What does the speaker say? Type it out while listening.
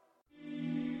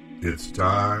It's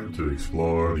time to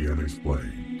explore the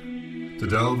unexplained, to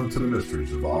delve into the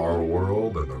mysteries of our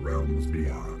world and the realms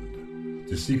beyond,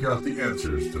 to seek out the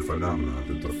answers to phenomena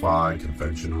that defy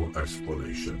conventional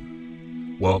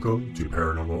explanation. Welcome to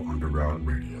Paranormal Underground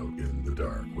Radio in the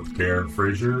Dark with Karen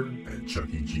Frazier and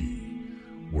Chucky G,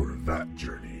 where that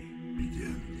journey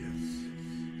begins.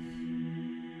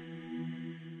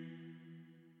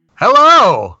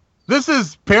 Hello! This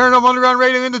is Paranormal Underground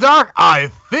Radio in the Dark, I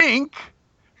think,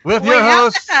 with your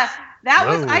host.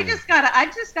 I just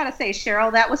gotta say,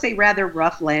 Cheryl, that was a rather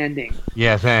rough landing.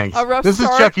 Yeah, thanks. A rough this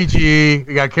start. is Chucky G.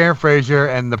 We got Karen Frazier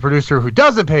and the producer who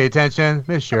doesn't pay attention,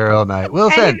 Miss Cheryl Knight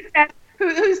Wilson.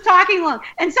 Who's talking long.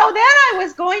 And so then I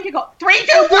was going to go, 3,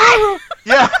 2, 1!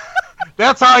 Yeah,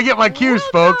 that's how I get my cues,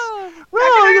 folks.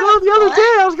 Well, you know, the other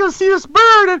day I was going to see this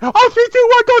bird, and 3, 2,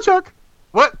 1, go, Chuck.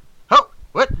 What? Oh,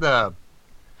 what the?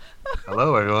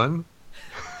 Hello, everyone.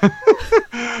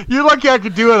 You're lucky I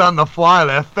could do it on the fly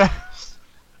that fast.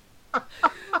 Good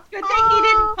thing he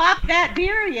didn't pop that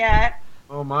beer yet.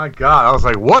 Oh, my God. I was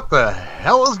like, what the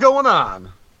hell is going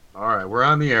on? All right, we're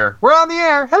on the air. We're on the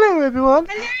air. Hello, everyone.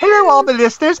 Hello, all the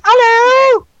listeners.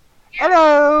 Hello.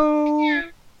 Hello.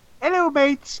 Hello,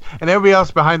 mates. And everybody else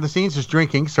behind the scenes is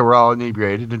drinking, so we're all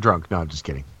inebriated and drunk. No, I'm just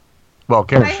kidding. Well,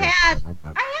 Karen's I had one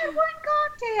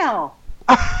cocktail.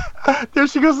 There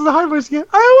she goes in the high voice again.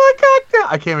 I want a cocktail.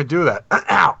 I can't even do that.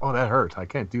 Ow. Oh, that hurt. I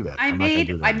can't do that. I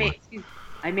made one made.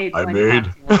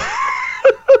 cocktail.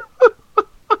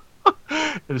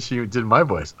 And she did my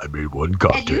voice. I made one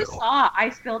cocktail. And you saw,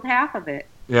 I spilled half of it.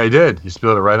 Yeah, I did. You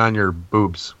spilled it right on your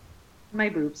boobs. My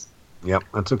boobs. Yep,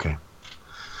 that's okay.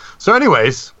 So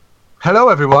anyways, hello,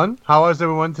 everyone. How is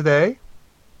everyone today?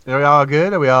 Are we all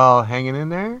good? Are we all hanging in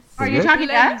there? Are you talking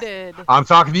to us? I'm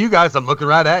talking to you guys. I'm looking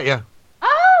right at you.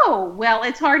 Oh, well,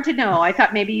 it's hard to know. I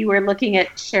thought maybe you were looking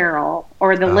at Cheryl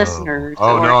or the listeners.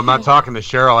 Oh, no, I'm not talking to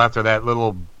Cheryl after that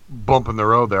little bump in the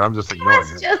road there. I'm just ignoring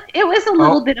it. It was a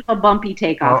little bit of a bumpy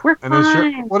takeoff. We're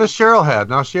fine. What does Cheryl have?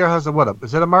 Now, Cheryl has a what?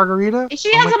 Is it a margarita?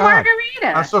 She has a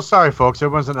margarita. I'm so sorry, folks.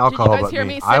 Everyone's an alcohol but hear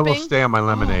me. me I will sipping? stay on my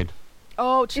lemonade.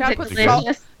 Oh, Chad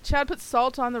put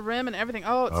salt on the rim and everything.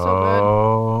 Oh, it's so good.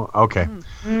 Oh, okay.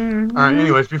 Mm-hmm. All right.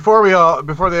 Anyways, before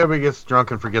everybody gets drunk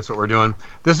and forgets what we're doing,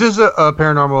 this is a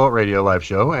paranormal radio live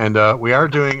show, and we are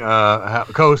doing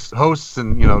hosts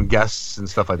and guests and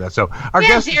stuff like that. So our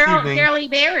guest this evening, Darely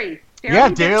Berry.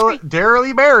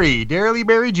 Darely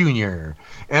Berry Jr.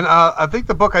 And I think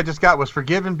the book I just got was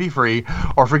 "Forgive and Be Free,"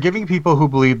 or "Forgiving People Who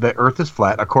Believe the Earth is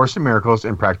Flat: A Course in Miracles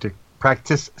and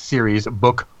Practice Series,"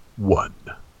 Book 1.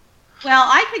 Well,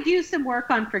 I could use some work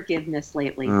on forgiveness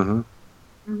lately. Mm-hmm.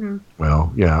 Mm-hmm.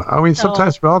 Well, yeah. I mean,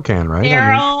 sometimes we all can, right?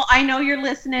 Daryl, I know you're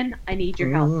listening. I need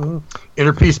your help.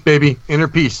 Inner peace, baby. Inner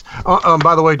peace.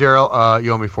 By the way, Daryl,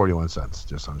 you owe me 41 cents.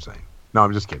 Just so I'm saying. No,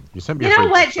 I'm just kidding. You sent me. You know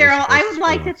what, Daryl? I would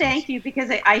like to thank you because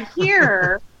I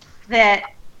hear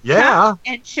that. Yeah.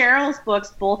 And Cheryl's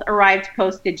books both arrived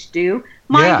postage due.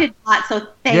 Mine did not. So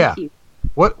thank you.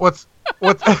 What's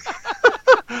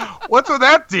What's with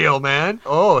that deal, man?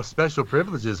 Oh, special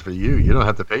privileges for you. You don't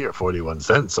have to pay your 41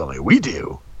 cents. Only we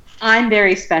do. I'm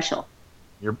very special.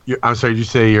 I'm sorry. Did you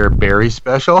say you're berry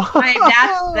special?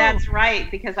 That's right,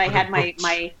 because I had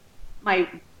my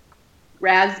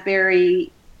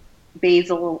raspberry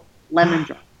basil lemon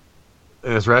drop.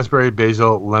 And it's raspberry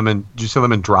basil lemon. Did you say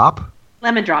lemon drop?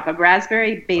 Lemon drop. A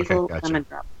raspberry basil lemon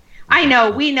drop. I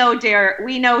know. We know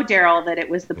Daryl that it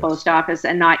was the post office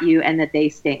and not you, and that they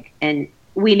stink, and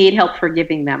we need help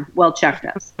forgiving them. Well, Chuck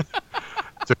does.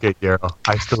 It's okay, Daryl.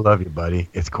 I still love you, buddy.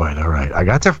 It's quite all right. I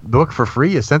got the book for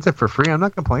free. You sent it for free. I'm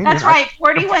not complaining. That's right.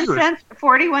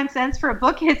 41 cents for a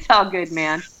book. It's all good,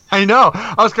 man. I know.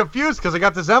 I was confused because I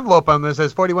got this envelope on there that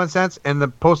says 41 cents and the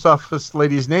post office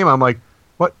lady's name. I'm like,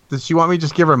 what? Does she want me to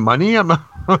just give her money? I'm not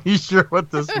really sure what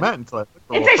this meant.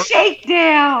 It's a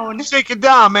shakedown. Shake it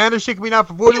down, man. They're shaking me down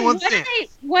for 41 cents.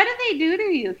 What do they do to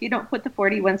you if you don't put the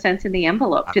 41 cents in the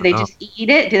envelope? Do they just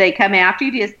eat it? Do they come after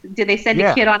you? Do they send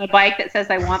a kid on a bike that says,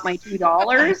 I want my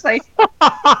 $2?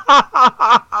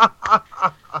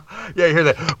 Yeah, you hear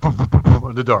that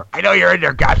on the door. I know you're in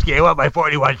there, Kopsky. I want my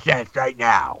 41 cents right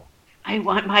now. I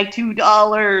want my $2.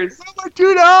 My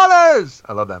 $2.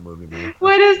 I love that movie, man.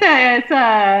 What is that? It's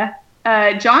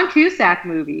a John Cusack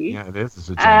movie. Yeah, it is. It's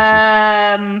a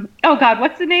John Cusack. Oh God,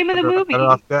 what's the name of the movie? Better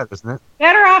Off Dead, isn't it?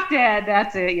 Better Off Dead.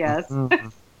 That's it. Yes.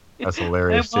 That's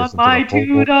hilarious. I want my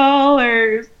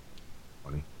 $2.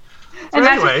 Funny. And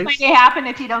that's what's going to happen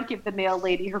if you don't give the mail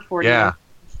lady her 40.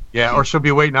 Yeah, or she'll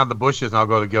be waiting on the bushes, and I'll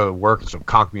go to work, and she'll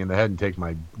conk me in the head and take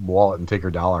my wallet and take her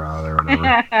dollar out of there. Or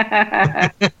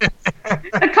whatever.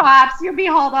 The cops, you'll be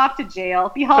hauled off to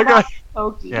jail. Be hauled off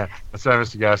Pokey. Yeah, that's why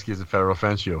Mr. Gasky is a federal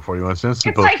offense. You owe 41 cents.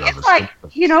 It's like,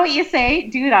 you know what you say?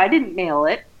 Dude, I didn't mail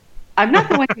it. I'm not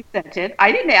the one who sent it.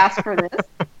 I didn't ask for this.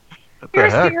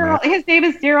 Here's Daryl. His name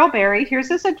is Daryl Berry. Here's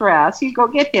his address. You go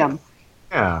get him.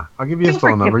 Yeah, I'll give you his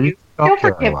phone number. He'll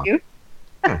forgive you.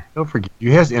 Yeah, he'll forgive you.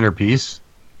 He has inner peace.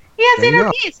 He has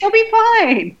inner peace. He'll be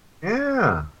fine.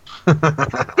 Yeah.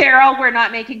 Daryl, we're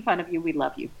not making fun of you. We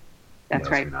love you. That's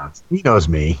right. He knows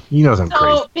me. He knows I'm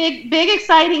crazy. So big,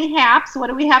 exciting haps. What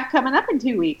do we have coming up in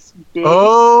 2 weeks?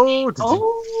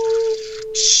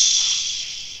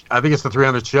 I think it's the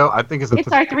 300th show. I think it's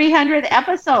our 300th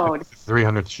episode.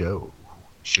 300th show.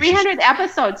 300th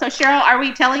episode. So Cheryl, are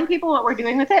we telling people what we're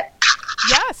doing with it?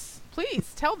 Yes,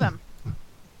 please tell them.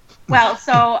 Well,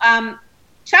 so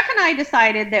Chuck and I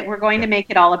decided that we're going to make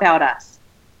it all about us.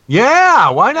 Yeah,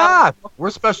 why not? We're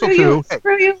special too.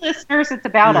 Screw you, listeners. It's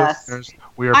about us.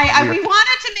 We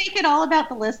wanted to make it all about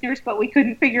the listeners, but we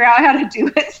couldn't figure out how to do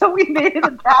it, so we made it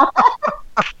about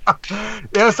us.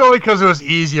 Yeah, it's only because it was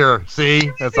easier.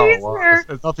 See, that's all it was.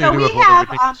 It's nothing to do with what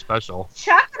we think is special.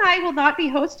 Chuck and I will not be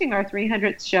hosting our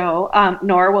 300th show,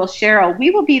 nor will Cheryl.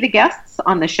 We will be the guests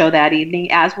on the show that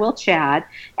evening, as will Chad.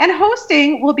 And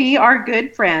hosting will be our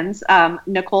good friends,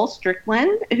 Nicole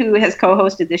Strickland, who has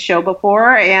co-hosted this show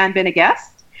before and been a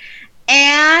guest,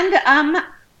 and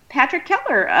Patrick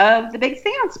Keller of the Big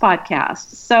Seance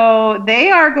podcast. So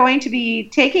they are going to be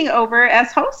taking over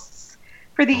as hosts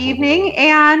for the evening,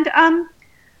 and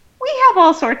we have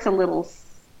all sorts of little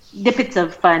snippets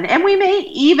of fun. And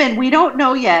we don't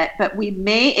know yet, but we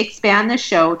may expand the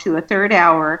show to a third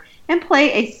hour and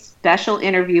play a special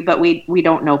interview, but we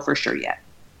don't know for sure yet.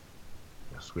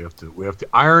 Yes, we have to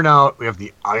iron out. We have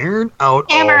to iron out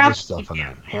all the stuff on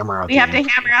that. We have to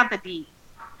hammer out the D's.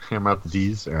 Hammer out the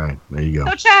D's. All right, there you go.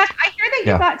 So, Chuck, I hear that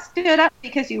you got stood up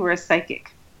because you were a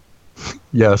psychic.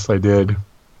 Yes, I did.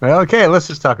 Okay, let's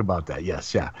just talk about that.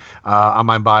 Yes, yeah. On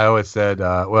my bio, it said,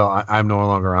 I'm no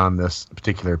longer on this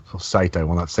particular site. I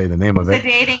will not say the name of it.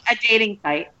 A dating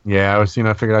site. Yeah, I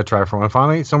figured I'd try for one.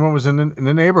 Finally, someone was in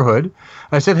the neighborhood.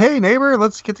 I said, hey, neighbor,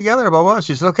 let's get together, blah, blah.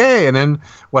 She said, okay. And then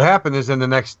what happened is, in the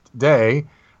next day,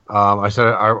 I said,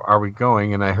 are we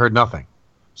going? And I heard nothing.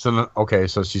 So, okay,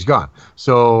 so she's gone.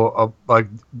 So, like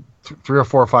 3 or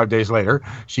 4 or 5 days later,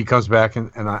 she comes back, and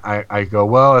I go,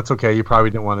 well, it's okay. You probably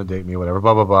didn't want to date me, whatever,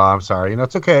 blah, blah, blah. I'm sorry.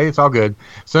 It's okay. It's all good.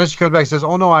 So then she comes back and says,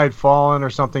 oh, no, I had fallen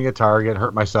or something at Target,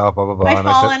 hurt myself, blah, blah, blah. I've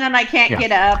fallen and I can't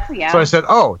get up. Yeah. So I said,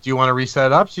 oh, do you want to reset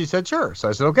it up? She said, sure. So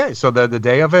I said, okay. So the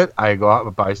day of it, I go out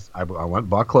and I went and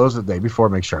bought clothes the day before,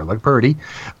 make sure I look pretty.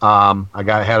 I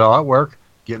had all at work,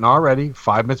 getting all ready.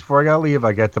 5 minutes before I got to leave,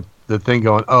 I got the thing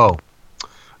going, oh,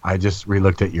 I just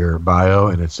re-looked at your bio,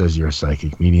 and it says you're a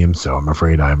psychic medium, so I'm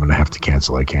afraid I'm going to have to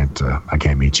cancel. I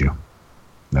can't meet you.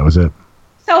 That was it.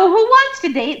 So who wants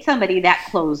to date somebody that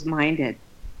closed-minded?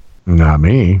 Not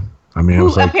me. I mean,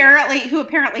 who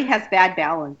apparently has bad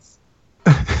balance.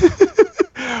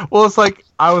 Well, it's like,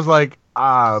 I was like,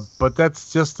 but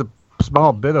that's just a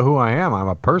small bit of who I am. I'm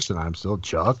a person. I'm still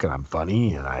Chuck, and I'm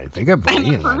funny, and I think I'm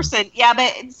funny. I'm a person. Yeah,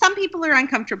 but some people are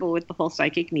uncomfortable with the whole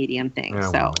psychic medium thing.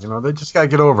 Yeah, so well, they just gotta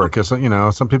get over it, because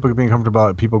some people can be uncomfortable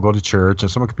about people go to church,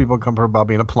 and some people are comfortable about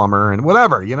being a plumber and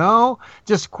whatever.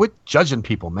 Just quit judging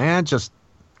people, man. Just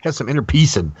have some inner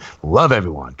peace and love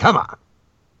everyone. Come on.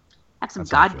 Have some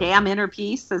goddamn inner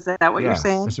peace. Is that what you're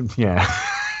saying? Yeah.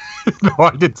 No,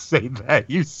 I didn't say that.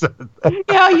 You said that.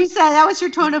 No, you said that was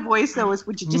your tone of voice, though,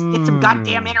 would you just get some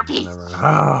goddamn inner peace?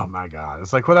 Oh, my God.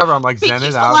 It's like, whatever. I'm like, zen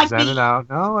it out.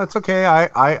 No, it's okay.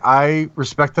 I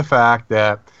respect the fact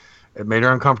that it made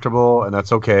her uncomfortable, and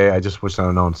that's okay. I just wish I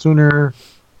had known sooner,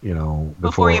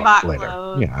 before you bought later.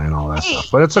 Clothes. Yeah, and all that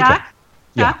stuff. But it's okay.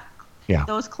 Yeah.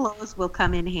 Those clothes will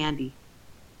come in handy.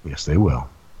 Yes, they will.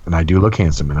 And I do look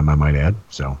handsome in them, I might add.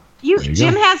 So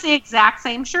Jim has the exact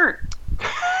same shirt.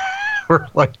 We're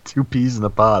like 2 peas in the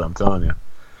pod, I'm telling you.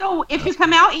 So if you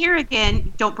come out here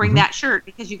again, don't bring that shirt,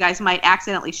 because you guys might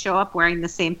accidentally show up wearing the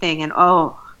same thing, and then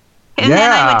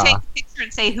I would take a picture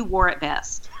and say who wore it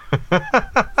best.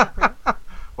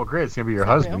 Well, great. It's gonna be your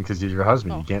husband, because he's your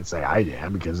husband. You can't say I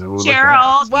did, because it would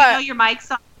Cheryl, your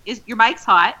mic's on. Your mic's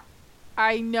hot.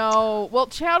 I know. Well,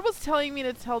 Chad was telling me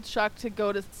to tell Chuck to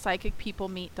go to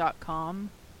psychicpeoplemeet.com.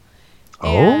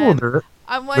 Oh,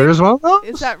 I'm like, there's one of those?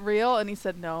 Is that real? And he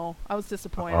said no. I was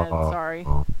disappointed. Sorry.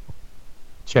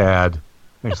 Chad,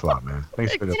 thanks a lot, man.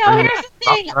 Thanks for here's the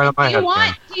thing.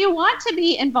 Do you want to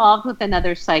be involved with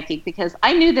another psychic? Because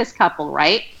I knew this couple,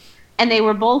 right? And they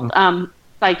were both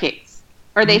psychics.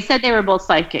 Or they said they were both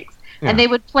psychics. Yeah. And they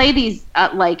would play these,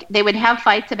 they would have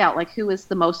fights about, who was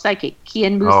the most psychic. Key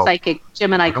and Moose psychic.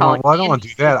 Jim and I call it. Well, I don't want to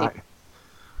do that.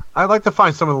 I'd like to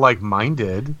find someone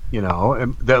like-minded,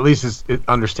 and that at least it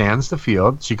understands the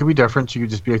field. She could be different. She could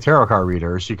just be a tarot card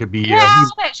reader. She could be.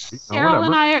 Cheryl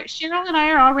and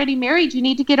I are already married. You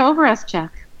need to get over us,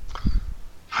 Chuck.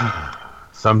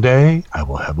 Someday I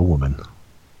will have a woman.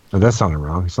 No, that sounded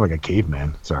wrong. You sound like a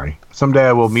caveman. Sorry. Someday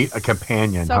I will meet a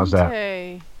companion. How's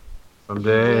that?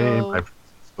 Someday my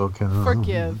princess will come.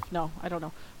 Forgive. No, I don't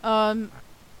know.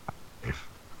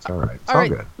 It's all right. It's all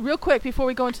right. Good. Real quick, before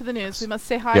we go into the news, we must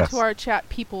say hi to our chat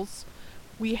peoples.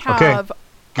 We have,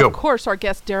 of course, our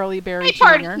guest, Daryl E. Berry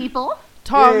Jr. People.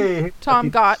 Tom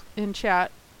Gott in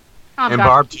chat. And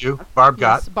Barb, too. Barb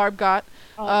Gott. Yes, Barb Gott.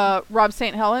 Rob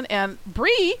St. Helen. And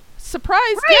Bree.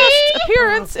 Surprise guest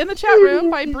appearance in the chat room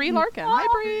by Bree Larkin. Hi,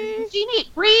 Bree.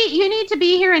 Bree, you need to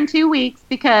be here in 2 weeks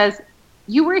because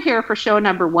you were here for show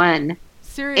number 1.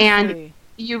 Seriously. And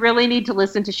you really need to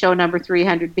listen to show number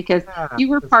 300 because you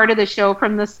were part of the show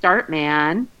from the start,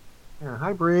 man. Yeah,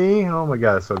 hi, Bree. Oh, my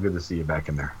God. It's so good to see you back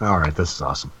in there. All right. This is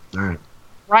awesome. All right.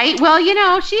 Right. Well,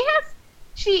 she has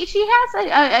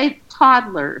a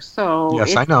toddler, so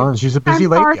yes, I know. And she's a busy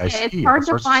lady. It's hard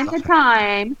to find the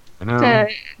time to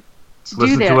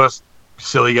listen do this. to us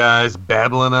silly guys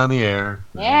babbling on the air.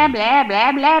 Blah, blah,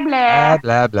 blah, blah, blah. Blah,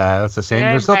 blah, blah. It's the same.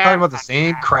 We're still talking about the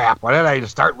same crap. Why did I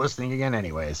just start listening again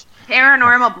anyways?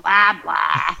 Paranormal, blah,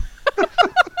 blah.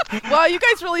 Well, you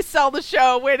guys really sell the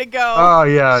show. Way to go. Oh,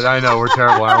 yeah, I know. We're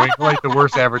terrible. We're like the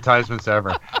worst advertisements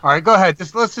ever. All right, go ahead.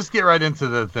 Let's just get right into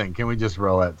the thing. Can we just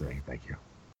roll that thing? Thank you.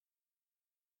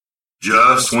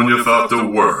 Just when you thought the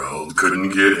world couldn't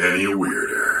get any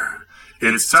weirder,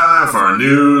 it's time for our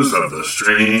news of the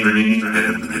strange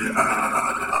and the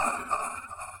odd.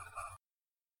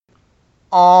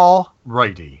 All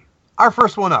righty. Our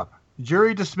first one up.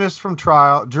 Juror dismissed from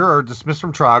trial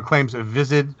claims a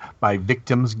visit by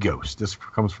victim's ghost. This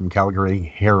comes from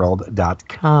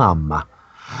CalgaryHerald.com.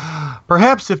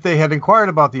 Perhaps if they had inquired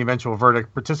about the eventual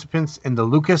verdict, participants in the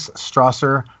Lucas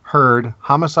Strasser Heard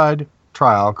homicide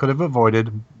trial could have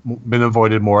been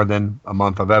avoided more than a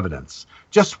month of evidence.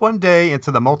 Just one day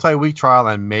into the multi-week trial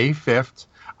on May 5th,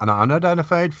 an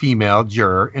unidentified female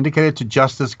juror indicated to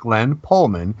Justice Glenn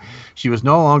Pullman she was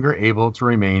no longer able to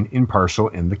remain impartial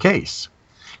in the case.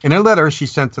 In a letter she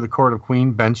sent to the Court of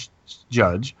Queen Bench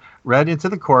judge, read into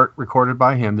the court, recorded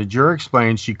by him, the juror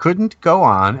explained she couldn't go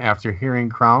on after hearing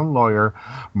Crown lawyer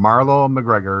Marlo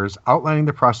McGregor's outlining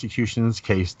the prosecution's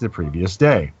case the previous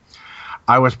day.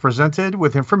 I was presented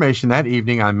with information that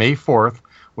evening on May 4th,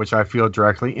 which I feel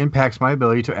directly impacts my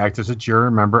ability to act as a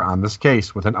juror member on this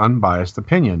case with an unbiased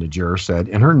opinion, the juror said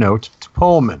in her note to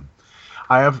Pullman.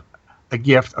 I have a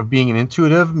gift of being an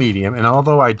intuitive medium, and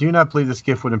although I do not believe this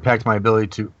gift would impact my ability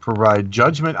to provide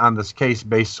judgment on this case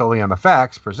based solely on the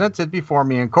facts presented before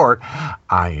me in court,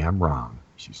 I am wrong,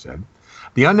 she said.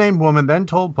 The unnamed woman then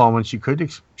told Pullman she could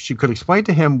explain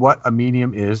to him what a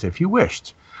medium is if he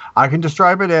wished. I can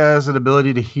describe it as an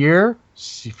ability to hear,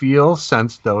 feel,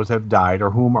 sense those have died or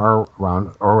whom are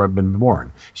around or have been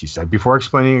born, she said, before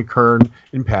explaining it could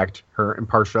impact her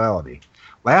impartiality.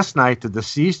 Last night, the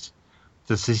deceased's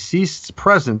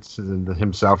presented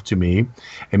himself to me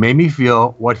and made me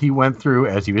feel what he went through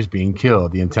as he was being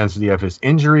killed, the intensity of his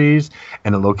injuries,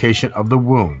 and the location of the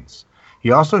wounds.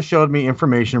 He also showed me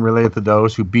information related to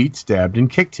those who beat, stabbed, and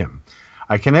kicked him.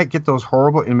 I cannot get those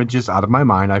horrible images out of my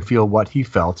mind. I feel what he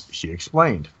felt, she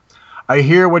explained. I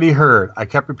hear what he heard. He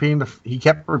kept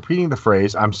repeating the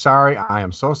phrase, I'm sorry, I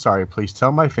am so sorry. Please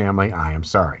tell my family I am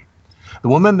sorry. The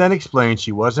woman then explained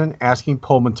she wasn't asking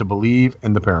Pullman to believe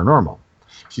in the paranormal.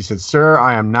 She said, sir,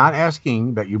 I am not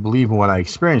asking that you believe in what I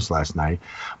experienced last night,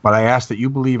 but I ask that you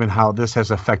believe in how this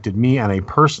has affected me on a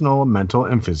personal, mental,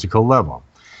 and physical level.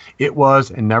 It was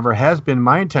and never has been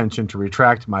my intention to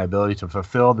retract my ability to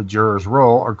fulfill the juror's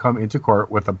role or come into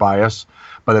court with a bias,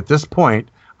 but at this point,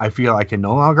 I feel I can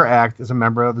no longer act as a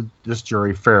member of this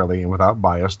jury fairly and without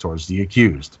bias towards the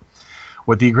accused.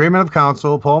 With the agreement of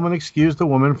counsel, Pullman excused the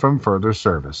woman from further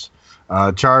service.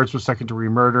 Charged with second-degree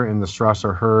murder in the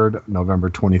Strasser Heard, November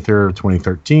 23rd of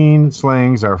 2013.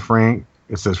 Slayings are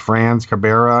Franz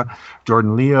Cabrera,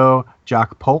 Jordan Leo,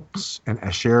 Jack Polks, and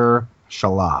Asher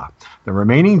Shalah. The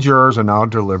remaining jurors are now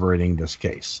deliberating this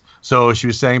case. So she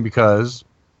was saying because,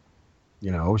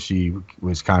 she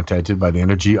was contacted by the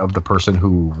energy of the person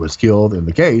who was killed in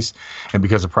the case, and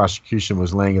because the prosecution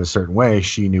was laying it a certain way,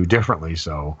 she knew differently.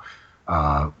 So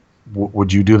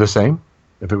would you do the same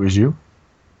if it was you?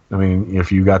 I mean,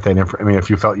 if you got that if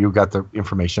you felt you got the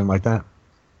information like that?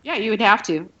 Yeah, you would have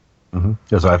to. Mm-hmm.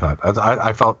 That's what I thought.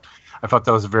 I felt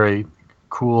that was a very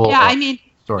cool. Yeah,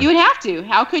 story. You would have to.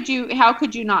 How could you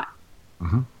not?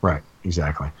 Mm-hmm. Right.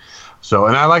 exactly. So,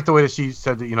 and I like the way that she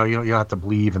said that, you don't have to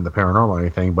believe in the paranormal or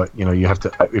anything, but, you have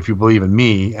to, if you believe in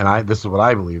me, and this is what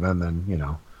I believe in,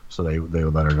 then, so they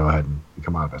would let her go ahead and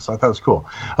come out of it. So I thought it was cool.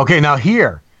 Okay, now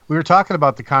here, we were talking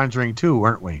about The Conjuring 2,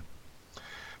 weren't we?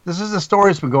 This is the story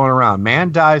that's been going around.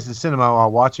 Man dies in cinema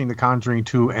while watching The Conjuring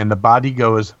 2, and the body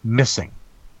goes missing.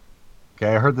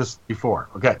 Okay, I heard this before.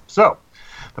 Okay, so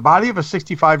the body of a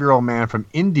 65-year-old man from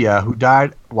India who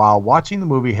died while watching the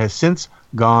movie has since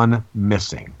gone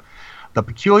missing. The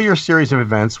peculiar series of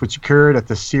events which occurred at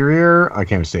the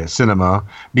cinema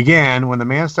began when the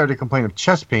man started to complain of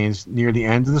chest pains near the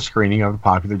end of the screening of the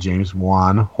popular James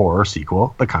Wan horror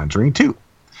sequel, The Conjuring 2.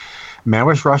 The man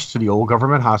was rushed to the old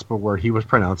government hospital where he was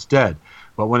pronounced dead.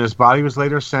 But when his body was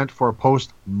later sent for a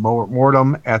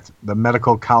post-mortem at the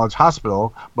Medical College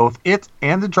Hospital, both it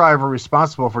and the driver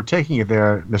responsible for taking it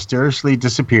there mysteriously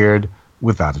disappeared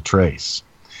without a trace.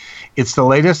 It's the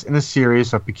latest in a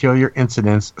series of peculiar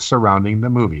incidents surrounding the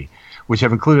movie, which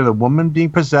have included a woman being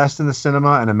possessed in the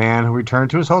cinema and a man who returned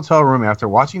to his hotel room after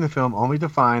watching the film only to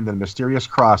find that a mysterious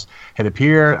cross had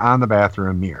appeared on the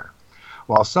bathroom mirror.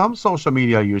 While some social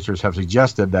media users have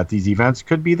suggested that these events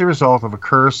could be the result of a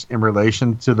curse in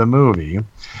relation to the movie,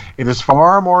 it is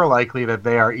far more likely that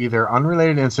they are either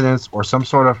unrelated incidents or some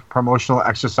sort of promotional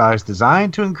exercise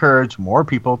designed to encourage more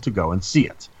people to go and see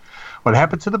it. What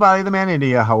happened to the body of the man in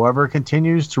India, however,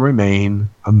 continues to remain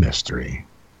a mystery.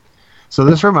 So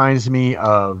this reminds me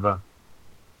of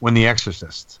when The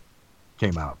Exorcist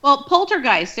came out. Well,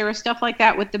 Poltergeist, there was stuff like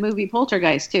that with the movie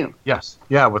Poltergeist, too. Yes.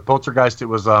 Yeah, with Poltergeist, it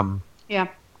was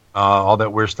all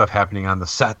that weird stuff happening on the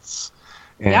sets.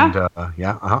 And,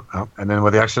 and then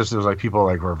with The Exorcist, it was like people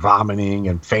were vomiting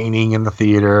and fainting in the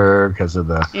theater because of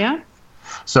the... Yeah.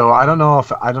 So I don't know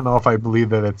if I believe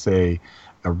that it's a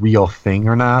real thing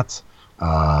or not.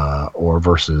 Or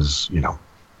versus,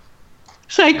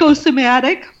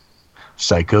 Psychosomatic.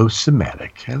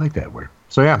 Psychosomatic. I like that word.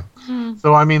 So, yeah. Mm.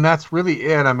 So, I mean, that's really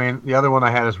it. I mean, the other one I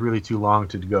had is really too long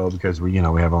to go because we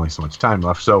have only so much time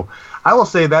left. So, I will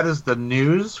say that is the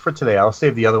news for today. I'll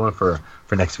save the other one for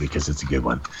next week because it's a good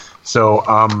one. So,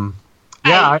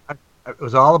 it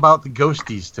was all about the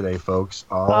ghosties today, folks.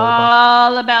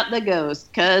 All about the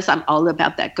ghost because I'm all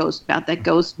about that ghost,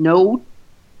 no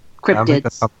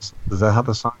cryptids. Is that how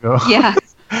the song goes? Yeah.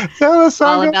 All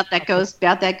about that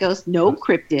ghost, no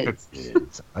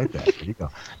cryptids. I like that. There you go.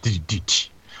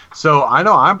 So I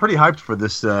know I'm pretty hyped for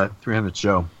this 300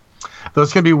 show. Though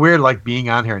it's going to be weird, like being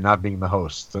on here and not being the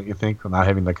host, don't you think? Not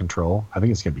having the control. I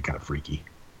think it's going to be kind of freaky.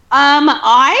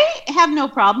 I have no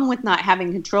problem with not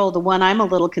having control. The one I'm a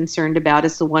little concerned about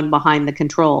is the one behind the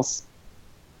controls.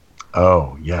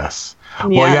 Oh, yes.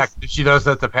 Well, yeah, if she does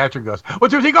that, the Patrick goes,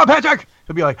 "What's your thing called, Patrick?"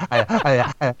 He'll be like,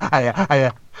 "Hiya."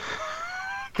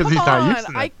 Because he's not used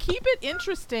to it. I keep it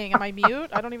interesting. Am I mute?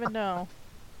 I don't even know.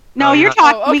 No, you're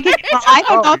talking. Oh, okay. I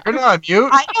don't know. You're not mute.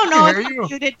 I don't know if you're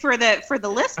muted for the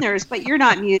listeners, but you're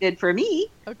not muted for me.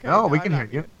 Okay. No, we can hear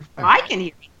you. I can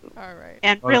hear you. All right.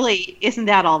 And really, isn't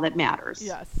that all that matters?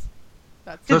 Yes.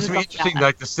 So it's going to be interesting,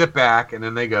 like, to sit back and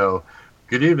then they go,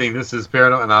 "Good evening, this is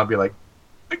Parano," and I'll be like,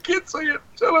 "I can't say it.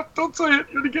 Shut up. Don't say it.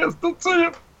 You're the guest. Don't say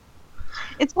it."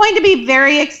 It's going to be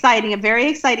very exciting.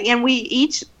 And we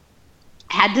each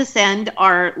had to send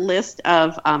our list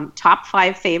of top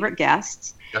 5 favorite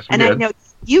guests. Yes, we did. I know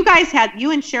you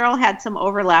and Cheryl had some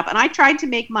overlap, and I tried to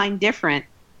make mine different.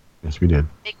 Yes, we did.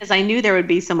 Because I knew there would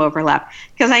be some overlap.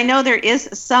 Because I know there is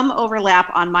some overlap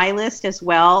on my list as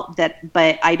well,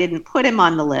 but I didn't put him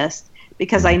on the list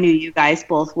because I knew you guys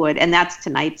both would. And that's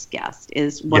tonight's guest,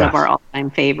 is one of our all-time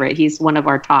favorite. He's one of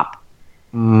our top,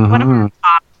 one of our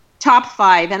top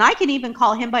 5. And I can even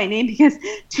call him by name because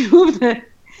two of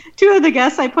the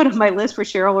guests I put on my list for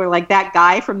Cheryl were like that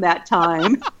guy from that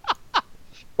time.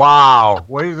 Wow.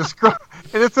 What you describe?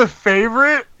 And it's a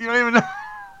favorite? You don't even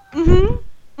know.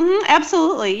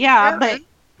 Absolutely, yeah.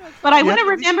 But I would have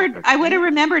remembered. I would have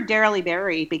remembered Darrelly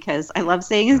Berry because I love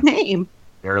saying his name.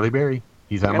 Darrelly Berry.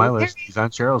 He's on my list. He's on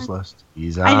Cheryl's list.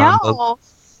 I know.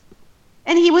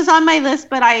 And he was on my list,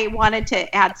 but I wanted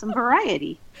to add some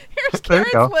variety. Here's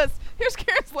Karen's list. Here's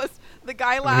Karen's list. The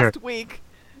guy last week,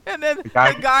 and then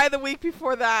the guy the week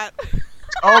before that.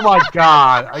 Oh my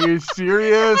God! Are you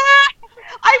serious?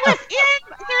 I was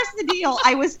in. Here's the deal.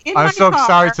 I was in my car. I'm so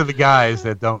sorry to the guys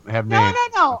that don't have names.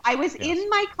 No. I was in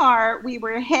my car. We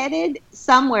were headed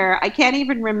somewhere. I can't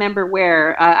even remember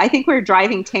where. I think we were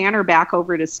driving Tanner back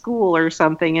over to school or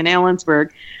something in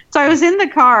Ellensburg. So I was in the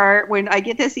car when I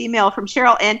get this email from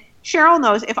Cheryl. And Cheryl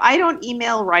knows if I don't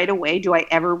email right away, do I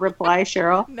ever reply,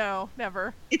 Cheryl? No,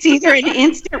 never. It's either an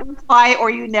instant reply or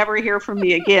you never hear from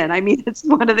me again. I mean, it's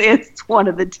one of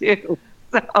the two.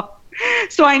 So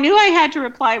So I knew I had to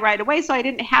reply right away, so I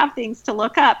didn't have things to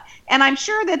look up. And I'm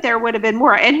sure that there would have been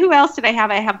more. And who else did I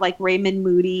have? I have like Raymond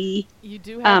Moody. You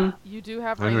do have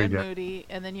I knew Raymond you did. Moody,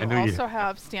 and then you I knew you also did.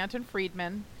 have Stanton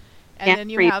Friedman, and Stanton then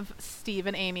you Friedman. have Steve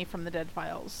and Amy from the Dead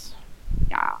Files.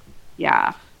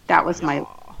 Yeah. That was my.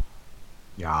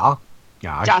 Yeah.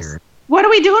 Yeah, I Just- hear it. What are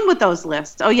we doing with those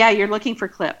lists? Oh yeah, you're looking for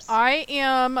clips. I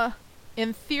am,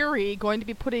 in theory, going to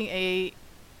be putting a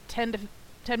 10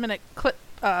 minute clip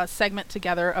segment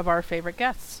together of our favorite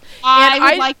guests. I and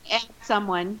would like to add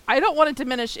someone. I don't want to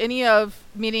diminish any of,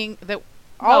 meaning that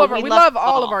we we love love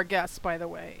all all. of our guests, by the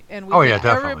way, and we Oh, yeah, think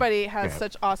definitely. everybody has Yeah.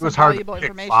 such It awesome, was hard to valuable pick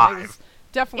information. 5. It was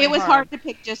definitely It was hard to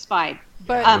pick just 5.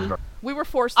 but Um, we were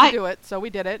forced to I- do it, so we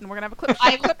did it, and we're gonna have a clip,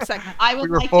 I- clip segment. I would We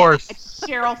were like forced. to.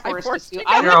 Cheryl forced us forced to. you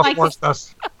I guys. would Cheryl like forced to.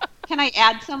 us. Can I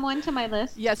add someone to my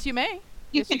list? Yes, you may. You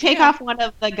Yes, can you take can. off one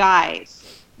of the guys.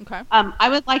 Okay. I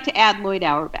would like to add Lloyd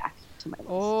Auerbach to my list.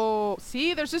 Oh,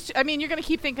 see, there's just. I mean, you're gonna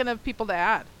keep thinking of people to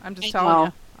add. I'm just I telling know.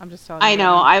 you. I'm just telling you. I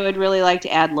know. I would really like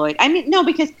to add Lloyd. I mean, no,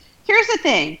 because here's the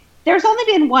thing. There's only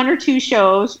been 1 or 2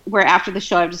 shows where after the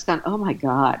show I've just gone, oh my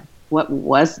God, what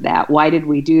was that? Why did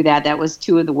we do that? That was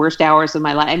 2 of the worst hours of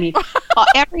my life. I mean,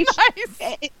 every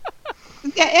Nice.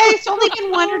 it's only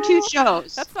been 1 or 2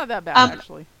 shows. That's not that bad,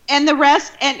 actually. And the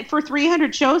rest, and for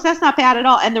 300 shows, that's not bad at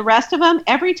all. And the rest of them,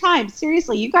 every time,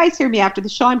 seriously, you guys hear me after the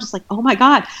show, I'm just like, oh my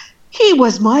God, he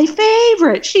was my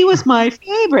favorite. She was my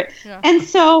favorite. Yeah. And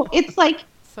so it's like,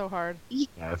 So hard. Yeah,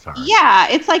 it's hard. yeah,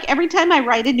 it's like every time I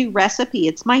write a new recipe,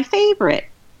 it's my favorite.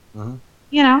 Mhm.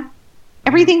 You know,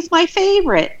 everything's my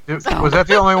favorite. Was that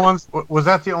the only ones? Was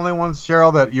that the only ones,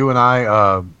 Cheryl, that you and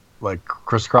I like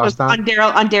crisscrossed on? On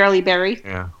Daryl E. Berry.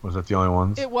 Yeah, was that the only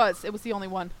ones? It was the only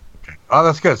one. Okay. Oh,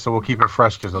 that's good. So we'll keep it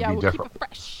fresh because it'll Yeah, be we'll different. keep it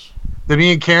fresh. Did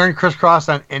me and Karen crisscross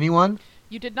on anyone?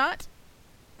 You did not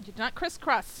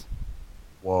crisscross.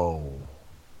 Whoa.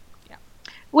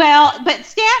 Well, but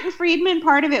Stanton Friedman,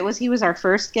 part of it was he was our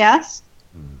first guest.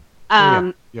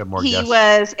 You have more He guests.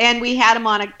 was, and we had him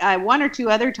on 1 or 2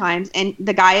 other times. And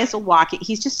the guy is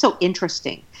he's just so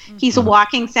interesting. He's a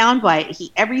walking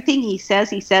soundbite. Everything he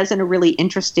says in a really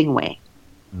interesting way.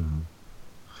 Mhm.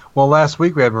 Well, last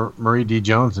week we had Marie D.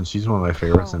 Jones, and she's one of my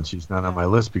favorites, and she's not on my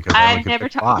list because I only I've could never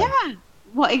pick talked. 5. Yeah,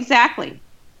 well, exactly.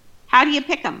 How do you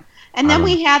pick them? And then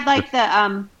we had like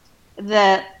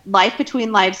the Life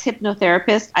Between Lives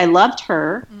hypnotherapist. I loved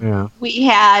her. Yeah. We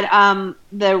had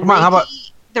the Come on, how about-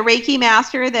 Reiki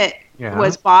master that Yeah.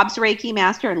 was Bob's Reiki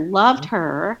master. I loved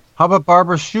her. How about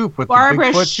Barbara Shoop with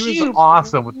Barbara the Bigfoot? She was Shoop,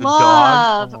 awesome with the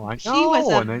loved. dog. Oh, I She know, was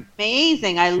and then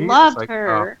amazing. I she was loved like,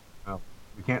 her.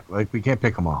 we can't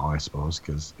pick them all, I suppose,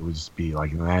 because it would just be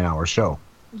like a 9-hour show.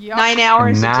 Yep. 9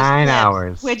 hours. of just 9 clips.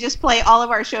 hours. We'd just play all of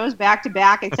our shows back to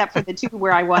back, except for the 2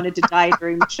 where I wanted to die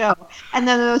during the show, and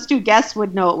then those 2 guests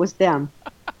would know it was them.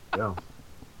 Yeah.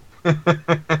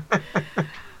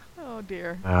 Oh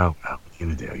dear. Oh, well, what are you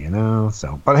gonna do, you know?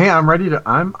 So, but hey, I'm ready to.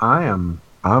 I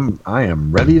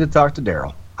am ready to talk to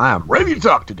Daryl. I am ready to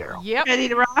talk to Daryl. Yep. Ready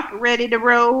to rock, ready to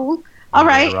roll. All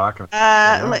right,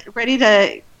 ready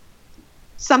to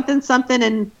something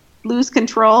and lose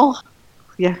control.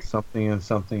 Yeah, Something and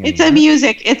something. it's a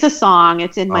music. It's a song.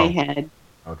 It's in my Oh. head.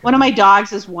 Okay. One of my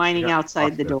dogs is whining Yeah,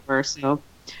 outside the that's door. So,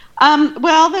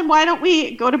 well, then why don't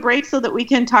we go to break so that we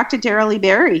can talk to Daryl E.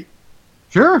 Berry?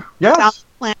 Sure. Yes. Sounds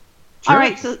plan. Sure. All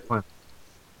right, so Plan.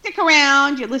 stick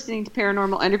around. You're listening to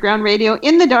Paranormal Underground Radio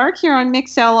in the dark here on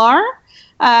MixLR,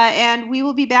 and we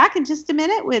will be back in just a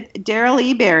minute with Daryl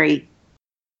E. Berry.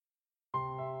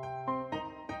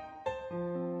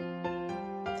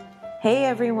 Hey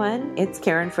everyone, it's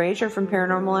Karen Frazier from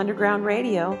Paranormal Underground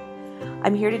Radio.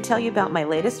 I'm here to tell you about my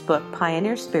latest book,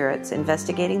 Pioneer Spirits,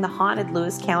 Investigating the Haunted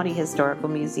Lewis County Historical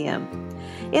Museum.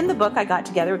 In the book, I got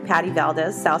together with Patty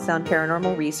Valdez, South Sound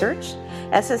Paranormal Research.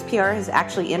 SSPR has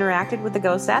actually interacted with the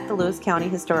ghosts at the Lewis County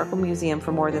Historical Museum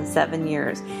for more than 7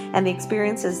 years, and the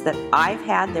experiences that I've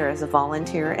had there as a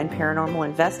volunteer and paranormal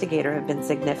investigator have been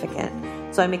significant.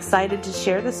 So I'm excited to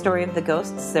share the story of the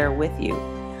ghosts there with you.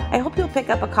 I hope you'll pick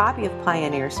up a copy of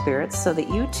Pioneer Spirits so that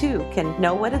you too can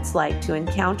know what it's like to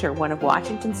encounter one of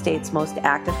Washington State's most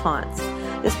active haunts.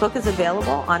 This book is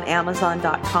available on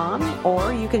Amazon.com,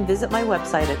 or you can visit my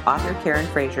website at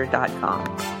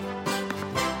authorkarenfrazier.com.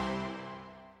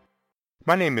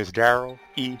 My name is Daryl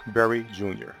E. Berry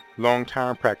Jr.,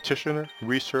 longtime practitioner,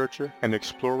 researcher, and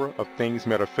explorer of things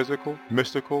metaphysical,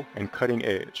 mystical, and cutting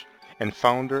edge, and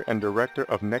founder and director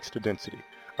of Next to Density,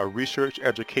 a research,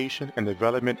 education, and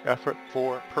development effort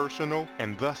for personal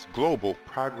and thus global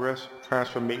progress,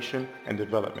 transformation, and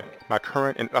development. My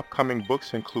current and upcoming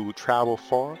books include Travel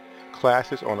Far,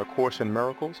 Classes on A Course in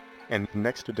Miracles, and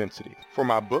Next Density. For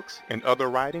my books and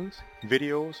other writings,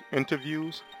 videos,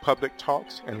 interviews, public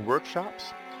talks, and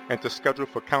workshops, and to schedule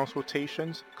for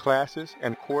consultations, classes,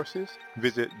 and courses,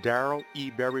 visit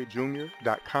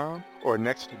DarrellEBerryJr.com or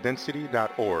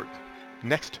nextdensity.org.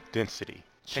 Next Density.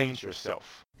 Change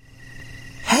yourself.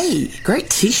 Hey, great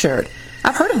t-shirt.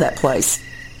 I've heard of that place.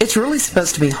 It's really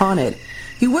supposed to be haunted.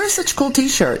 You wear such cool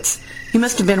t-shirts. You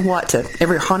must have been, to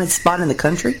every haunted spot in the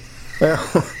country? Well,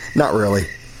 not really.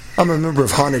 I'm a member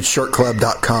of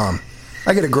HauntedShirtClub.com.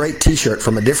 I get a great t-shirt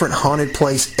from a different haunted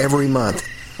place every month,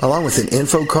 along with an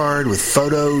info card with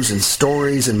photos and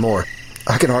stories and more.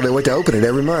 I can hardly wait to open it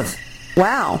every month.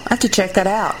 Wow, I have to check that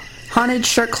out.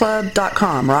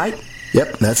 HauntedShirtClub.com, right?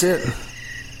 Yep, that's it.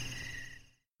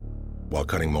 While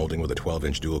cutting molding with a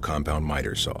 12-inch dual compound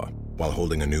miter saw, while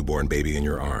holding a newborn baby in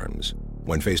your arms,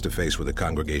 when face-to-face with a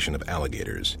congregation of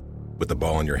alligators, with the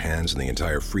ball in your hands and the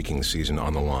entire freaking season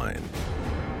on the line.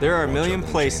 There are a million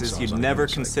places you'd never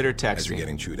consider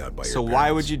texting, so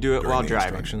why would you do it while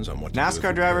driving?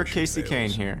 NASCAR driver Casey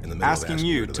Kane here, asking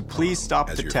you to please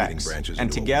stop the text,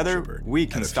 and together we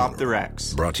can stop the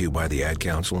wrecks. Brought to you by the Ad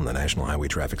Council and the National Highway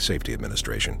Traffic Safety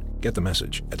Administration. Get the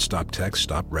message at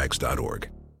stoptextstopwrecks.org.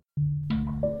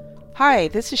 Hi,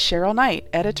 this is Cheryl Knight,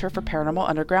 editor for Paranormal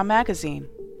Underground magazine.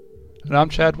 And I'm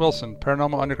Chad Wilson,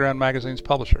 Paranormal Underground magazine's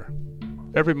publisher.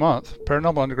 Every month,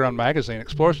 Paranormal Underground magazine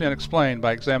explores the unexplained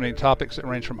by examining topics that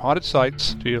range from haunted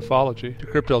sites to ufology to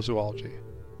cryptozoology.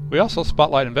 We also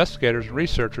spotlight investigators and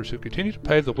researchers who continue to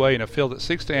pave the way in a field that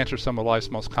seeks to answer some of life's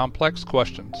most complex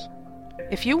questions.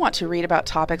 If you want to read about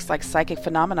topics like psychic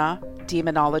phenomena,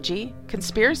 demonology,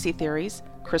 conspiracy theories,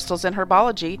 crystals and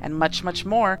herbology, and much, much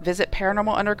more, visit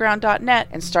paranormalunderground.net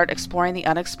and start exploring the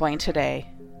unexplained today.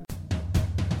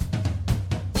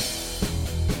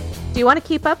 Do you want to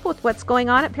keep up with what's going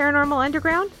on at Paranormal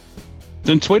Underground?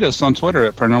 Then tweet us on Twitter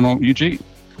at ParanormalUG.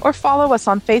 Or follow us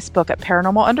on Facebook at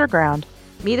Paranormal Underground.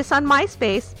 Meet us on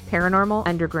MySpace, Paranormal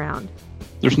Underground.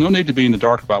 There's no need to be in the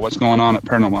dark about what's going on at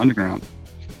Paranormal Underground.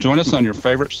 Join us on your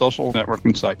favorite social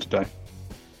networking site today.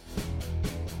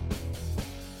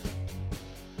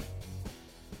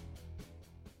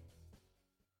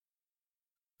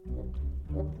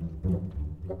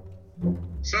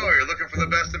 So, you're looking for the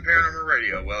best in paranormal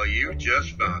radio? Well, you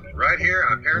just found it. Right here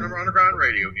on Paranormal Underground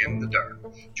Radio in the Dark.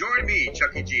 Join me,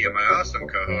 Chucky G, and my awesome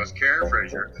co-host, Karen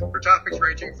Frazier, for topics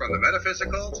ranging from the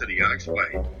metaphysical to the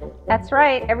unexplained. That's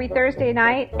right. Every Thursday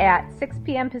night at 6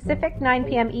 p.m. Pacific, 9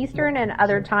 p.m. Eastern, and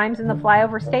other times in the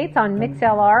flyover states on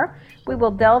MixLR, we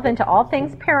will delve into all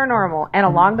things paranormal. And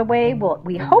along the way,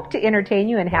 we hope to entertain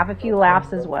you and have a few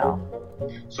laughs as well.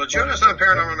 So join us on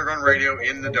Paranormal Underground Radio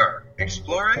in the Dark,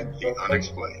 exploring the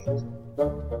unexplained.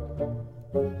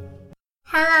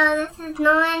 Hello, this is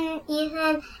Nolan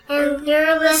Ethan, and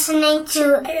you're listening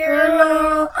to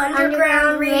Paranormal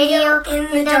Underground Radio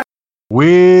in the Dark.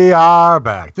 We are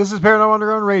back. This is Paranormal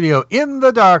Underground Radio in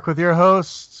the Dark with your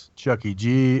hosts, Chucky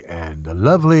G and the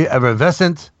lovely,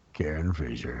 effervescent Karen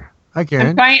Frazier. Hi,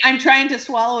 Karen. I'm trying to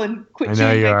swallow and quit. I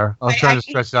know you are. I was trying to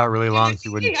stretch it out really long so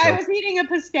you wouldn't choke. I was eating a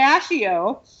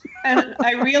pistachio, and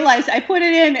I realized I put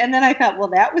it in, and then I thought, well,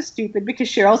 that was stupid because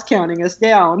Cheryl's counting us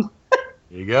down.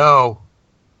 There you go.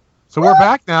 So we're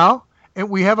back now, and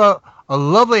we have a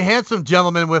lovely, handsome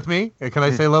gentleman with me. Can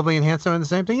I say lovely and handsome in the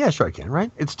same thing? Yeah, sure I can,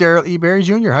 right? It's Darrell E. Berry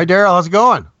Jr. Hi, Darrell. How's it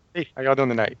going? Hey, how y'all doing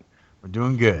tonight? We're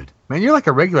doing good. Man, you're like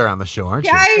a regular on the show, aren't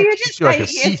you? Yeah, you just you're like a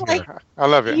seat here. I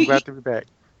love it. I'm glad to be back.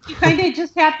 You kind of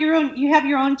just have your own. You have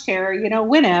your own chair,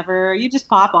 whenever you just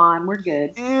pop on. We're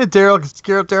good. Yeah, Darrell's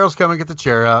coming. Get the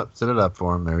chair out. Set it up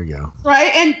for him. There we go.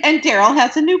 Right, and Darrell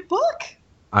has a new book.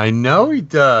 I know he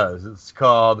does. It's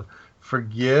called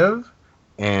Forgive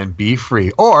and Be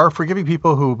Free, or Forgiving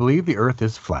People Who Believe the Earth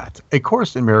is Flat, A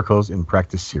Course in Miracles in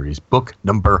Practice series, book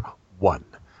number 1.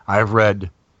 I've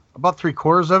read about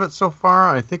 3/4 of it so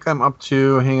far. I think I'm up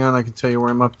to, hang on, I can tell you where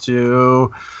I'm up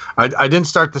to. I didn't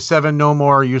start the 7 No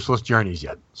More Useless Journeys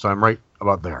yet, so I'm right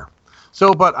about there.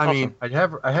 So, but I mean, I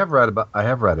have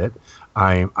read it.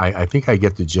 I think I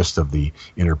get the gist of the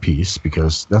inner peace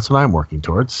because that's what I'm working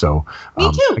towards. So,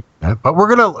 me too. But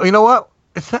we're gonna, you know what?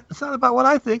 It's not about what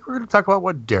I think. We're gonna talk about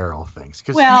what Darrell thinks.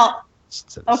 Well,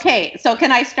 okay. So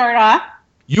can I start off?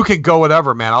 You can go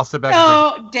whatever, man. I'll sit back.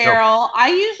 So, Darrell,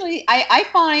 I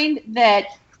find that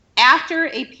after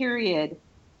a period,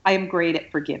 I am great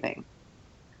at forgiving.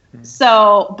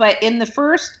 So, but in the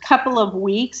first couple of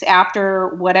weeks after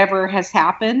whatever has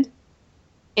happened,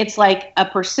 it's like a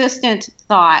persistent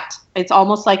thought. It's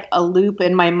almost like a loop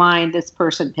in my mind. This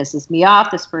person pisses me off.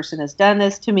 This person has done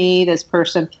this to me. This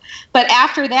person. But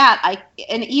after that,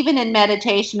 and even in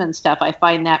meditation and stuff, I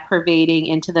find that pervading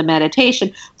into the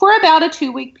meditation for about a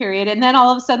 2-week period. And then all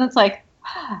of a sudden it's like,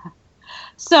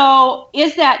 So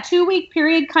is that 2-week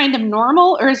period kind of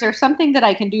normal, or is there something that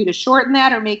I can do to shorten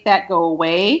that or make that go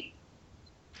away?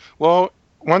 Well,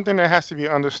 one thing that has to be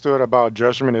understood about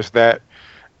judgment is that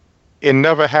it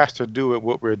never has to do with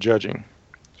what we're judging.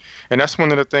 And that's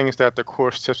one of the things that the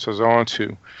Course tips us on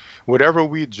to. Whatever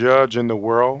we judge in the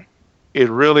world, it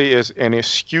really is an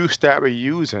excuse that we're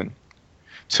using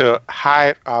to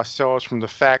hide ourselves from the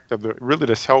fact of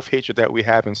the self-hatred that we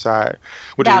have inside,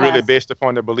 which is really based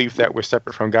upon the belief that we're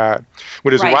separate from God,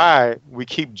 which is why we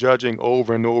keep judging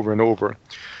over and over and over.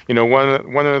 You know,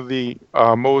 one of the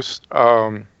most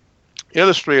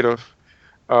illustrative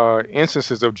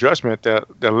instances of judgment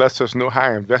that lets us know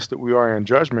how invested we are in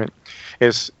judgment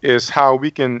is how we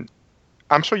can,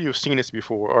 I'm sure you've seen this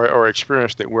before or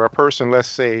experienced it, where a person, let's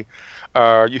say,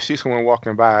 you see someone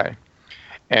walking by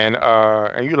and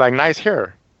you like, nice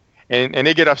hair, and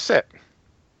they get upset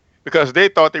because they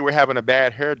thought they were having a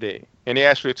bad hair day, and they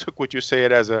actually took what you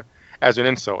said as an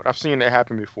insult. I've seen that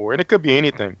happen before, and it could be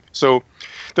anything. So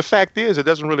the fact is, it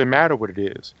doesn't really matter what it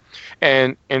is.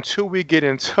 And until we get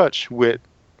in touch with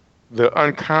the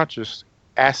unconscious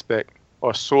aspect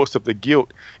or source of the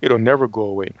guilt, it'll never go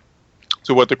away.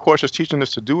 So what the Course is teaching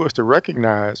us to do is to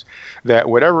recognize that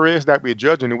whatever it is that we're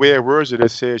judging, the way it words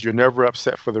it says, you're never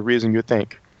upset for the reason you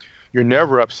think. You're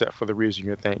never upset for the reason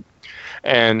you think.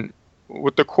 And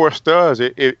what the Course does,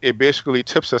 it basically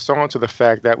tips us on to the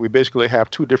fact that we basically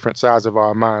have two different sides of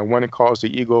our mind. One it calls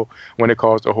the ego, one it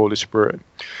calls the Holy Spirit.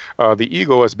 The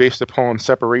ego is based upon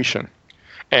separation.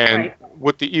 And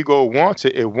what the ego wants,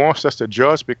 it wants us to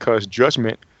judge because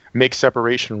judgment makes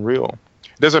separation real.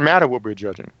 It doesn't matter what we're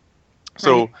judging.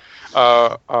 So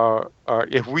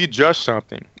if we judge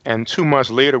something and 2 months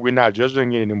later we're not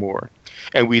judging it anymore,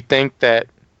 and we think that,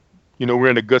 you know, we're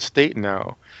in a good state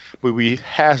now, but we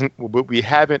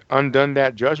haven't undone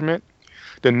that judgment,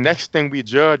 the next thing we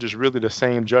judge is really the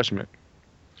same judgment.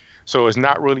 So it's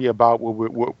not really about what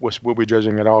we're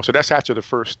judging at all. So that's actually the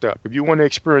first step. If you want to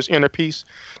experience inner peace,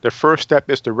 the first step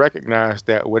is to recognize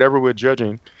that whatever we're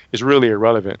judging is really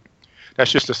irrelevant.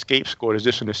 That's just a scapegoat. It's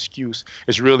just an excuse.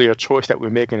 It's really a choice that we're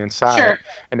making inside. Sure.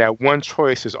 And that one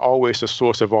choice is always the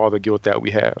source of all the guilt that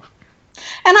we have.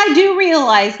 And I do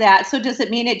realize that. So does it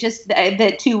mean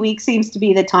that 2 weeks seems to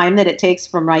be the time that it takes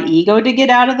for my ego to get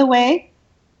out of the way?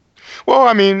 Well,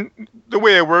 I mean, the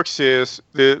way it works is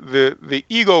the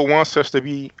ego wants us to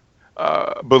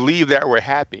believe that we're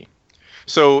happy.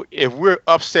 So if we're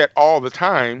upset all the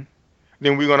time,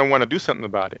 then we're going to want to do something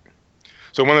about it.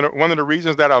 So one of the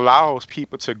reasons that allows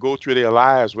people to go through their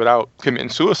lives without committing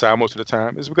suicide most of the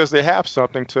time is because they have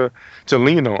something to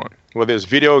lean on, whether it's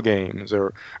video games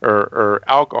or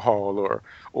alcohol or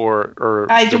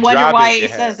I wonder why he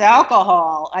says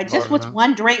alcohol. I just was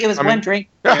one drink. It was one drink.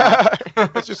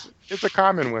 It's a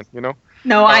common one, you know.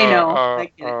 No, I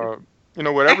know. You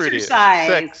know, whatever exercise,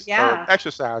 it is, sex, or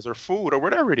exercise, or food, or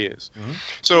whatever it is. Mm-hmm.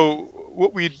 So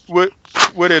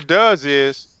what it does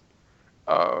is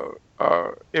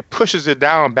it pushes it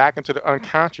down back into the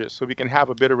unconscious, so we can have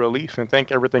a bit of relief and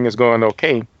think everything is going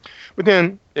okay. But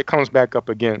then it comes back up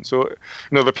again. So, you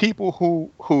know, the people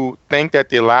who think that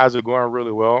their lives are going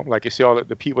really well, like you see all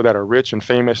the people that are rich and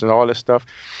famous and all this stuff,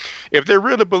 if they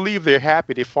really believe they're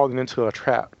happy, they're falling into a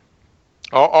trap.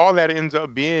 All that ends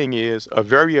up being is a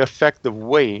very effective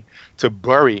way to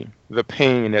bury the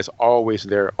pain that's always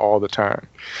there all the time.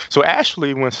 So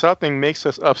actually, when something makes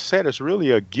us upset, it's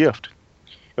really a gift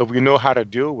if we know how to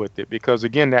deal with it. Because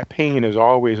again, that pain is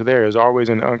always there, is always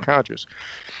in the unconscious.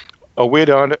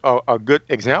 A good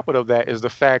example of that is the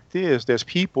fact is there's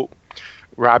people,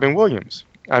 Robin Williams.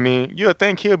 I mean, you'd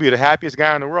think he'll be the happiest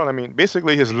guy in the world. I mean,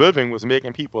 basically his living was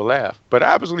making people laugh, but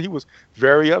obviously he was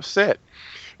very upset.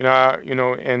 And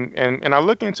I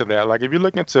look into that. Like if you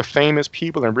look into famous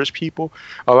people and rich people,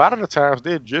 a lot of the times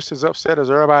they're just as upset as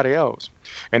everybody else,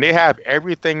 and they have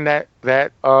everything that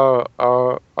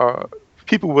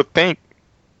people would think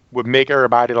would make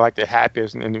everybody like the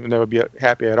happiest and never be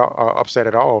happy at all, upset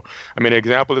at all. I mean, an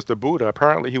example is the Buddha.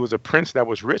 Apparently, he was a prince that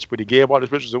was rich, but he gave all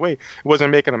his riches away. It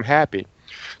wasn't making him happy.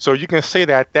 So you can say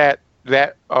that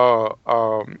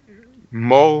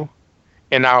mo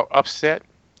in our upset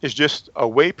is just a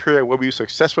wait period where we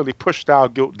successfully pushed our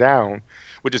guilt down,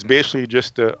 which is basically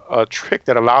just a trick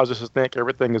that allows us to think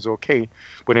everything is okay.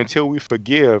 But until we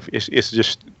forgive, it's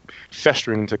just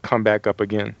festering to come back up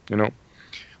again, you know.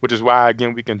 which is why,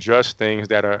 again, we can judge things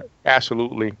that are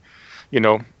absolutely,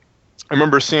 I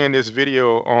remember seeing this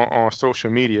video on social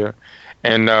media,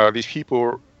 and these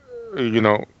people,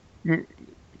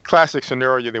 classic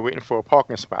scenario, they're waiting for a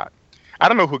parking spot. I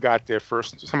don't know who got there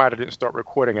first. Somebody didn't start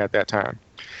recording at that time.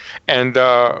 And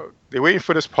they're waiting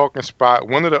for this parking spot.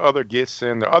 One of the other gets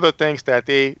in. The other thinks that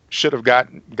they should have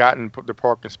gotten the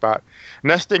parking spot.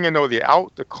 Next thing you know, they're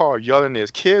out the car yelling.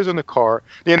 There's kids in the car.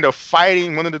 They end up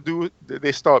fighting. One of the dudes,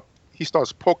 he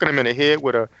starts poking him in the head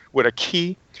with a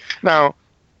key. Now,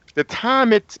 the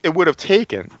time it would have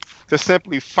taken to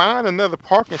simply find another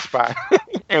parking spot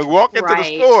and walk into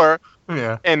the store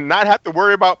and not have to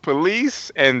worry about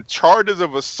police and charges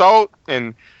of assault,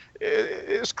 and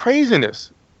it's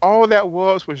craziness. All that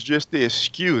was just the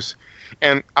excuse,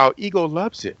 and our ego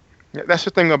loves it. That's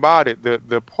the thing about it.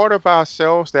 The part of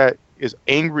ourselves that is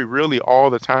angry really all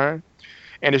the time,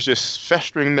 and is just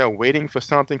festering there waiting for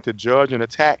something to judge and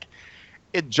attack,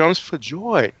 it jumps for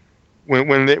joy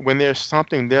when there's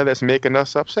something there that's making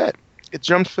us upset. It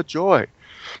jumps for joy,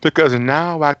 because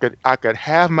now I could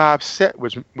have my upset,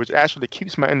 which actually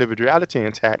keeps my individuality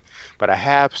intact, but I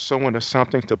have someone or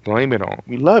something to blame it on.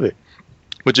 We love it.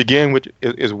 Which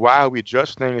is why we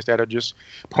judge things that are just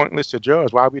pointless to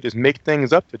judge. Why we just make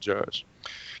things up to judge.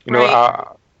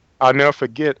 I'll never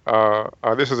forget.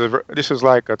 This is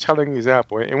like a telling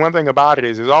example. And one thing about it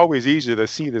is, it's always easier to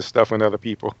see this stuff in other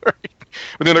people. But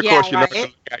then of course you never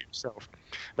look at yourself.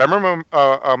 But I remember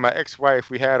my ex-wife.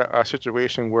 We had a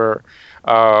situation where,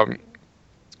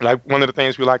 like, one of the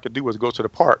things we like to do was go to the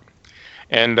park,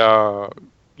 and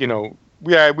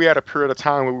we had a period of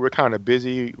time where we were kind of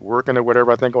busy working or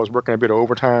whatever. I think I was working a bit of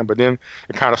overtime, but then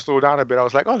it kind of slowed down a bit. I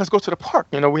was like, oh, let's go to the park.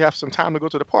 We have some time to go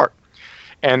to the park.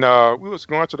 And we was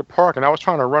going to the park, and I was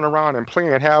trying to run around and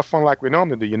play and have fun like we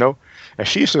normally do, And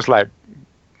she's just like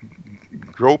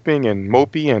groping and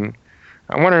mopey, and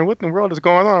I'm wondering what in the world is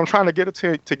going on. I'm trying to get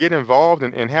her to get involved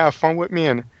and have fun with me,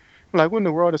 and I'm like, what in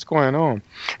the world is going on?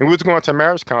 And we was going to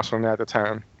marriage counseling at the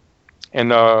time.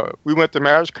 And we went to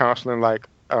marriage counseling, like,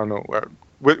 I don't know,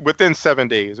 within 7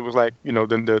 days. It was like,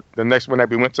 the next one that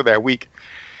we went to that week.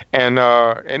 And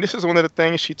this is one of the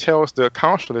things she tells the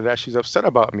counselor that she's upset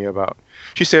about me about.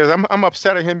 She says, I'm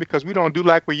upset at him because we don't do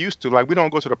like we used to. Like, we don't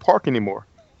go to the park anymore.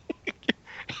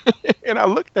 And I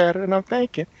looked at her and I'm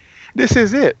thinking, this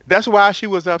is it. That's why she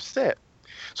was upset.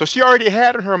 So she already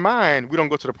had in her mind, we don't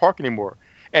go to the park anymore.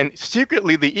 And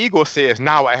secretly, the ego says,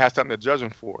 now I have something to judge him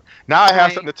for. Now I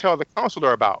have something to tell the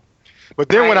counselor about. But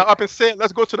then when I up and said,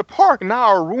 let's go to the park,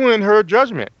 now I ruined her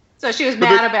judgment. So she was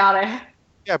mad about it.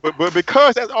 Yeah, but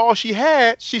because that's all she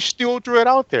had, she still threw it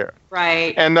out there.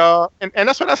 Right. And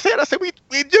that's what I said. I said, we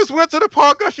just went to the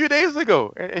park a few days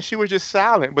ago. And she was just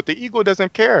silent. But the ego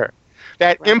doesn't care.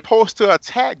 That impulse to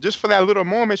attack, just for that little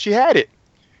moment, she had it.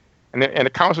 And the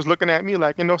counselor's looking at me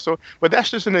like, but that's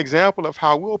just an example of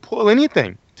how we'll pull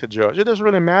anything to judge. It doesn't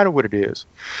really matter what it is.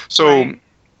 So,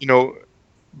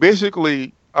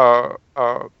 basically,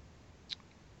 when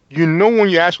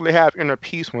you actually have inner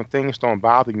peace when things don't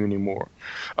bother you anymore.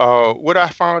 What I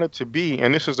found it to be,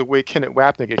 and this is the way Kenneth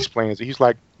Wapnick explains it. He's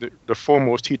like the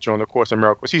foremost teacher on the Course in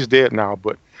Miracles. He's dead now,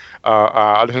 but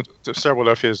I listened to several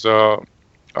of his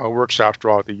workshops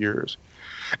throughout the years.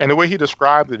 And the way he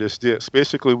described it is this.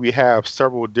 Basically, we have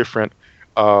several different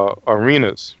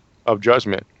arenas of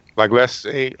judgment. Like, let's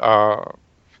say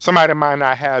somebody might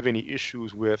not have any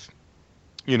issues with,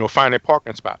 finding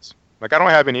parking spots. Like, I don't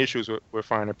have any issues with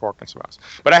finding parking spots.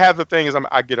 But I have the things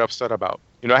I get upset about.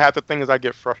 I have the things I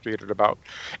get frustrated about.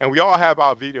 And we all have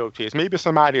our videotapes. Maybe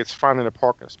somebody is finding a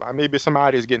parking spot. Maybe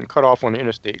somebody is getting cut off on the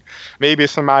interstate. Maybe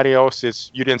somebody else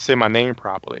you didn't say my name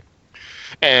properly.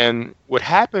 And what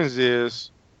happens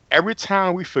is, every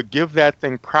time we forgive that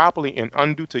thing properly and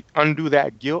undo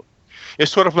that guilt, it's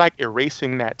sort of like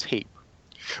erasing that tape.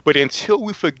 But until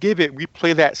we forgive it, we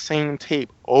play that same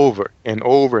tape over and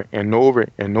over and over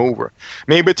and over.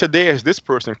 Maybe today is this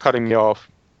person cutting me off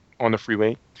on the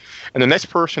freeway, and the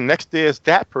next day is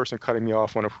that person cutting me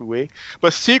off on the freeway.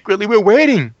 But secretly, we're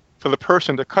waiting for the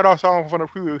person to cut us off on the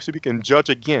freeway so we can judge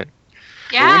again.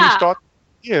 Yeah. But when you start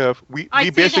we I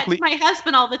basically say that to my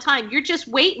husband all the time. You're just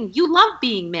waiting. You love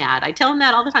being mad. I tell him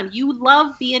that all the time. You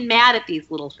love being mad at these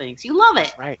little things. You love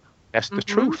it. Right. That's the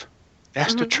truth.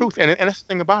 That's the truth. And that's the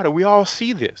thing about it. We all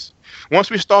see this. Once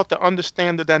we start to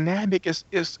understand the dynamic,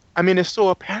 it's so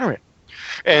apparent.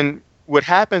 And what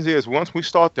happens is, once we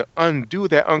start to undo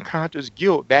that unconscious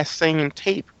guilt, that same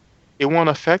tape, it won't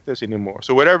affect us anymore.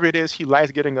 So whatever it is he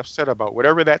likes getting upset about,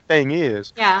 whatever that thing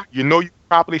is, you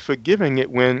properly forgiving it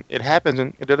when it happens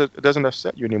and it doesn't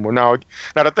upset you anymore. Now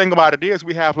the thing about it is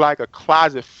we have like a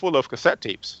closet full of cassette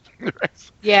tapes.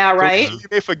 Yeah, right. So you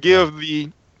may forgive the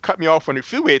cut me off on the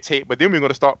freeway tape, but then we're going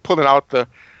to start pulling out the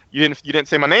you didn't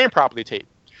say my name properly tape.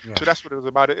 Yeah. So that's what it was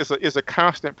about. It's a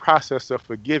constant process of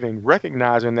forgiving,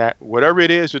 recognizing that whatever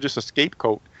it is, you're just a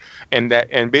scapegoat, and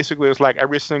basically it's like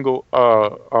every single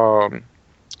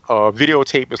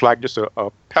videotape is like just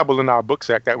a pebble in our book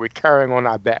sack that we're carrying on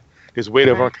our back. This weight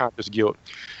of unconscious guilt.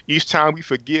 Each time we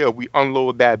forgive, we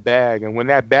unload that bag, and when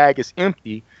that bag is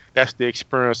empty, that's the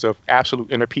experience of absolute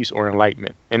inner peace or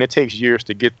enlightenment. And it takes years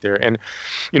to get there. And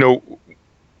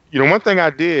one thing I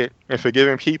did in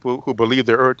forgiving people who believe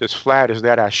the earth is flat is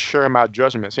that I share my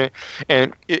judgments.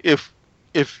 And if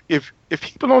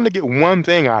people only get one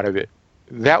thing out of it,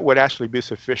 that would actually be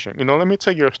sufficient. Let me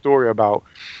tell you a story about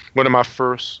one of my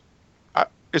first.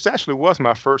 It actually was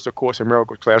my first A Course in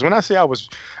Miracles class. When I say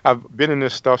I've been in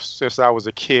this stuff since I was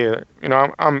a kid,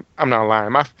 I'm not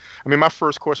lying. My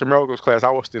first Course in Miracles class, I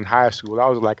was in high school. I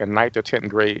was like a 9th or 10th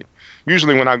grade.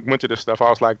 Usually when I went to this stuff, I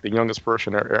was like the youngest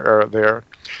person there.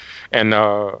 And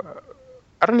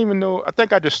I don't even know. I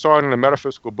think I just saw it in a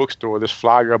metaphysical bookstore, this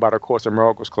flyer about A Course in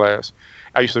Miracles class.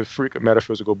 I used to frequent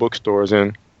metaphysical bookstores,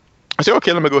 and I said,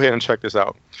 okay, let me go ahead and check this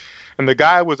out. And the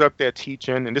guy was up there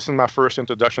teaching, and this is my first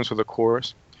introduction to the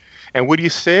Course. And what he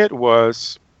said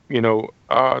was,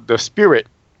 the spirit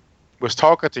was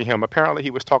talking to him. Apparently, he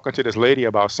was talking to this lady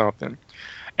about something.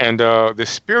 And the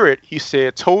spirit, he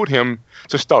said, told him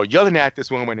to start yelling at this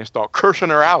woman and start cursing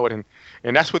her out. And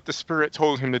that's what the spirit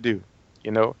told him to do,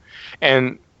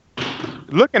 And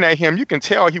looking at him, you can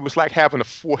tell he was like having to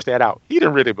force that out. He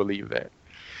didn't really believe that.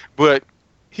 But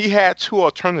he had two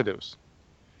alternatives.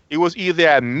 It was either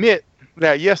admit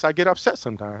that, yes, I get upset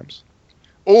sometimes,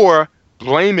 or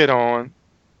blame it on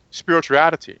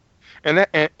spirituality. And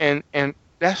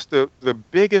that's the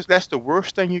biggest, that's the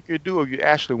worst thing you could do if you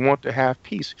actually want to have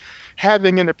peace.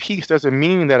 Having inner peace doesn't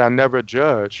mean that I never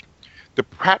judge. The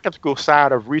practical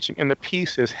side of reaching inner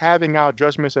peace is having our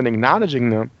judgments and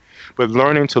acknowledging them, but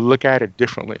learning to look at it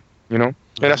differently, And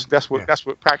that's what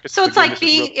practice. So it's like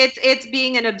it's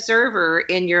being an observer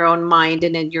in your own mind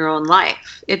and in your own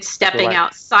life. It's stepping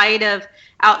outside of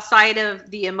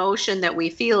the emotion that we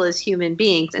feel as human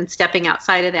beings and stepping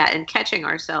outside of that and catching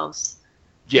ourselves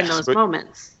in those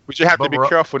moments. But you have to be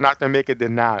careful not to make a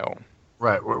denial.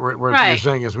 Right. What you're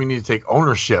saying is we need to take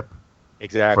ownership.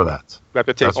 Exactly. For that. We have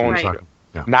to take ownership.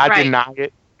 Yeah. Not deny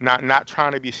it. Not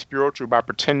trying to be spiritual by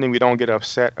pretending we don't get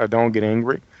upset or don't get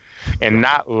angry. And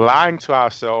not lying to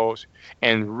ourselves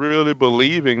and really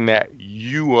believing that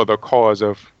you are the cause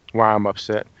of why I'm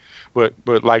upset. But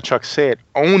like Chuck said,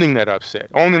 owning that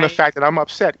upset, owning the fact that I'm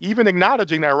upset, even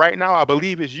acknowledging that right now I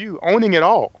believe it's you, owning it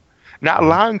all, not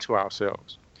lying to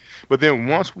ourselves. But then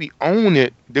once we own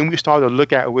it, then we start to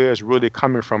look at where it's really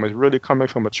coming from. It's really coming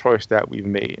from a choice that we've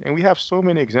made. And we have so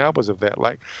many examples of that.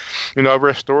 Like, I've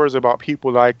read stories about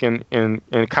people like in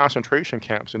concentration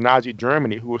camps in Nazi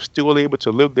Germany who were still able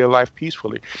to live their life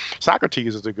peacefully.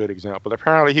 Socrates is a good example.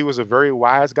 Apparently he was a very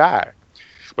wise guy.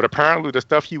 But apparently the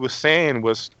stuff he was saying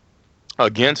was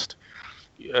against,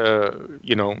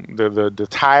 the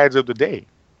tides of the day.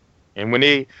 And when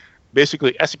they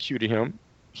basically executed him,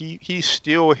 he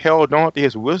still held on to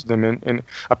his wisdom, and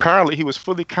apparently he was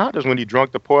fully conscious when he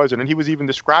drank the poison, and he was even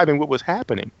describing what was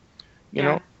happening. You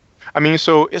know,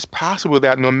 so it's possible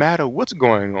that no matter what's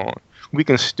going on, we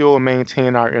can still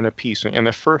maintain our inner peace. And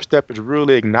the first step is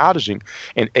really acknowledging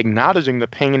the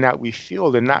pain that we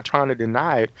feel and not trying to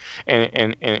deny it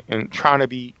and trying to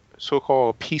be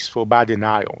so-called peaceful by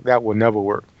denial. That will never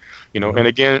work. And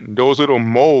again, those little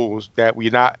moles that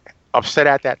we're not upset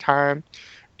at that time,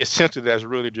 essentially that's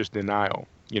really just denial.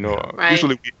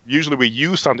 Usually we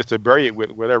use something to bury it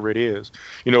with, whatever it is.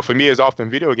 For me, it's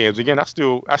often video games. Again, I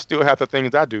still have the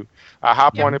things I do. I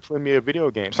hop on and play me a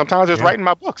video game. Sometimes it's writing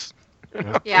my books.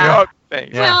 Well, and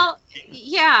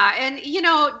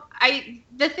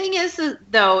the thing is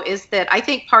that I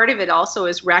think part of it also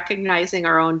is recognizing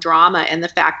our own drama and the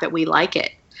fact that we like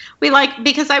it.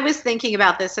 Because I was thinking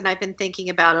about this, and I've been thinking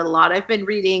about it a lot. I've been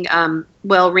reading,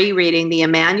 rereading the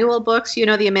Emmanuel books.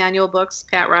 The Emmanuel books,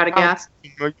 Pat Radagast.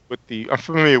 I'm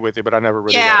familiar with it, but I never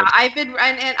really. Yeah, I've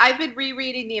been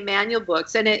rereading the Emmanuel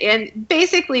books, and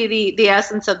basically the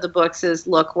essence of the books is,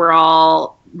 look, we're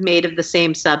all made of the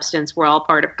same substance. We're all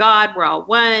part of God. We're all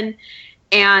one,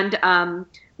 and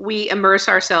we immerse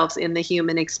ourselves in the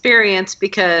human experience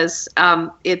because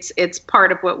it's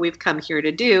part of what we've come here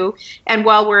to do. And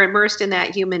while we're immersed in that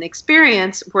human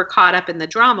experience, we're caught up in the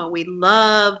drama. We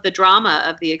love the drama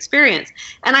of the experience.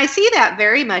 And I see that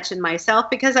very much in myself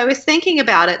because I was thinking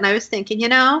about it and I was thinking,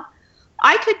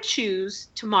 I could choose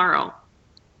tomorrow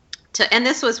and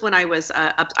this was when I was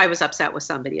upset with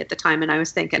somebody at the time, and I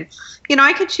was thinking,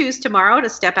 I could choose tomorrow to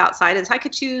step outside of this. I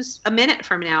could choose a minute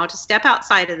from now to step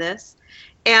outside of this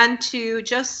and to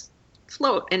just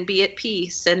float and be at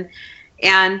peace and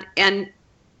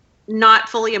not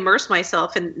fully immerse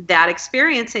myself in that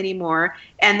experience anymore.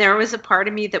 And there was a part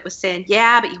of me that was saying,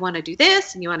 yeah, but you want to do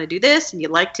this and you want to do this and you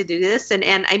like to do this. And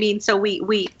I mean, so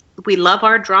we love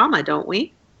our drama, don't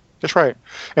we? That's right.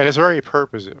 And it's very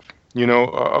purposive.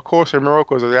 A Course in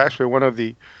Miracles is actually one of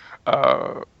the,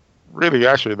 really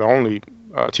actually the only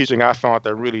teaching I found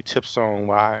that really tips on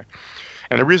why.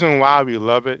 And the reason why we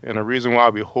love it, and the reason why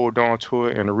we hold on to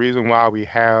it, and the reason why we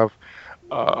have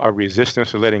a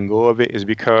resistance to letting go of it is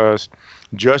because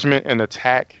judgment and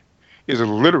attack is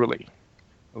literally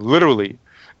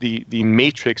the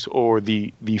matrix or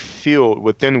the field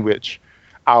within which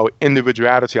our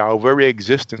individuality, our very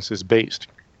existence is based.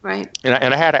 Right.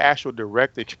 And I had an actual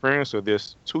direct experience of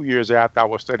this 2 years after I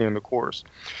was studying the Course.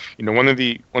 One of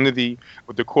the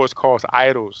what the Course calls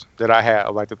idols that I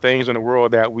have, like the things in the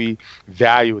world that we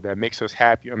value, that makes us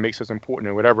happy or makes us important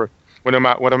or whatever. One of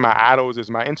my idols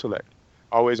is my intellect.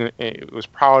 Always was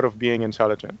proud of being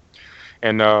intelligent.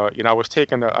 And I was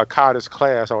taking a cottage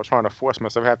class. I was trying to force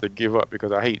myself. I had to give up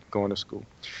because I hate going to school.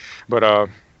 But I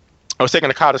was taking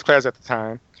a cottage class at the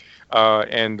time.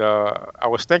 And I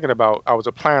was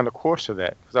applying the Course to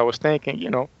that because I was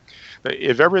thinking,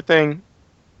 if everything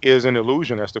is an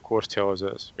illusion, as the Course tells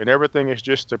us, and everything is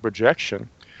just a projection,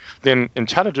 then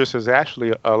intelligence is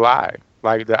actually a lie.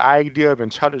 Like the idea of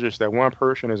intelligence that one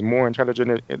person is more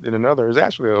intelligent than another is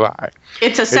actually a lie.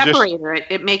 It's a separator.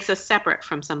 It makes us separate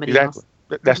from somebody else.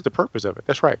 That's the purpose of it.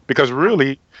 That's right. Because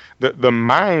really, the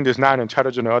mind is not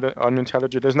intelligent or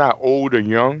unintelligent. It's not old or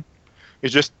young.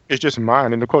 It's just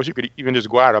mind. And of course, you could even just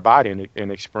go out of body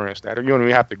and experience that. Or you don't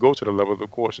even have to go to the level of the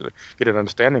Course to get an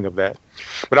understanding of that.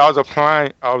 But I was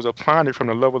applying it from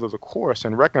the level of the Course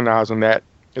and recognizing that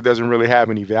it doesn't really have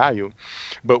any value.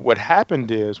 But what happened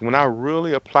is when I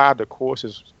really applied the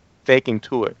Course's thinking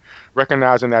to it,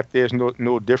 recognizing that there's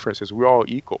no differences, we're all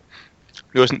equal.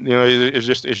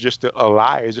 It's just a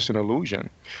lie. It's just an illusion.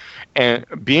 And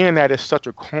being that it's such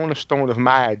a cornerstone of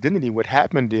my identity, what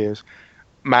happened is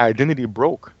my identity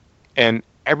broke and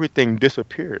everything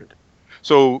disappeared.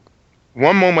 So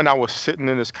one moment I was sitting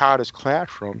in this cottage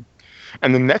classroom,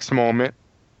 and the next moment,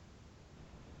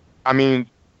 I mean,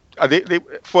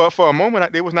 for a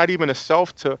moment, there was not even a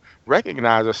self to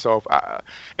recognize a self.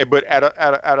 But at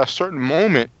a certain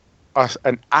moment,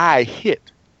 an I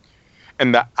hit.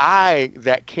 And the I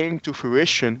that came to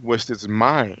fruition was this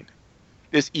mind,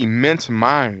 this immense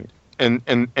mind. And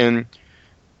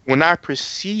when I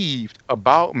perceived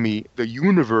about me, the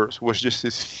universe was just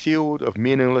this field of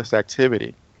meaningless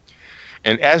activity.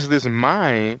 And as this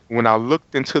mind, when I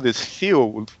looked into this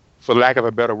field, for lack of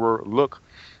a better word,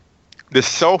 the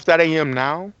self that I am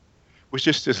now was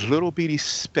just this little bitty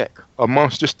speck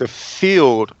amongst just a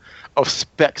field of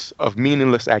specks of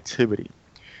meaningless activity.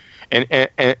 And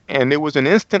there was an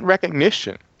instant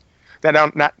recognition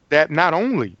that not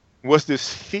only was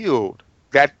this field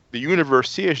that the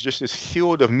universe is just this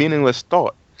field of meaningless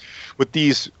thought with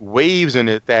these waves in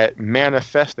it that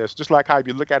manifest as, just like how if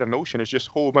you look at an ocean, it's just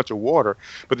a whole bunch of water,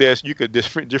 but you could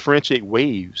differentiate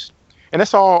waves. And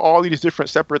that's all these different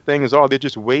separate things they're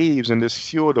just waves in this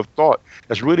field of thought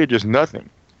that's really just nothing.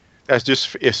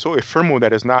 It's so ephemeral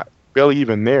that it's not barely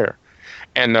even there.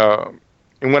 And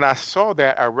when I saw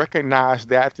that, I recognized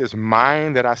that this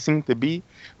mind that I seemed to be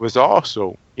was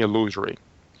also illusory.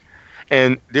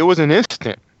 And there was an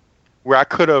instant where I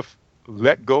could have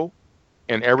let go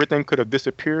and everything could have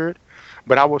disappeared,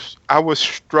 but I was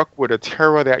struck with a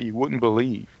terror that you wouldn't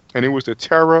believe. And it was the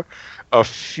terror of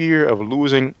fear of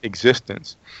losing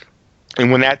existence. And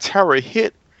when that terror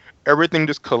hit, everything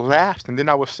just collapsed, and then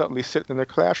I was suddenly sitting in the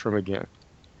classroom again.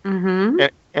 Mm-hmm.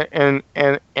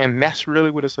 And that's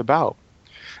really what it's about.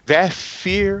 That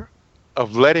fear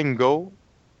of letting go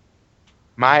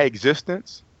my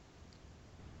existence,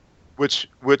 which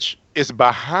is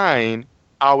behind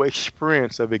our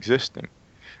experience of existing.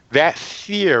 That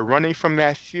fear, running from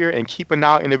that fear and keeping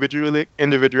our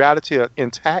individuality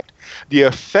intact, the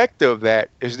effect of that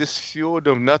is this field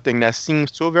of nothing that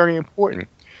seems so very important.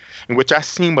 in which I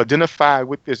seem identified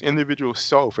with this individual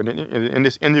self and in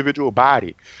this individual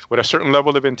body with a certain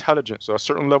level of intelligence or a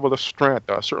certain level of strength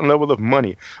or a certain level of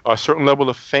money or a certain level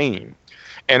of fame.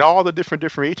 And all the different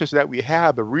variations that we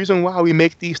have, the reason why we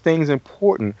make these things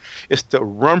important is to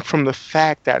run from the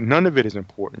fact that none of it is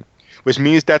important, which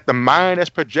means that the mind that's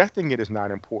projecting it is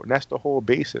not important. That's the whole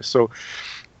basis. So,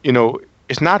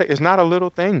 it's not a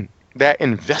little thing, that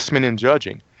investment in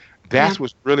judging. That's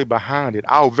what's really behind it.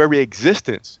 Our very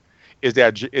existence is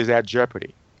at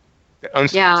jeopardy.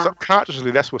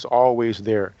 Subconsciously, that's what's always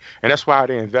there. And that's why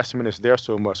the investment is there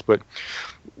so much. But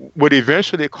what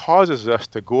eventually causes us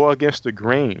to go against the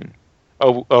grain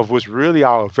of what's really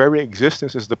our very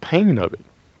existence is the pain of it.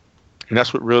 And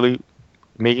that's what really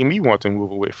making me want to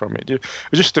move away from it. It's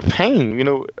just the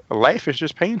pain. Life is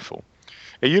just painful.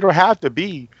 And you don't have to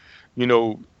be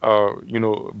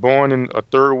born in a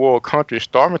third world country,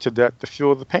 starving to death to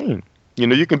feel the pain.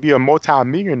 You can be a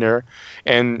multi-millionaire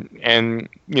and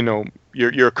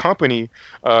your company,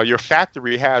 your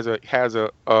factory has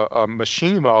a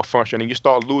machine malfunction, and you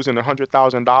start losing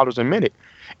 $100,000 a minute,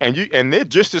 and they're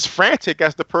just as frantic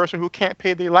as the person who can't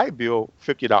pay their light bill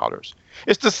 $50.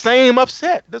 It's the same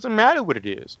upset. It doesn't matter what it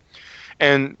is.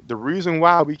 And the reason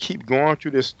why we keep going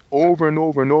through this over and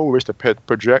over and over is to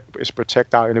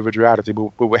protect our individuality.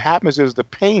 But what happens is the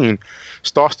pain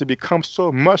starts to become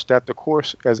so much that the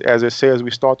course, as it says,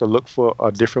 we start to look for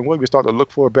a different way. We start to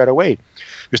look for a better way.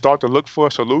 We start to look for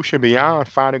a solution beyond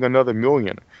finding another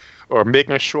million or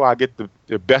making sure I get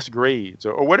the best grades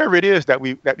or whatever it is that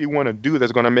we want to do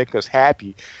that's going to make us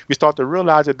happy. We start to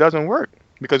realize it doesn't work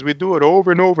because we do it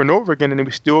over and over and over again, and then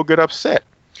we still get upset.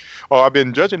 Or I've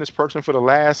been judging this person for the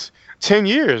last 10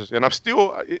 years, and I'm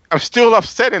still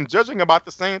upset and judging about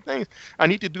the same things. I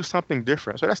need to do something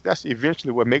different. So that's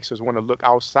eventually what makes us want to look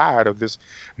outside of this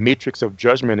matrix of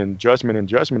judgment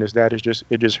is that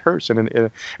it just hurts and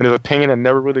it's a pain that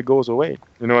never really goes away.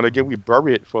 And again, we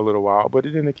bury it for a little while, but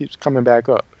then it keeps coming back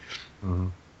up. Mm-hmm.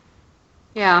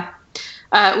 Yeah.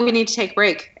 We need to take a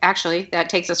break. Actually, that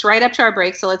takes us right up to our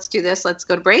break. So let's do this. Let's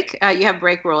go to break. You have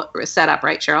break rule set up,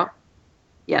 right, Cheryl?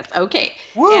 Yes. Okay.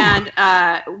 Woo! And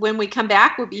when we come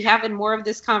back, we'll be having more of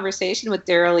this conversation with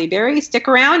Daryl E. Berry. Stick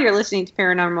around. You're listening to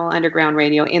Paranormal Underground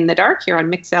Radio in the Dark here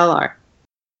on MixLR.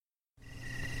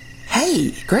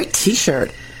 Hey, great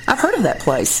T-shirt. I've heard of that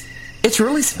place. It's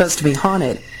really supposed to be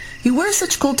haunted. You wear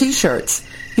such cool T-shirts.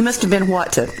 You must have been,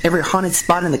 to every haunted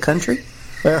spot in the country?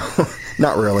 Well,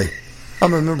 not really.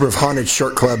 I'm a member of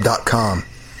HauntedShirtClub.com.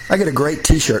 I get a great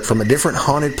T-shirt from a different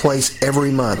haunted place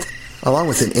every month, along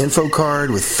with an info card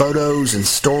with photos and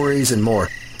stories and more.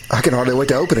 I can hardly wait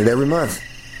to open it every month.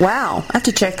 Wow, I have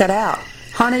to check that out.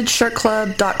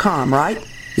 HauntedShirtClub.com, right?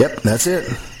 Yep, that's it.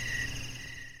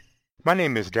 My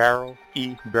name is Daryl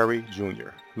E. Berry, Jr.,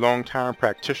 longtime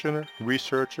practitioner,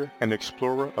 researcher, and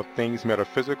explorer of things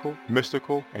metaphysical,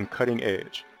 mystical, and cutting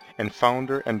edge, and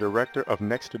founder and director of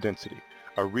Next Density,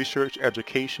 a research,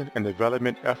 education, and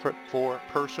development effort for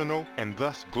personal and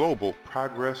thus global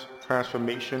progress,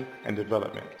 transformation, and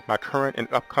development. My current and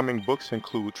upcoming books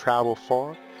include Travel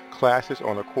Far, Classes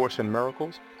on A Course in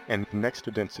Miracles, and Next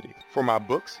Density. For my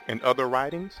books and other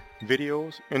writings,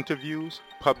 videos, interviews,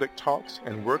 public talks,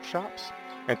 and workshops,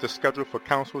 and to schedule for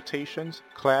consultations,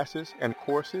 classes, and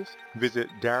courses, visit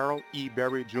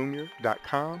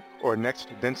DarylEBerryJr.com or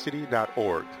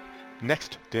nextdensity.org.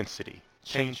 Next Density.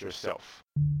 Change yourself.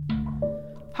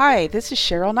 Hi, this is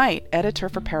Cheryl Knight, editor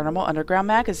for Paranormal Underground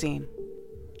Magazine.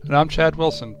 And I'm Chad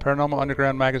Wilson, Paranormal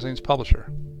Underground Magazine's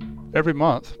publisher. Every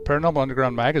month, Paranormal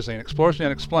Underground Magazine explores the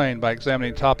unexplained by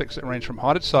examining topics that range from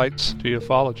haunted sites to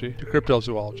ufology to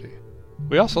cryptozoology.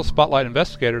 We also spotlight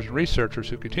investigators and researchers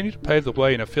who continue to pave the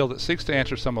way in a field that seeks to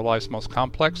answer some of life's most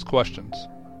complex questions.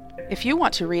 If you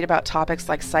want to read about topics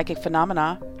like psychic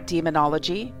phenomena,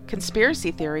 demonology,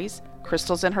 conspiracy theories,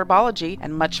 crystals and herbology,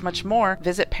 and much, much more,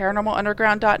 visit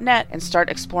ParanormalUnderground.net and start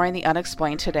exploring the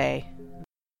unexplained today.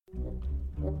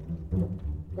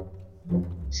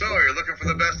 So, you're looking for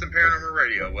the best in paranormal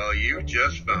radio? Well, you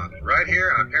just found it. Right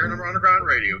here on Paranormal Underground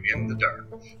Radio in the Dark.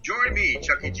 Join me,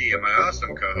 Chucky G, and my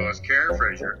awesome co-host, Karen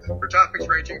Frazier, for topics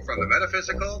ranging from the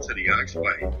metaphysical to the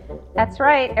unexplained. That's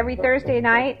right. Every Thursday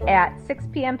night at 6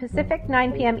 p.m. Pacific,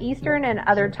 9 p.m. Eastern, and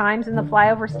other times in the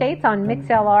flyover states on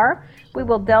MixLR, we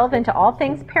will delve into all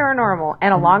things paranormal.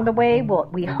 And along the way,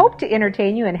 we hope to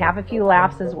entertain you and have a few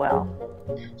laughs as well.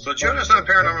 So join us on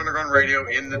Paranormal Underground Radio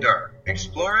in the Dark,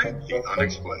 exploring the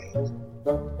unexplained.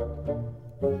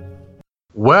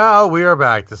 Well, we are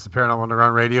back. This is Paranormal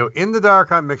Underground Radio in the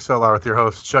dark on MixLR with your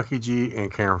hosts Chucky G and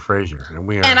Karen Frazier, and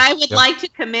we are. And I would like to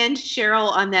commend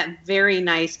Cheryl on that very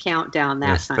nice countdown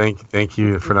that time. Thank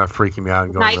you for not freaking me out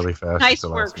and going really fast. Nice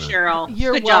work, Cheryl.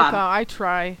 You're Good welcome. job. I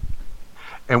try.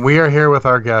 And we are here with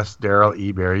our guest Daryl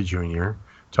E. Berry Jr.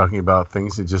 talking about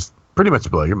things that just pretty much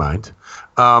blow your mind.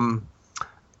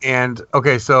 And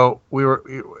okay, so we were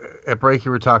at break.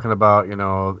 You were talking about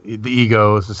the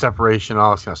egos, the separation,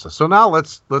 all this kind of stuff. So now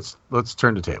let's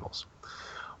turn the tables.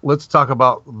 Let's talk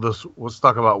about this. Let's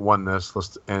talk about oneness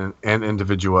and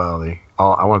individuality.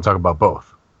 I want to talk about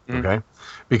both. Okay,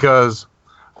 because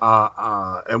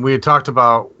and we had talked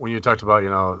about when you talked about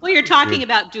Well, you're talking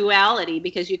about duality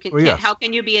because you can. Well, yes. How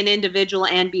can you be an individual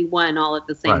and be one all at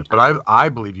the same time? But I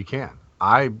believe you can.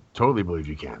 I totally believe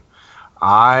you can.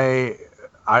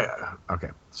 Okay.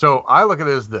 So I look at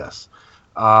it as this.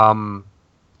 My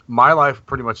life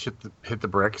pretty much hit the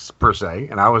bricks per se,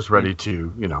 and I was ready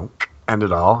to, end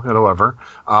it all, whatever.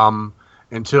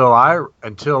 Until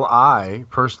I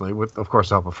personally, with of course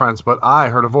the help of friends, but I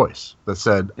heard a voice that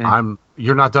said,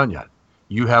 "You're not done yet.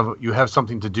 You have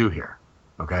something to do here."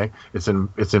 Okay. It's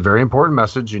a very important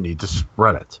message. You need to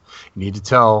spread it. You need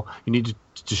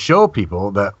to show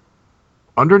people that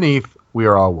underneath we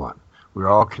are all one. We're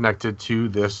all connected to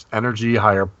this energy,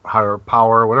 higher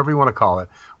power, whatever you want to call it.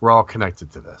 We're all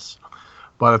connected to this.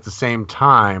 But at the same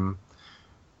time,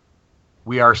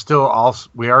 we are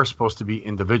supposed to be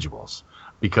individuals,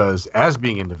 because as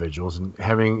being individuals and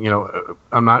having,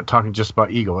 I'm not talking just about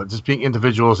ego, just being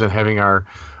individuals and having our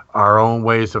own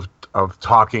ways of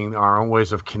talking, our own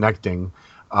ways of connecting.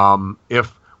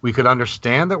 If we could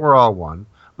understand that we're all one,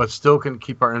 but still can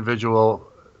keep our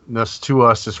individualness to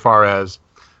us as far as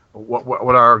what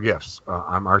are our gifts?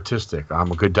 I'm artistic. I'm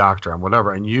a good doctor. I'm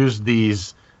whatever, and use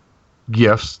these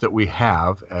gifts that we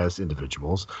have as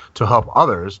individuals to help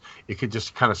others. It could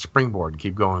just kind of springboard and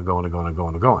keep going,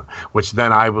 which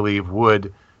then I believe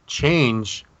would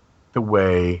change the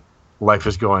way life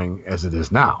is going as it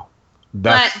is now.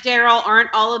 But Daryl, aren't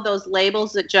all of those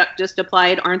labels that Chuck just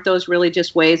applied? Aren't those really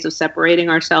just ways of separating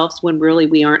ourselves when really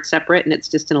we aren't separate and it's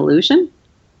just an illusion?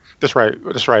 That's right.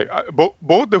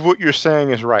 Both of what you're saying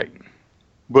is right,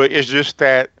 but it's just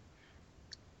that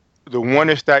the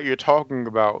oneness that you're talking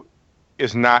about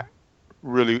is not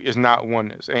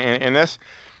oneness, and that's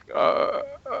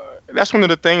one of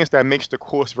the things that makes the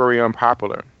Course very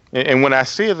unpopular. And when I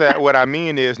say that, what I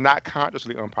mean is not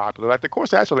consciously unpopular. Like the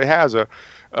Course actually has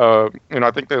I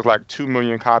think there's like 2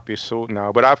 million copies sold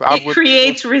now. But it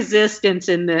creates resistance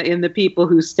in the people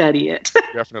who study it.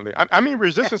 Definitely. I mean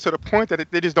resistance to the point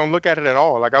that they just don't look at it at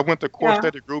all. Like I went to Course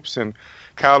study groups in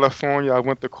California. I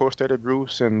went to Course study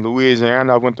groups in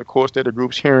Louisiana. I went to Course study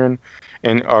groups here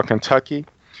in Kentucky.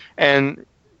 And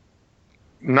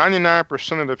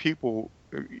 99% of the people,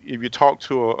 if you talk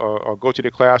to or go to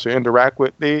the class or interact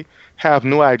with, they have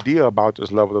no idea about this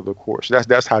level of the Course.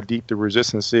 That's how deep the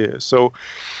resistance is. So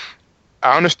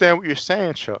I understand what you're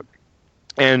saying, Chuck,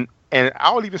 and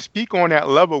I'll even speak on that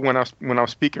level when I'm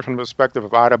speaking from the perspective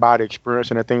of out-of-body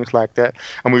experience and things like that.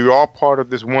 And we're all part of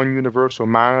this one universal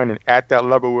mind, and at that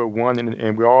level we're one,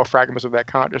 and we're all fragments of that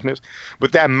consciousness.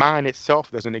 But that mind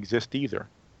itself doesn't exist either.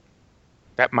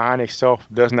 That mind itself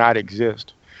does not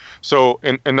exist. So,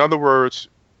 in other words,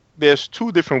 there's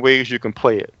two different ways you can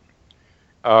play it,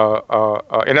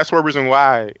 and that's one reason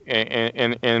why,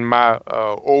 in my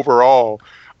overall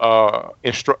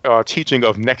teaching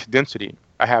of next density,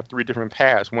 I have 3 different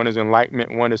paths. One is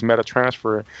enlightenment, one is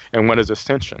meta-transfer, and one is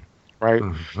ascension. Right?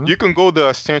 Mm-hmm. You can go the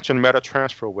ascension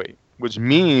meta-transfer way, which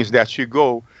means that you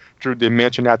go through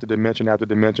dimension after dimension after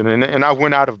dimension, and I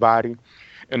went out of body,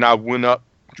 and I went up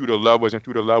through the levels and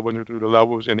through the levels and through the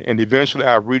levels, and eventually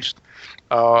I reached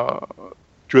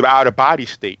through the outer body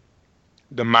state,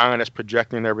 the mind that's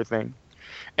projecting everything,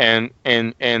 and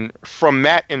from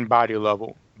that in-body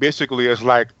level, basically it's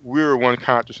like we're one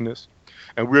consciousness,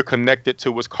 and we're connected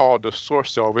to what's called the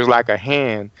source self. It's like a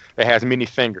hand that has many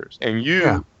fingers, and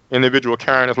individual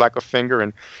Karen is like a finger,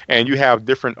 and you have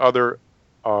different other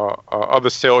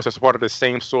cells that's part of the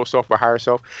same source self or higher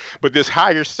self, but this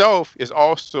higher self is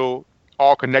also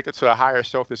all connected to a higher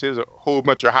self. This is a whole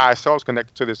bunch of higher selves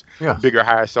connected to this bigger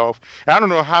higher self. And I don't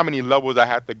know how many levels I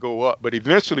have to go up, but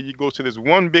eventually you go to this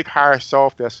one big higher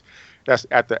self that's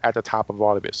at the top of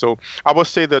all of it. So I will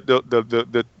say that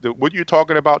the what you're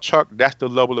talking about, Chuck, that's the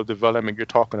level of development you're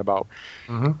talking about.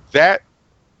 Mm-hmm. That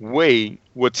way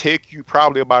would take you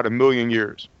probably about 1 million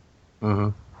years. Mm-hmm.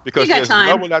 Because there's a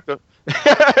level at the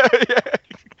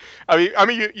I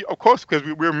mean, of course, because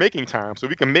we're making time, so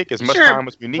we can make as much time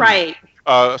as we need. Right.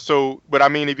 But I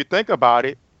mean, if you think about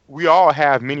it, we all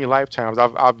have many lifetimes.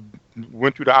 I've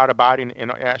went through the out of body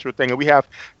and astral thing, and we have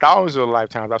thousands of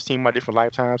lifetimes. I've seen my different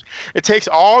lifetimes. It takes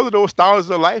all of those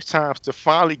thousands of lifetimes to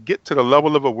finally get to the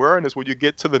level of awareness where you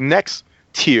get to the next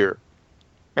tier.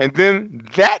 And then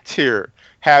that tier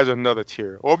has another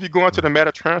tier. Or if you go into the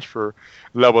meta transfer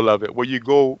level of it, where you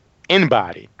go in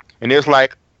body, and there's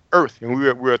like Earth, and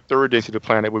we're a third density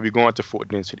planet where we go into fourth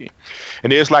density.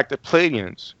 And there's like the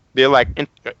Pleiadians. They're like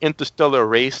interstellar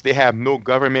race. They have no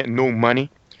government, no money.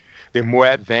 They're more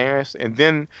advanced. And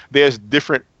then there's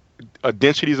different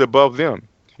densities above them.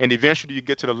 And eventually you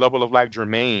get to the level of like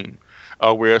Germain,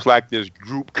 where it's like this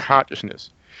group consciousness.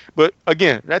 But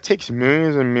again, that takes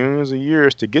millions and millions of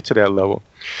years to get to that level.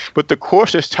 But the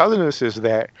Course is telling us is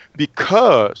that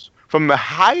because from the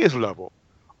highest level,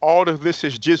 all of this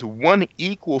is just one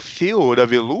equal field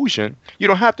of illusion, you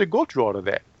don't have to go through all of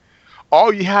that.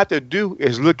 All you have to do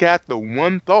is look at the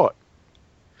one thought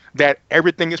that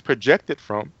everything is projected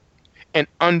from and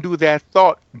undo that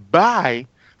thought by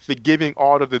forgiving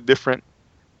all of the different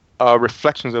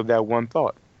reflections of that one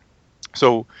thought.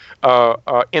 So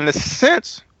in a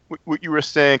sense, what you were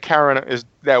saying, Karen, is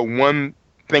that one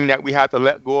thing that we have to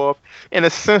let go of. In a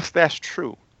sense, that's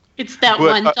true. It's that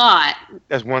one thought.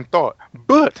 That's one thought.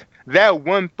 But that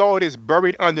one thought is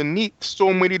buried underneath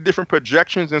so many different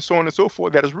projections and so on and so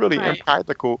forth that is really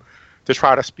impractical to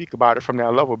try to speak about it from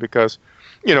that level because,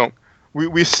 you know,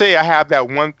 we say I have that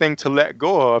one thing to let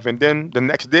go of, and then the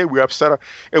next day we're upset.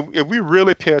 If we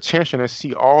really pay attention and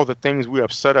see all the things we're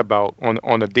upset about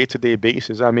on a day-to-day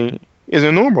basis, I mean, it's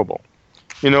innumerable.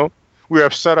 You know, we're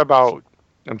upset about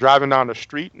driving down the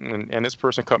street and this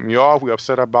person cut me off. We're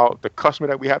upset about the customer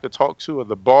that we have to talk to or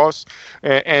the boss.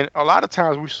 And a lot of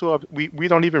times we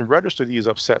don't even register these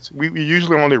upsets. We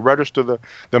usually only register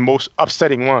the most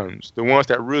upsetting ones, the ones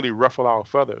that really ruffle our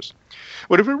feathers.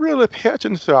 But if we really pay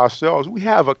attention to ourselves, we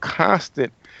have a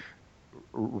constant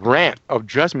rant of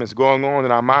judgments going on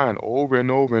in our mind over and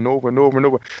over and over and over and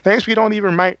over. Things we don't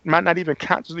even might not even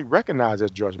consciously recognize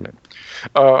as judgment.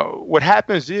 What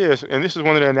happens is, and this is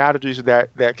one of the analogies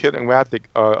that Kitten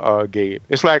Wathick gave,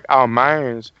 it's like our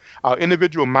minds, our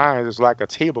individual minds is like a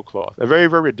tablecloth, a very,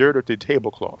 very dirty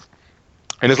tablecloth.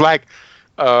 And it's like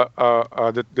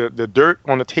the dirt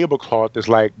on the tablecloth is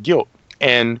like guilt.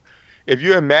 And if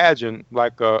you imagine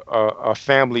like a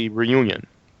family reunion,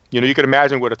 you know, you can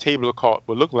imagine what a tablecloth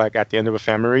would look like at the end of a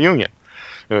family reunion.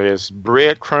 You know, there's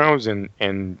breadcrumbs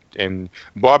and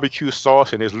barbecue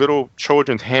sauce, and there's little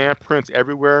children's handprints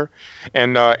everywhere.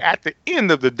 And at the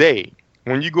end of the day,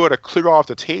 when you go to clear off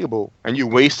the table and you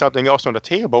waste something else on the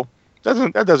table,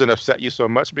 that doesn't upset you so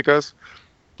much because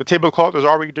the tablecloth is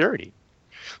already dirty.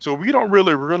 So we don't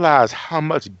really realize how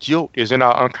much guilt is in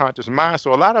our unconscious mind.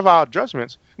 So a lot of our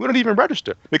judgments, we don't even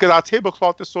register because our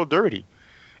tablecloth is so dirty.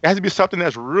 It has to be something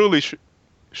that's really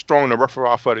strong to ruffle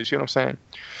our feathers, you know what I'm saying?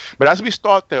 But as we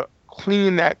start to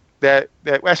clean that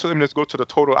actually, let's go to the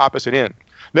total opposite end.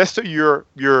 Let's say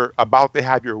you're about to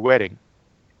have your wedding.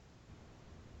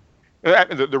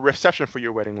 The reception for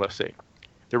your wedding, let's say.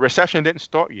 The reception didn't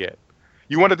start yet.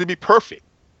 You want it to be perfect.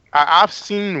 I've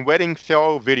seen wedding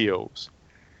fail videos.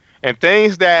 And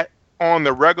things that on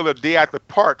the regular day at the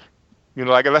park, you know,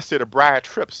 like let's say the bride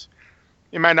trips,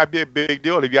 it might not be a big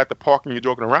deal if you're at the park and you're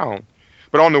joking around.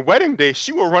 But on the wedding day,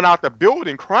 she will run out the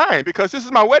building crying because this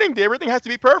is my wedding day. Everything has to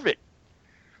be perfect.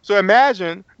 So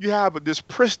imagine you have this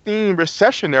pristine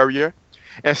reception area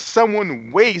and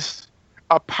someone wastes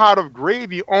a pot of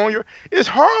gravy on your... It's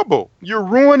horrible. You're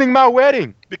ruining my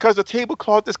wedding because the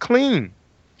tablecloth is clean.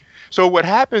 So what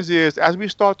happens is as we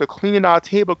start to clean our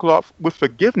tablecloth with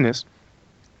forgiveness,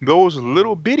 those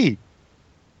little bitty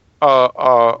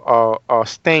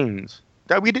stains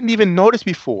that we didn't even notice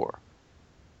before,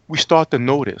 we start to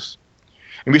notice.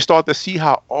 And we start to see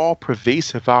how all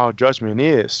pervasive our judgment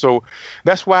is. So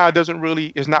that's why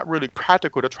it's not really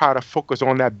practical to try to focus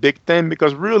on that big thing,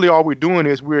 because really all we're doing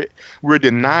is we're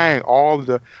denying all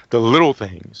the little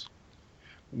things.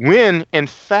 When in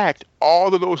fact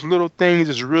all of those little things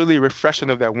is really a reflection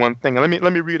of that one thing. And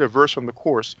let me read a verse from the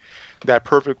Course that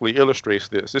perfectly illustrates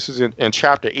this. This is in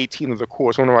chapter 18 of the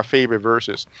Course, one of my favorite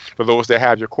verses for those that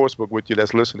have your course book with you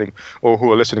that's listening or who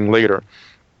are listening later.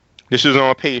 This is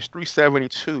on page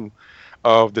 372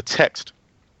 of the text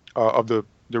of the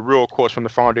real Course from the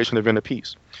Foundation of Inner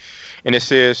Peace. And it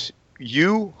says,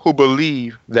 "You who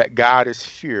believe that God is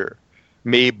fear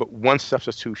made but one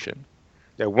substitution."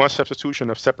 That one substitution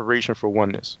of separation for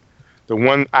oneness. The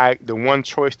one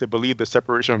choice to believe the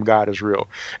separation from God is real.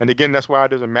 And again, that's why it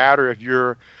doesn't matter if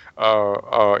you're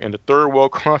in the third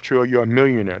world country or you're a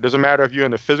millionaire. It doesn't matter if you're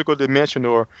in the physical dimension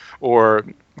or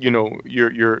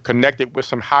you're connected with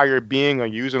some higher being or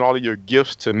using all of your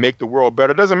gifts to make the world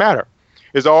better. It doesn't matter.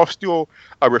 It's all still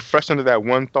a reflection of that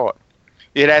one thought.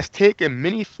 It has taken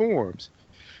many forms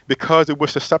because it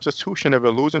was the substitution of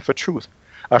illusion for truth,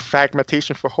 a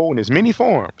fragmentation for wholeness, many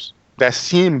forms that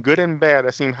seem good and bad,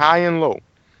 that seem high and low.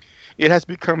 It has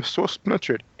become so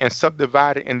splintered and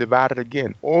subdivided and divided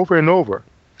again over and over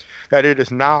that it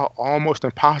is now almost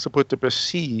impossible to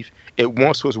perceive it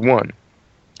once was one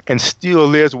and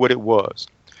still is what it was.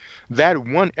 That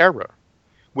one era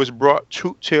was brought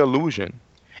truth to illusion,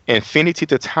 infinity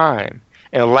to time,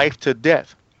 and life to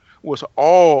death was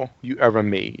all you ever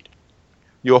made.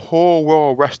 Your whole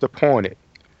world rests upon it.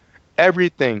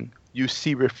 Everything you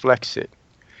see reflects it.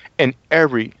 And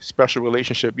every special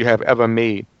relationship you have ever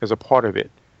made is a part of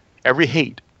it. Every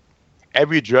hate,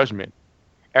 every judgment,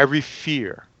 every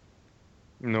fear,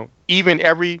 even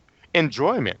every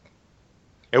enjoyment.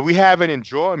 If we have an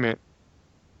enjoyment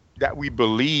that we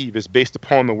believe is based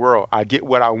upon the world, I get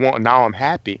what I want, now I'm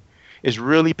happy, is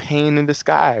really pain in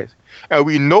disguise. And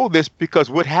we know this because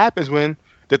what happens when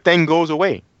the thing goes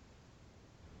away?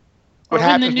 What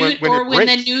happens when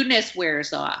the newness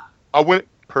wears off?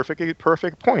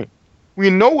 Perfect point. We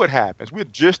know what happens. We're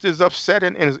just as upset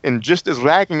and just as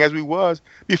lacking as we was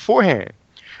beforehand.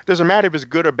 Doesn't matter if it's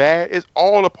good or bad. It's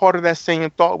all a part of that same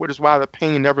thought, which is why the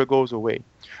pain never goes away.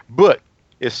 But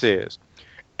it says,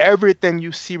 everything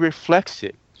you see reflects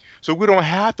it. So we don't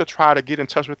have to try to get in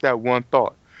touch with that one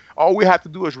thought. All we have to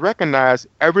do is recognize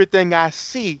everything I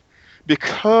see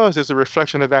because it's a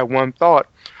reflection of that one thought.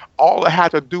 All I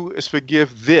have to do is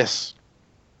forgive this.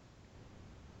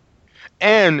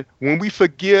 And when we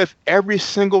forgive every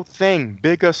single thing,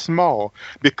 big or small,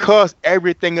 because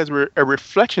everything is a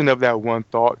reflection of that one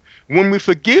thought, when we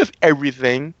forgive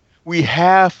everything, we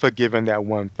have forgiven that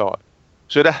one thought.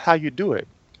 So that's how you do it.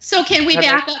 So can we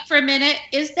back up for a minute?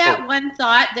 Is that one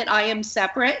thought that I am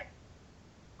separate?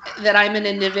 That I'm an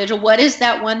individual? What is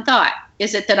that one thought?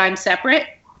 Is it that I'm separate?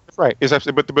 Right. It's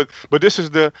absolutely, but this is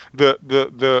the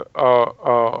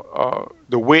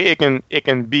way it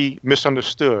can be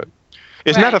misunderstood.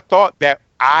 It's not a thought that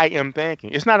I am thinking.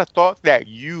 It's not a thought that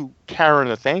you, Karen,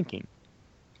 are thinking.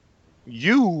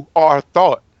 You are a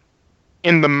thought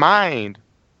in the mind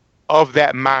of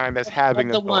that mind that's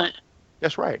having a thought. One.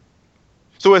 That's right.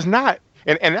 So it's not,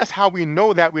 and that's how we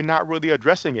know that we're not really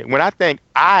addressing it. When I think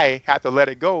I have to let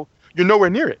it go, you're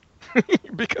nowhere near it.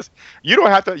 Because you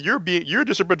don't have to, you're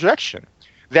just a projection.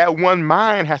 That one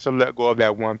mind has to let go of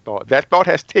that one thought. That thought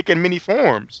has taken many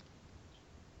forms.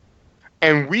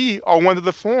 And we are one of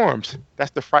the forms. That's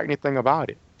the frightening thing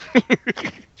about it.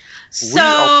 So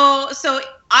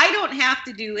I don't have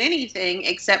to do anything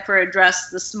except for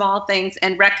address the small things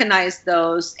and recognize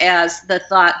those as the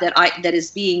thought that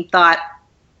is being thought.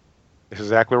 That's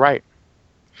exactly right.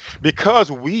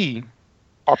 Because we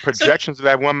are projections of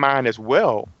that one mind as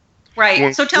well.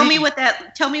 Right. So tell me what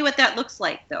that looks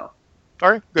like, though.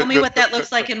 All right. Tell me what that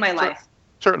looks like in my life.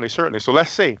 Certainly. So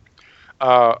let's say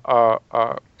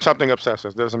something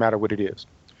obsessive. Doesn't matter what it is.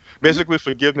 Basically,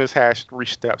 forgiveness has 3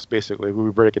 steps. Basically, when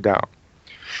we break it down,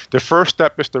 the first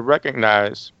step is to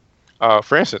recognize.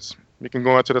 For instance, we can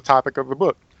go into the topic of the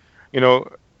book.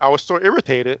 I was so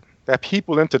irritated that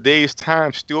people in today's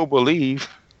time still believe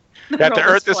that the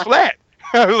Earth is flat.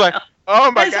 I was like,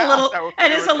 oh my God.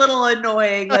 That is a little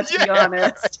annoying, let's be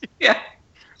honest. Yeah.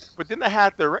 But then I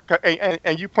had to,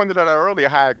 and you pointed out earlier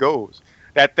how it goes.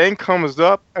 That thing comes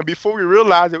up, and before we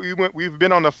realize it, we've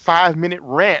been on a 5-minute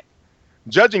rant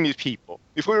judging these people.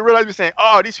 Before we realize we're saying,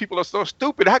 oh, these people are so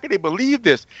stupid. How can they believe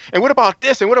this? And what about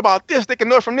this? And what about this? They can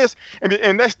know it from this.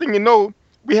 And next thing you know,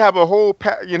 we have a whole,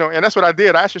 and that's what I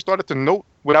did. I actually started to note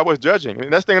what I was judging. And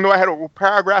next thing you know, I had a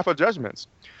paragraph of judgments.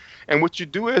 And what you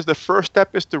do is the first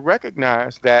step is to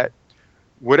recognize that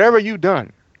whatever you've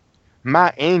done,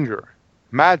 my anger,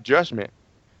 my judgment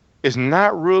is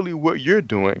not really what you're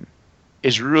doing.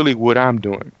 It's really what I'm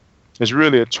doing. It's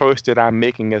really a choice that I'm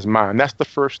making as mine. That's the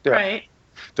first step. Right.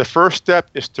 The first step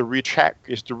is to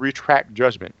retract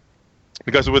judgment.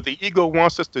 Because what the ego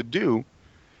wants us to do,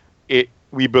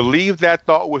 we believe that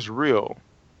thought was real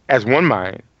as one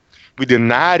mind. We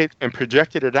denied it and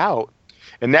projected it out.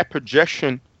 And that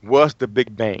projection was the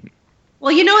Big Bang.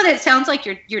 Well, you know what it sounds like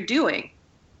you're doing?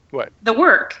 What? The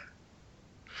work.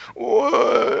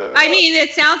 I mean,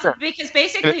 it sounds, because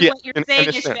basically what you're saying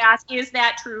is you ask, is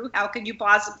that true? How can you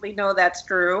possibly know that's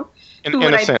true? Who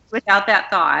would I be without that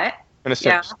thought? In a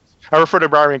sense. I refer to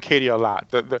Byron Katie a lot.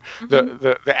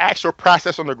 The actual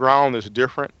process on the ground is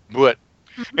different, but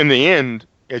in the end,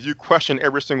 as you question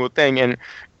every single thing, and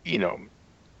it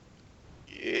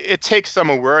takes some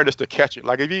awareness to catch it.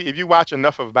 Like if you watch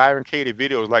enough of Byron Katie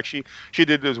videos, like she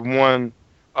did this one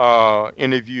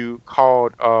interview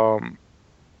called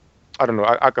I don't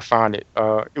know, I could find it.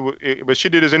 But she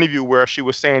did this interview where she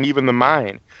was saying even the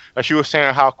mind, like she was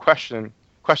saying how questioning,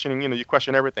 you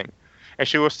question everything, and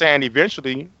she was saying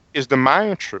eventually, is the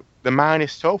mind true? The mind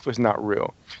itself is not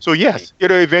real. So yes,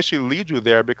 it'll eventually lead you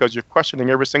there because you're questioning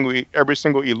every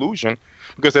single illusion,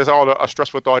 because that's all a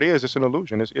stressful thought is. It's an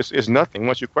illusion. It's nothing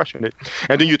once you question it,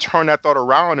 and then you turn that thought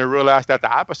around and realize that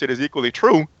the opposite is equally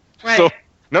true. Right. So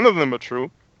none of them are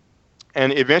true.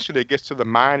 And eventually it gets to the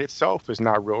mind itself is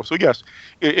not real. So yes,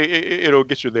 it'll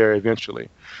get you there eventually.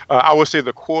 I would say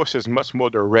the course is much more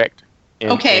direct.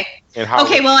 Okay,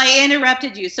 well, I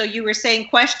interrupted you. So you were saying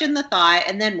question the thought,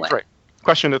 and then what? Right.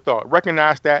 Question the thought.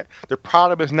 Recognize that the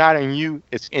problem is not in you,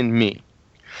 it's in me.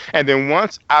 And then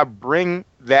once I bring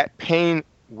that pain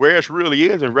where it really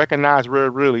is and recognize where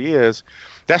it really is,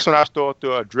 that's when I start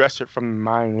to address it from the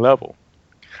mind level.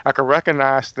 I can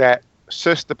recognize that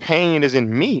since the pain is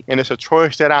in me and it's a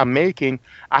choice that I'm making,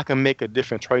 I can make a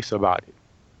different choice about it.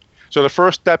 So the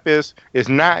first step is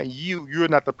not you. You're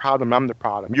not the problem. I'm the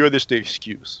problem. You're just the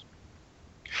excuse.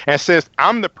 And since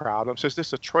I'm the problem, since this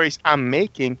is a choice I'm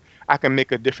making, I can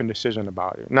make a different decision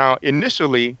about it. Now,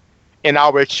 initially, in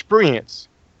our experience,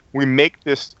 we make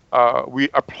this, we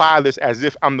apply this as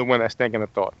if I'm the one that's thinking the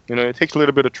thought. It takes a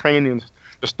little bit of training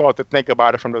to start to think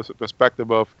about it from the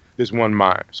perspective of this one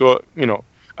mind. So,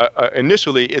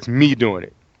 initially, it's me doing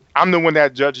it. I'm the one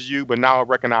that judges you, but now it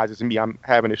recognizes me. I'm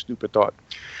having a stupid thought.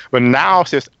 But now,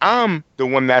 since I'm the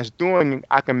one that's doing it,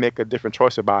 I can make a different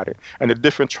choice about it. And the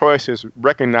different choice is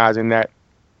recognizing that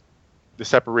the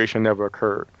separation never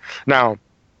occurred. Now,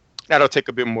 that'll take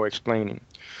a bit more explaining.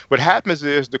 What happens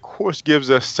is the Course gives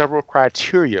us several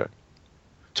criteria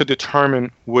to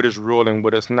determine what is real and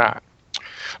what is not.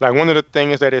 Like one of the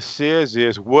things that it says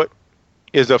is what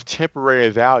is of temporary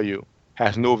value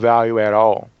has no value at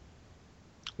all.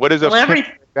 What is of temporary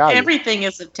value? Everything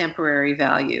is of temporary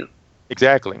value.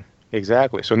 Exactly.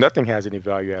 So nothing has any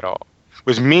value at all.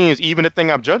 Which means even the thing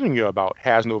I'm judging you about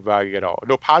has no value at all.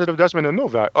 No positive judgment and no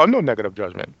value, or no negative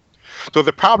judgment. So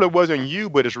the problem wasn't you,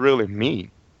 but it's really me.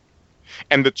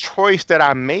 And the choice that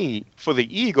I made for the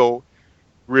ego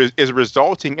is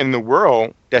resulting in the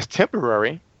world that's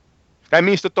temporary. That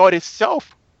means the thought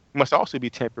itself must also be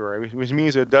temporary, which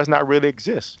means it does not really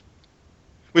exist.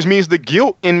 Which means the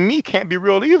guilt in me can't be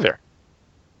real either.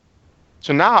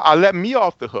 So now I let me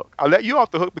off the hook. I let you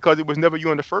off the hook because it was never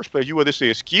you in the first place. You were just the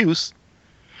excuse.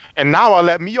 And now I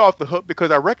let me off the hook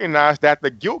because I recognize that the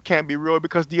guilt can't be real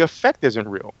because the effect isn't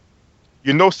real.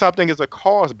 You know something is a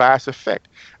cause by its effect.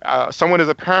 Someone is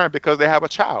a parent because they have a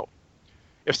child.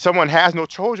 If someone has no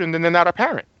children, then they're not a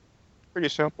parent. Pretty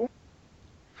simple.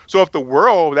 So if the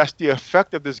world, that's the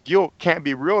effect of this guilt, can't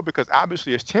be real because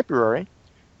obviously it's temporary,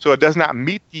 so it does not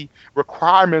meet the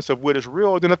requirements of what is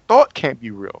real, then the thought can't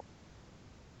be real.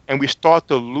 And we start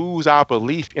to lose our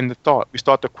belief in the thought. We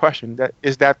start to question that,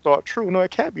 is that thought true? No, it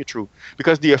can't be true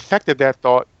because the effect of that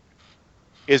thought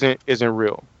isn't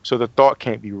real. So the thought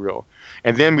can't be real.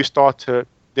 And then we start to,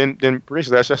 then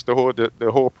basically that's just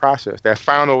the whole process. That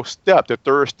final step, the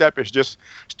third step is just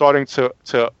starting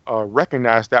to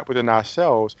recognize that within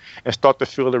ourselves and start to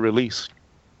feel the release.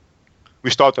 We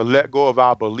start to let go of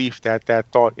our belief that that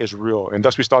thought is real. And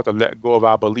thus we start to let go of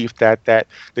our belief that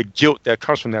the guilt that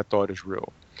comes from that thought is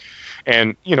real.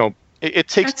 And, it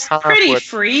takes time. That's pretty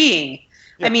freeing.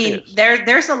 Yeah, I mean,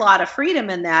 there's a lot of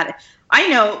freedom in that. I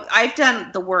know I've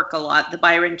done the work a lot, the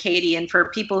Byron Katie. And for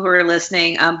people who are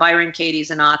listening, Byron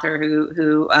Katie's an author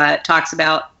who talks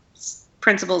about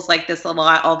principles like this a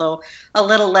lot, although a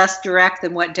little less direct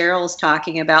than what Daryl's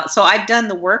talking about. So I've done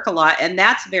the work a lot, and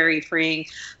that's very freeing.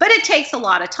 But it takes a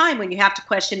lot of time when you have to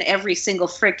question every single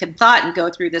freaking thought and go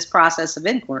through this process of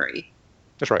inquiry.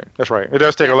 That's right. It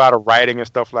does take a lot of writing and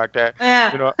stuff like that.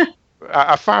 Yeah.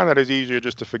 I find that it's easier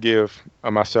just to forgive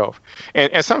myself.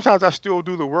 And sometimes I still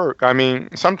do the work. I mean,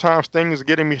 sometimes things are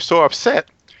getting me so upset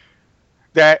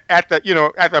that at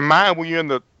the mind when you're in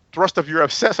the thrust of your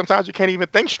upset, sometimes you can't even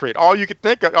think straight. All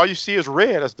you see is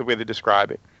red, that's the way they describe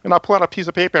it. And I pull out a piece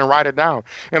of paper and write it down.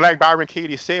 And like Byron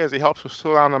Katie says, it helps to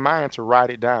slow down the mind to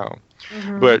write it down.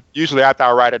 Mm-hmm. But usually after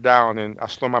I write it down and I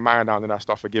slow my mind down, then I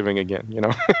start forgiving again,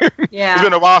 Yeah. It's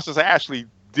been a while since I actually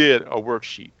did a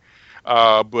worksheet.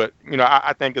 But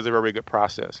I think it's a very good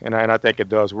process, and I think it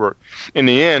does work. In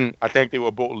the end, I think they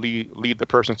will both lead the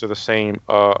person to the same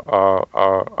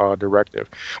directive.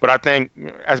 But I think,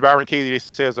 as Byron Katie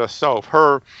says herself,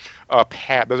 her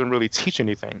path doesn't really teach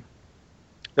anything.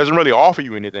 Doesn't really offer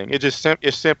you anything.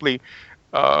 It's simply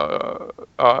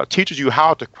teaches you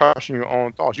how to question your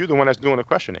own thoughts. You're the one that's doing the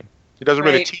questioning. It doesn't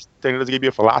really teach anything. It doesn't give you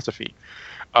a philosophy.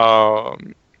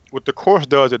 What the course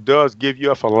does, it does give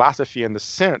you a philosophy in the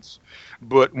sense,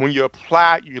 but when you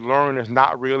apply it, you learn it's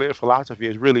not really a philosophy.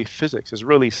 It's really physics. It's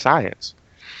really science.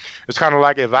 It's kind of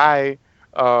like if I,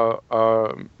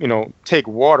 take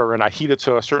water and I heat it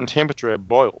to a certain temperature, it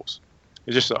boils.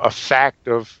 It's just a fact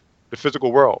of the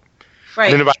physical world.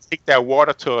 Right. And then if I take that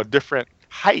water to a different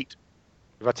height,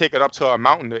 if I take it up to a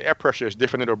mountain, the air pressure is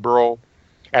different. It'll boil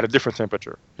at a different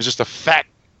temperature. It's just a fact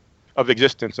of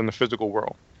existence in the physical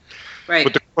world. Right.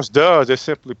 What the course does, it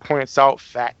simply points out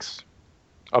facts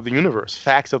of the universe,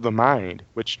 facts of the mind,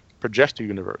 which projects the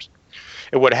universe.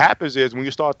 And what happens is when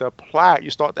you start to apply it, you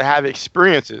start to have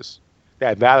experiences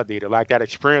that validate it, like that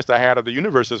experience I had of the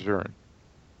universe is very.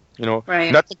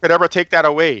 Nothing could ever take that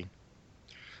away.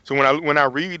 So when I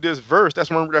read this verse, that's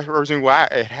one reason why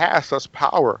it has such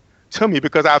power to me,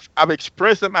 because I've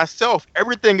experienced it myself.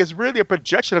 Everything is really a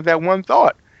projection of that one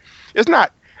thought. It's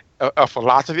not a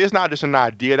philosophy. It's not just an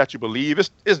idea that you believe.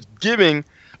 It's giving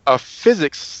a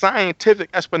physics, scientific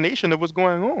explanation of what's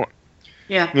going on.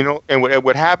 Yeah. And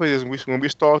what happens is when we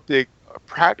start to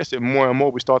practice it more and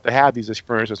more, we start to have these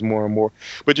experiences more and more.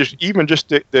 But just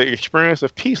the experience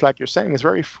of peace, like you're saying, is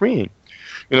very freeing.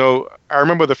 I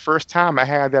remember the first time I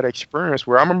had that experience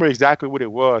where I remember exactly what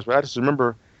it was, but I just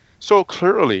remember so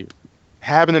clearly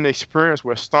having an experience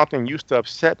where something used to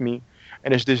upset me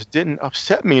and it just didn't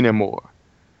upset me anymore.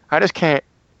 I just can't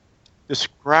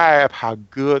describe how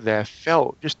good that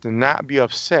felt, just to not be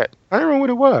upset. I don't remember what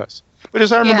it was,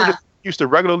 but I remember it used to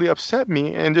regularly upset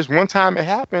me, and just one time it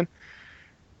happened,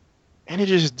 and it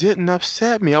just didn't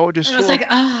upset me. I would just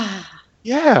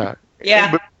yeah.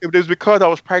 But it was because I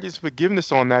was practicing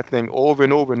forgiveness on that thing over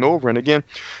and over and over. And again,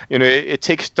 it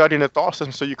takes studying the thought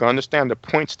system so you can understand the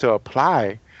points to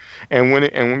apply. And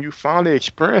when you finally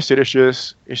experience it, it's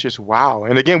just wow.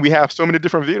 And again, we have so many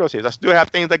different videos here. I still have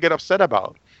things I get upset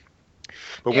about.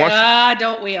 But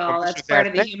don't we all? That's part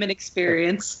of the human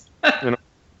experience. Well,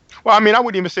 I mean, I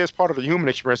wouldn't even say it's part of the human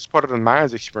experience. It's part of the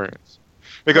mind's experience.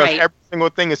 Because every single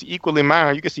thing is equally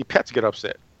mind. You can see pets get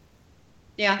upset.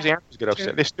 Yeah. Animals get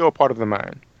upset. They're still part of the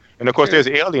mind. And of course, there's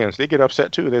aliens. They get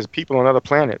upset too. There's people on other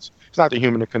planets. It's not the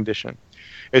human condition.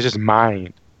 It's just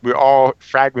mind. We're all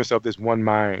fragments of this one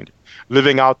mind,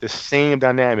 living out the same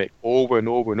dynamic over and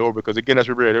over and over. Because again, as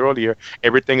we read earlier,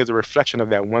 everything is a reflection of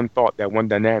that one thought, that one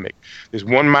dynamic. This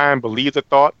one mind believes a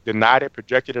thought, denied it,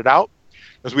 projected it out.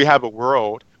 Because we have a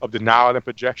world of denial and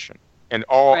projection. And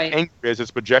all anger is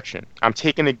its projection. I'm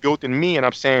taking the guilt in me and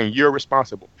I'm saying you're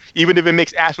responsible. Even if it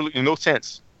makes absolutely no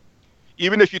sense.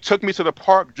 Even if you took me to the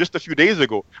park just a few days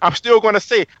ago, I'm still going to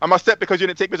say I'm upset because you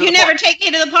didn't take me to the park. You never take me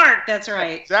to the park. That's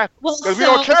right. Exactly. Because we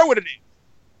don't care what it is.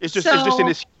 It's just an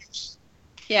excuse.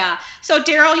 Yeah. So,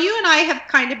 Daryl, you and I have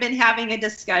kind of been having a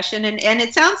discussion, and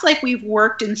it sounds like we've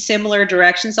worked in similar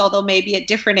directions, although maybe at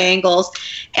different angles.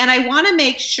 And I want to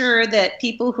make sure that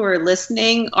people who are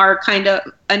listening are kind of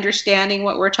understanding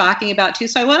what we're talking about, too.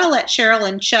 So I want to let Cheryl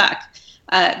and Chuck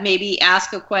maybe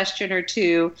ask a question or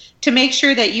two to make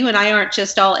sure that you and I aren't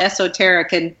just all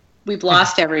esoteric and we've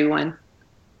lost everyone.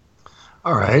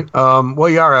 All right. Well,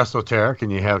 you are esoteric, and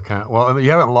you have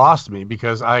you haven't lost me,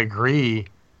 because I agree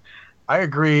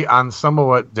on some of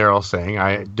what Daryl's saying.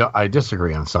 I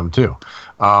disagree on some too.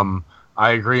 I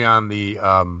agree on the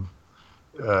on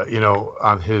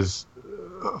his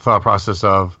thought process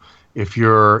of when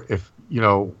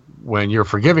you're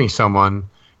forgiving someone,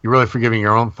 you're really forgiving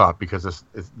your own thought, because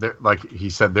they're, like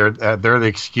he said, they're the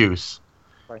excuse.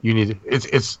 Right. You need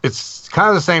it's kind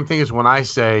of the same thing as when I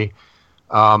say,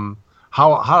 how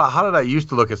did I used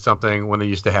to look at something when it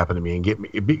used to happen to me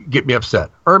and get me upset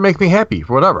or make me happy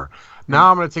for whatever. Now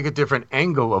I'm going to take a different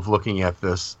angle of looking at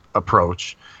this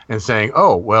approach and saying,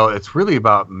 oh, well, it's really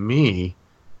about me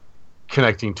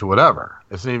connecting to whatever.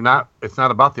 It's not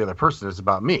about the other person. It's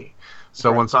about me.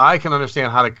 So once I can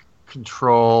understand how to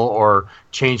control or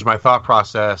change my thought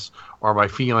process or my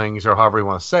feelings or however you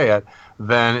want to say it,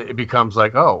 then it becomes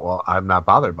like, oh, well, I'm not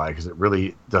bothered by it because it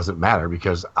really doesn't matter,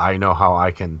 because I know how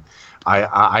I can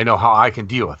I know how I can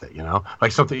deal with it,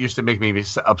 like something that used to make me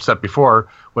upset before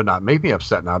would not make me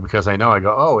upset now, because I know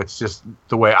oh, it's just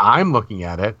the way I'm looking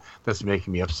at it that's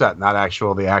making me upset, not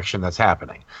the action that's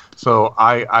happening. So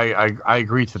I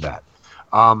agree to that.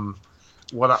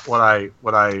 What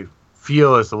I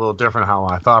feel is a little different how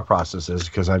my thought process is,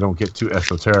 because I don't get too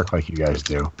esoteric like you guys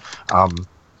do,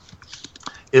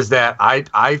 is that I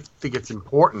think it's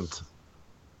important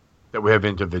that we have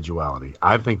individuality.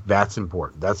 I think that's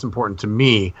important. That's important to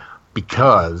me,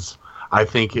 because I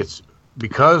think it's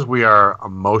because we are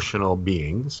emotional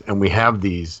beings and we have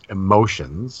these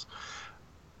emotions,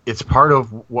 it's part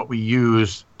of what we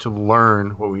use to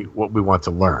learn what we want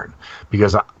to learn.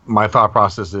 Because my thought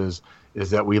process is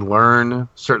that we learn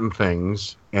certain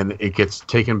things and it gets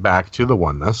taken back to the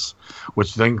oneness,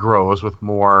 which then grows with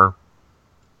more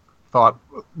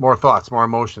thoughts, more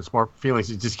emotions, more feelings.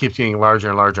 It just keeps getting larger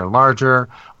and larger and larger,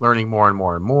 learning more and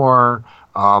more and more.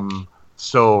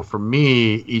 So for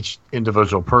me, each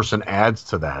individual person adds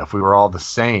to that. If we were all the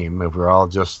same, if we were all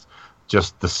just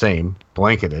the same,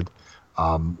 blanketed,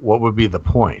 what would be the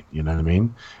point? You know what I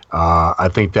mean? I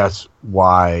think that's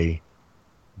why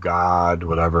God,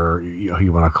 whatever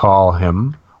you want to call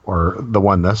him, or the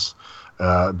oneness,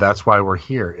 that's why we're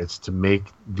here. It's to make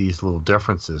these little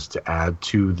differences to add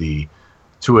to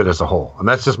it as a whole. And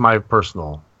that's just my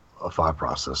personal thought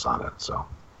process on it. So,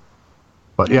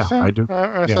 but yeah, I do.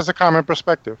 That's a common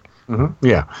perspective. Mm-hmm.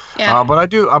 Yeah. But I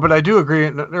do agree.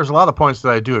 There's a lot of points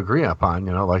that I do agree upon.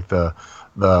 Like the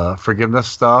forgiveness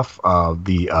stuff.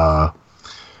 There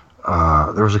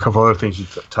was a couple other things you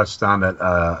touched on that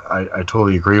I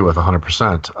totally agree with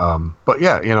 100%. But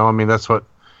yeah, that's what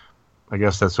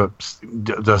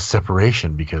does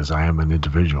separation, because I am an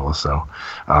individual. So,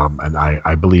 and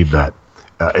I believe that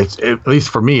it's, at least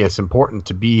for me, it's important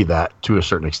to be that to a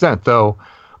certain extent. Though,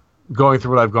 going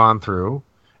through what I've gone through,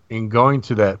 and going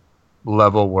to that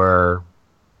level where,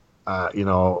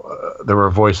 there were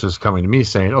voices coming to me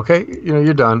saying, "Okay,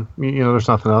 you're done. There's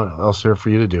nothing else here for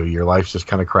you to do. Your life's just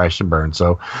kind of crashed and burned.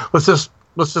 So let's just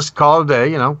call it a day.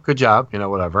 Good job.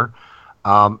 Whatever."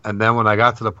 And then when I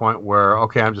got to the point where,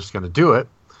 okay, I'm just going to do it,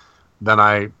 then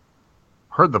I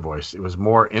heard the voice. It was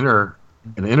more an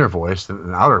inner voice than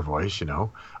an outer voice,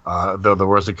 though there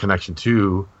was a connection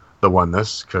to the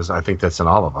oneness, because I think that's in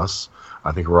all of us.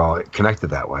 I think we're all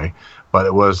connected that way. But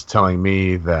it was telling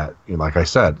me that, like I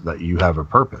said, that you have a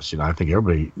purpose. I think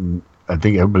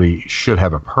everybody should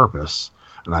have a purpose.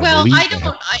 And So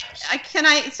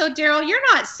Daryl,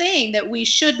 you're not saying that we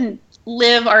shouldn't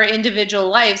live our individual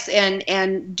lives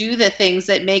and do the things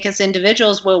that make us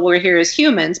individuals while we're here as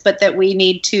humans, but that we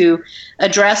need to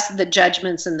address the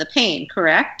judgments and the pain,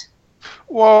 correct?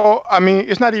 Well,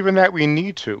 it's not even that we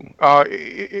need to.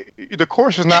 The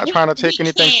Course is not trying to take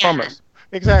anything from us.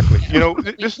 Exactly.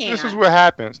 This is what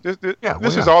happens.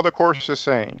 This is all the Course is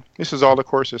saying. This is all the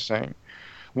Course is saying.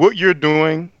 What you're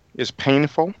doing is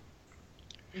painful,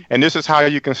 and this is how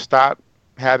you can stop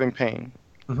having pain.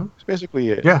 Mm-hmm. That's basically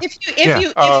it. Yeah.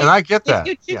 And I get that.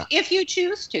 If you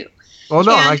choose to. Well,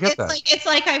 no, I get that. It's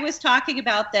like I was talking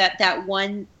about that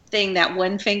one thing, that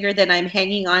one finger that I'm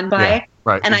hanging on by. Yeah,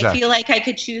 right. And exactly. I feel like I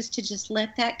could choose to just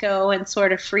let that go and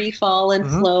sort of free fall and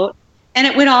float. And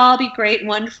it would all be great and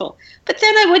wonderful. But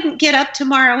then I wouldn't get up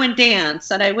tomorrow and dance,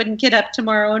 and I wouldn't get up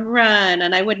tomorrow and run,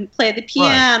 and I wouldn't play the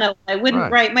piano, right. I wouldn't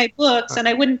write my books, and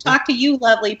I wouldn't talk to you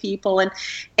lovely people. And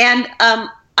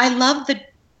I love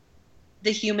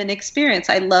the human experience.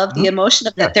 I love the emotion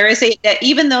of that. Yeah. There is that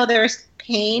even though there's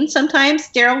pain sometimes,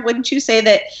 Daryl, wouldn't you say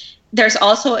that there's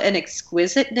also an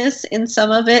exquisiteness in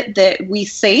some of it that we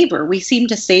seem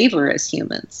to savor as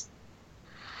humans?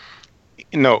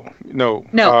 No.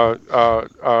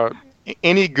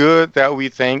 Any good that we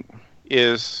think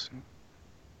is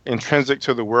intrinsic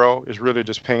to the world is really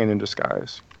just pain in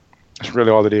disguise. That's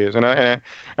really all it is. And I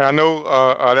know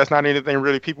that's not anything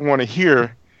really people want to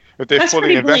hear if they're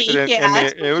fully invested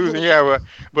in losing. Yeah,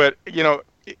 but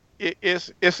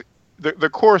it's the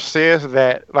Course says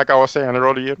that, like I was saying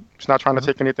earlier, it's not trying to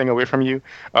take anything away from you.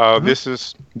 This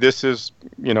is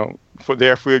for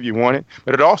if you want it,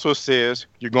 but it also says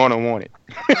you're going to want it.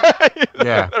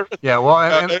 Yeah.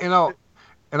 Well,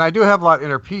 and I do have a lot of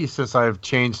inner peace since I've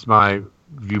changed my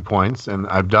viewpoints, and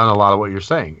I've done a lot of what you're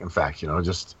saying. In fact,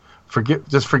 just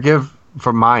forgive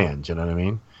from my end. You know what I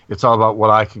mean? It's all about what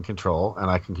I can control,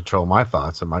 and I can control my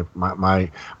thoughts and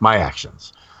my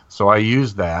actions. So I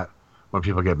use that when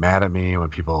people get mad at me, when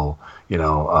people,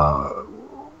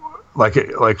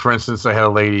 like for instance, I had a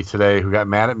lady today who got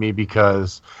mad at me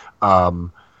because I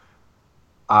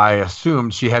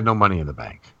assumed she had no money in the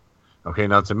bank. Okay,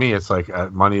 now to me, it's like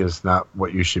money is not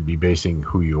what you should be basing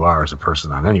who you are as a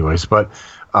person on anyways, but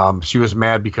she was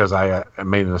mad because I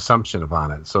made an assumption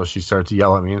upon it. So she started to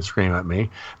yell at me and scream at me.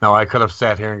 Now, I could have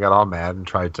sat here and got all mad and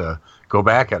tried to go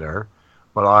back at her,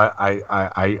 but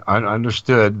I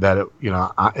understood that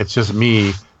it's just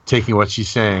me taking what she's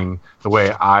saying the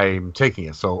way I'm taking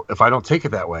it. So if I don't take it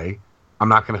that way, I'm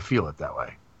not going to feel it that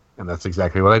way. And that's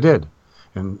exactly what I did.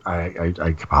 And I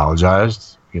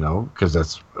apologized, because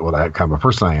that's what kind of a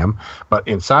person I am. But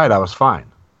inside, I was fine.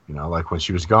 You know, like when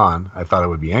she was gone, I thought I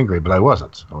would be angry, but I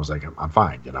wasn't. I was like, I'm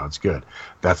fine. You know, it's good.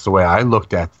 That's the way I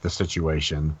looked at the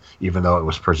situation, even though it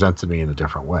was presented to me in a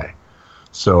different way.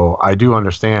 So I do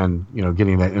understand, you know,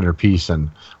 getting that inner peace and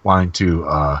wanting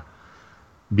to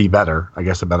be better, I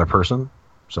guess, a better person.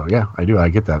 So, yeah, I do. I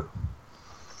get that.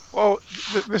 Well,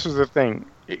 this is the thing.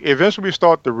 Eventually we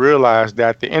start to realize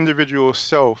that the individual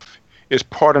self is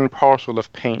part and parcel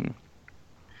of pain.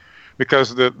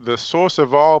 Because the source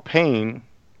of all pain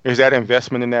is that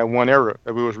investment in that one error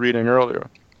that we was reading earlier.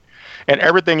 And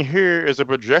everything here is a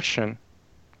projection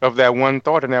of that one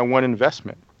thought and that one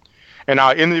investment. And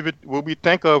our what we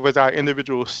think of as our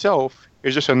individual self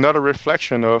is just another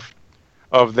reflection of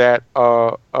that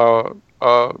that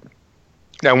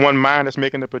one mind that's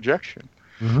making the projection.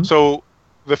 Mm-hmm. So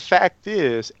the fact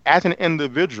is, as an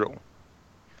individual,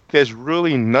 there's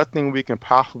really nothing we can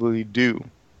possibly do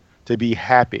to be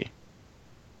happy.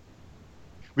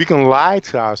 We can lie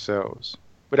to ourselves,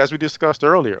 but as we discussed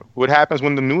earlier, what happens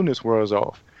when the newness wears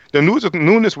off? The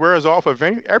newness wears off of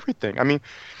everything. I mean,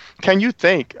 can you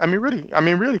think? I mean,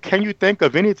 really, can you think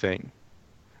of anything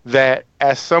that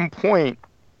at some point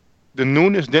the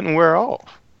newness didn't wear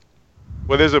off?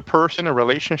 Whether it's a person, a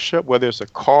relationship, whether it's a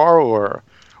car or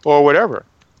whatever.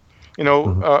 You know,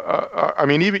 mm-hmm. I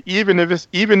mean, even if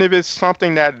it's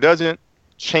something that doesn't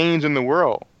change in the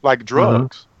world, like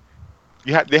drugs. Mm-hmm.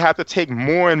 They have to take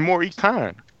more and more each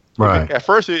time. Right. At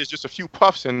first, it's just a few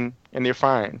puffs and they're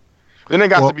fine. Then they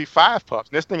got to be 5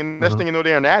 puffs. Next thing you know,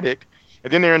 they're an addict,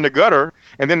 and then they're in the gutter,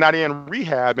 and then now they're in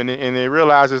rehab, and they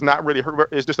realize it's not really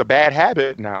it's just a bad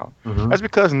habit now. Mm-hmm. That's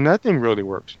because nothing really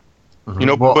works. Mm-hmm. You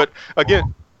know, but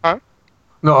again, huh?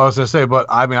 No, I was gonna say, but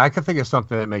I mean, I can think of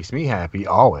something that makes me happy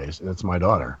always, and it's my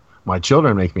daughter. My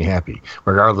children make me happy,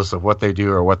 regardless of what they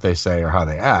do or what they say or how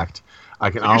they act. I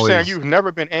can always. You're saying you've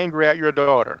never been angry at your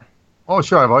daughter? Oh,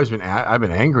 sure. I've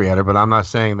been angry at her, but I'm not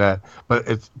saying that.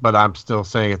 But I'm still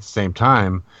saying at the same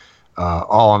time,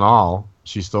 all in all,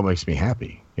 she still makes me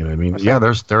happy. You know what I mean? Yeah,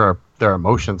 there are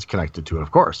emotions connected to it, of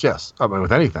course. Yes, I mean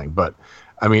with anything, but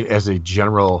I mean as a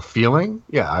general feeling,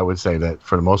 yeah, I would say that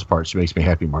for the most part, she makes me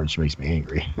happy more than she makes me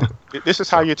angry. This is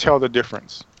how you tell the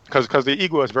difference, because the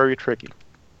ego is very tricky.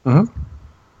 Mm-hmm.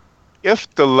 If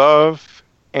the love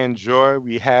and joy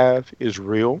we have is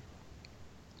real,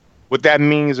 what that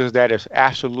means is that it's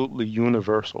absolutely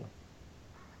universal.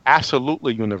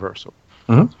 Absolutely universal.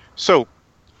 Mm-hmm. So,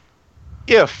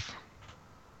 if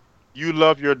you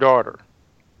love your daughter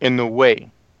in the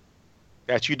way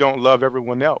that you don't love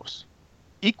everyone else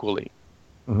equally,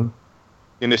 mm-hmm.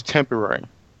 then it's temporary.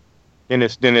 Then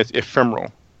it's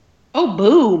ephemeral. Oh,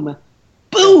 boom.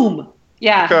 Boom.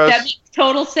 Yeah, that makes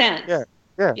total sense. Yeah.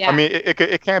 I mean,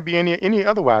 it can't be any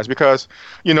otherwise, because,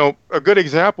 you know, a good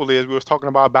example is we was talking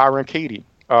about Byron Katie,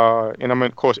 and I'm,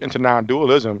 of course, into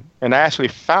non-dualism, and I actually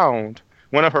found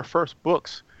one of her first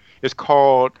books is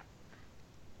called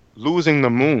Losing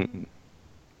the Moon,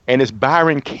 and it's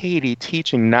Byron Katie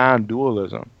teaching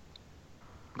non-dualism.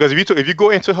 Because if you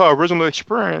go into her original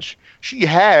experience, she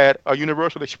had a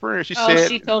universal experience. She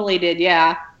totally did,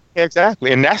 yeah.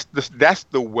 Exactly, and that's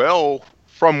the well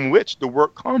from which the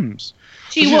work comes.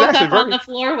 She woke up on the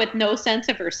floor with no sense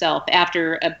of herself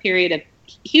after a period of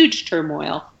huge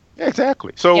turmoil.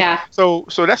 Exactly. So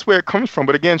that's where it comes from.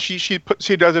 But again, she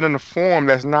does it in a form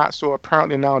that's not so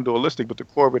apparently non-dualistic, but the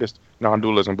core of it is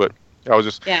non-dualism. But that was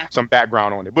just some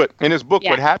background on it. But in this book,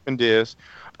 what happened is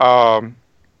apparently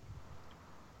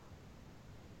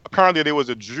there was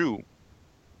a Jew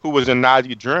who was in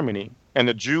Nazi Germany, and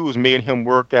the Jews made him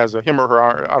work as him or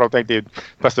her. I don't think they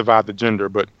specified the gender,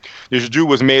 but this Jew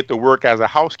was made to work as a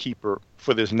housekeeper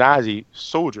for this Nazi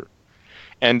soldier.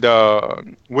 And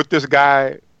what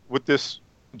this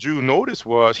Jew noticed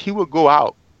was he would go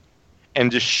out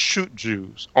and just shoot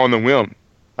Jews on the whim.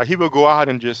 Like he would go out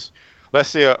and just, let's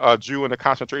say a Jew in a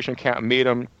concentration camp made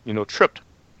him, tripped.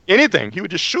 Anything, he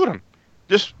would just shoot him,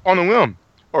 just on the whim,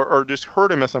 or just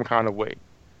hurt him in some kind of way.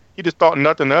 He just thought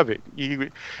nothing of it.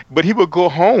 But he would go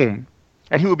home,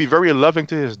 and he would be very loving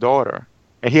to his daughter.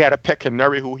 And he had a pet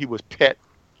canary who he was pet.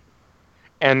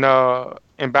 And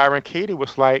Byron Katie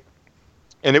was like,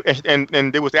 and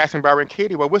they was asking Byron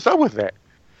Katie, well, what's up with that?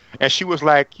 And she was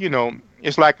like,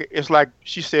 it's like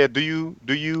she said, do you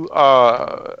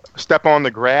step on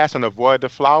the grass and avoid the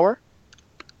flower?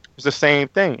 It's the same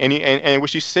thing. And what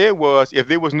she said was, if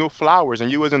there was no flowers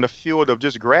and you was in the field of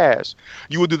just grass,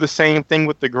 you would do the same thing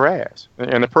with the grass.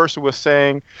 And the person was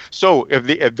saying, so if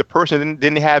the person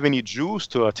didn't have any Jews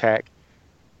to attack,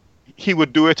 he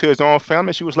would do it to his own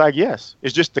family. She was like, yes.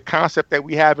 It's just the concept that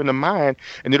we have in the mind,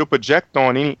 and it'll project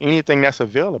on anything that's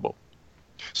available.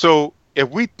 So if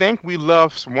we think we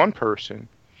love one person,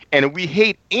 and we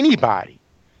hate anybody,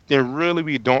 then really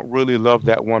we don't really love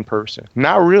that one person.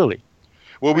 Not really.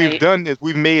 What we've done is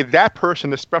we've made that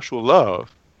person a special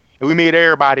love, and we made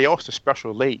everybody else a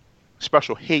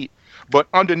special hate. But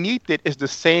underneath it is the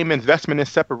same investment in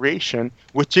separation,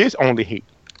 which is only hate.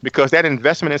 Because that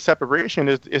investment in separation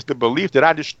is the belief that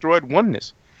I destroyed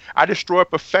oneness. I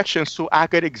destroyed perfection so I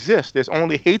could exist. There's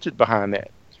only hatred behind that.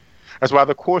 That's why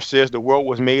the Course says the world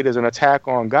was made as an attack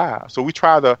on God. So we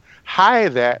try to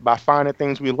hide that by finding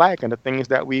things we like and the things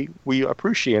that we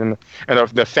appreciate and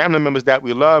the family members that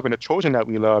we love and the children that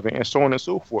we love and so on and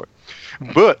so forth.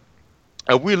 But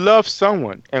if we love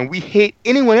someone and we hate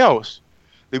anyone else,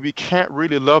 then we can't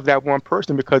really love that one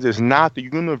person because it's not the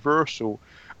universal,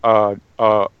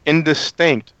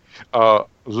 indistinct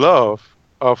love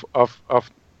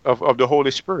of the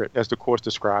Holy Spirit, as the Course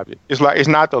described it. It's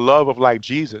not the love of like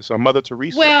Jesus or Mother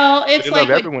Teresa. Well, it's they like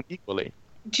love everyone equally.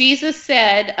 Jesus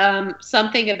said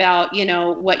something about,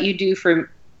 what you do for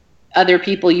other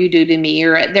people, you do to me.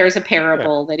 Or there's a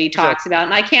parable that he talks about,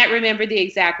 and I can't remember the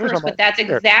exact verse, but that's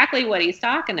exactly what he's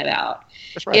talking about.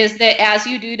 That's right. Is that as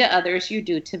you do to others, you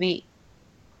do to me.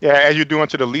 Yeah, as you do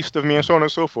unto the least of me, and so on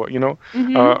and so forth.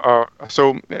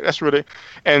 So that's really,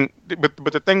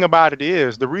 but the thing about it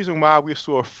is, the reason why we're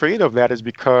so afraid of that is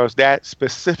because that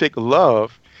specific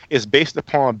love is based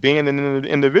upon being an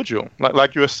individual.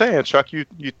 Like you were saying, Chuck, you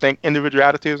think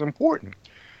individuality is important.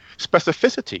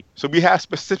 Specificity. So we have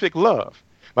specific love.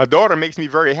 My daughter makes me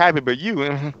very happy, but you,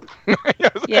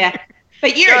 yeah,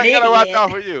 but you're an idiot. Gotta watch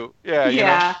out for you. Yeah. You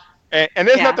know? And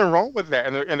there's Yeah. nothing wrong with that.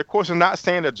 And the Course is not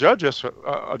saying to judge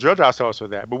ourselves for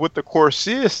that. But what the Course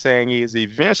is saying is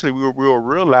eventually we will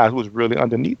realize what's really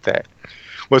underneath that.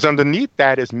 What's underneath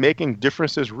that is making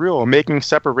differences real, making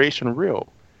separation real,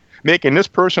 making this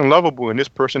person lovable and this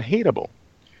person hateable,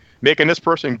 making this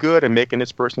person good and making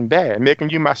this person bad, making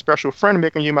you my special friend,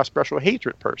 making you my special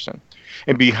hatred person.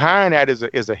 And behind that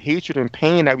is a hatred and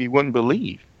pain that we wouldn't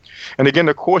believe. And again,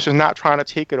 the Course is not trying to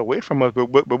take it away from us, but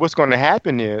what's going to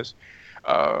happen is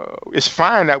it's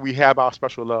fine that we have our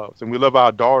special loves and we love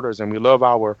our daughters and we love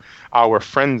our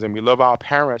friends and we love our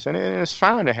parents, and it's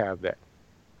fine to have that.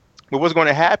 But what's going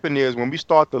to happen is when we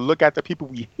start to look at the people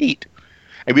we hate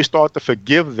and we start to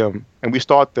forgive them and we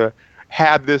start to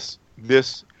have this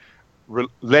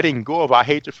letting go of our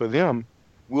hatred for them,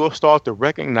 we'll start to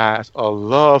recognize a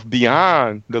love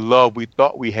beyond the love we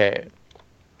thought we had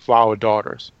for our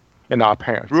daughters and our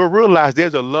parents. We'll realize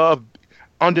there's a love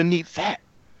underneath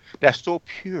that's so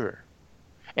pure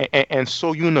and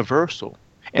so universal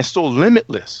and so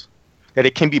limitless that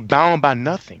it can be bound by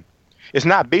nothing. It's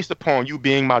not based upon you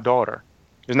being my daughter.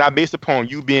 It's not based upon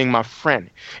you being my friend.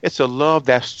 It's a love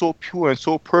that's so pure and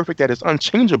so perfect that it's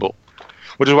unchangeable,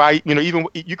 which is why, even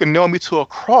you can nail me to a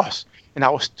cross and I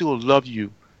will still love you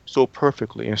so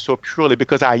perfectly and so purely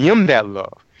because I am that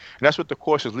love. And that's what the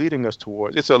Course is leading us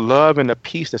towards. It's a love and a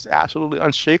peace that's absolutely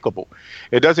unshakable.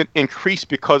 It doesn't increase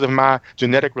because of my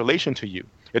genetic relation to you.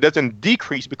 It doesn't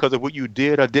decrease because of what you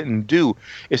did or didn't do.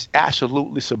 It's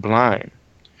absolutely sublime.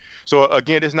 So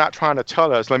again, it's not trying to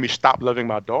tell us, let me stop loving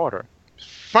my daughter.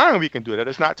 Fine, we can do that.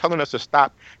 It's not telling us to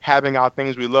stop having our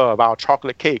things we love, our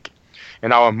chocolate cake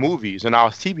and our movies and our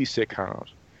TV sitcoms.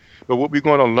 But what we're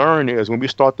going to learn is when we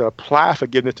start to apply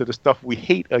forgiveness to the stuff we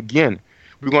hate again,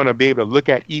 we're going to be able to look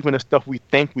at even the stuff we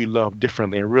think we love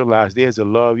differently and realize there's a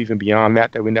love even beyond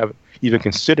that we never even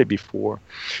considered before.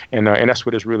 And that's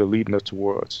what it's really leading us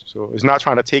towards. So it's not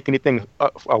trying to take anything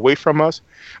away from us.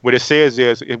 What it says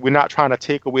is we're not trying to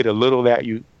take away the little that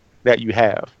you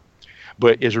have,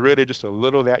 but it's really just a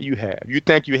little that you have. You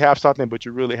think you have something, but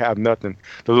you really have nothing.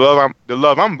 The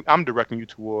love I'm directing you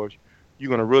towards, you're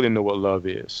going to really know what love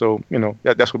is. So,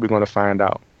 that's what we're going to find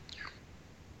out.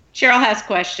 Cheryl has a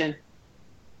question.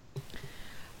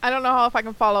 I don't know if I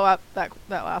can follow up that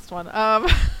last one. I'm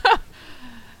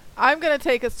going to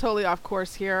take us totally off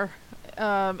course here.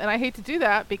 And I hate to do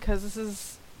that because this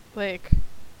is like...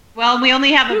 Well, we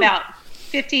only have about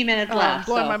 15 minutes left.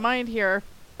 Blowing my mind here.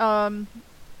 I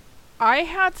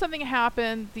had something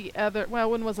happen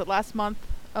when was it? Last month.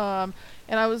 And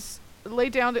I was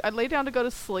laid down to go to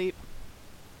sleep.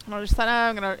 And I just thought,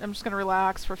 I'm just gonna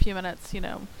relax for a few minutes,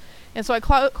 And so I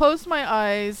closed my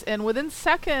eyes, and within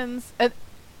seconds,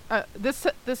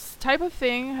 this type of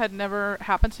thing had never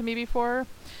happened to me before.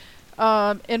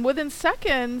 And within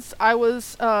seconds, I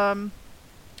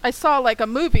saw like a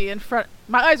movie in front.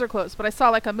 My eyes are closed, but I saw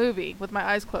like a movie with my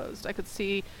eyes closed. I could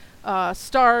see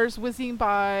stars whizzing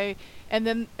by, and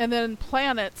then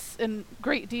planets in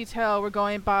great detail were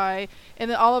going by,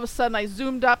 and then all of a sudden I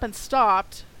zoomed up and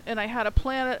stopped, and I had a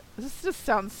planet. This just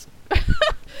sounds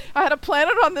I had a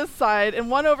planet on this side and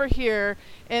one over here,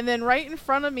 and then right in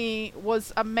front of me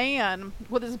was a man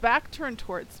with his back turned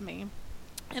towards me,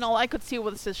 and all I could see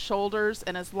was his shoulders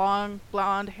and his long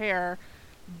blonde hair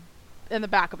in the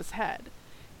back of his head.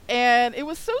 And it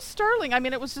was so startling. I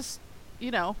mean, it was just,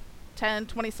 10,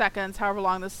 20 seconds, however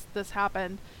long this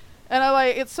happened. And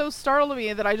it so startled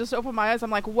me that I just opened my eyes. I'm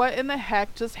like, what in the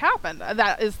heck just happened?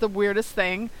 That is the weirdest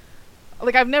thing.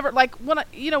 Like, I've never,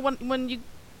 when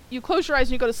you close your eyes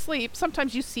and you go to sleep,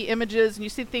 sometimes you see images and you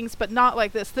see things, but not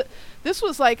like this. This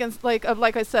was like I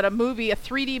said, a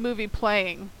 3D movie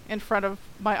playing in front of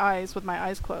my eyes with my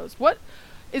eyes closed. What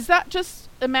is that? Just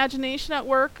imagination at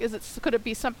work? Could it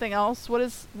be something else? What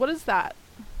is that?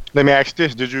 Let me ask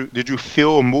this: Did you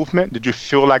feel movement? Did you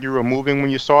feel like you were moving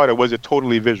when you saw it, or was it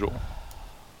totally visual?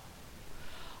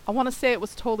 I want to say it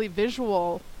was totally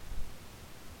visual.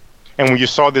 And when you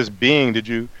saw this being, did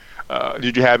you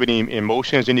have any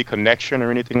emotions, any connection, or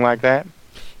anything like that?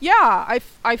 Yeah,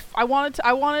 I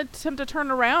wanted him to turn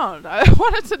around. I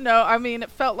wanted to know. I mean,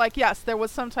 it felt like, yes, there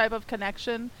was some type of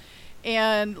connection,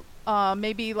 and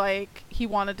maybe like he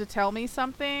wanted to tell me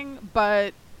something,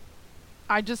 but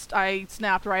I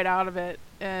snapped right out of it,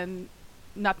 and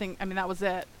nothing. I mean, that was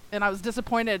it, and I was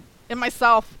disappointed in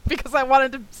myself because I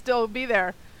wanted to still be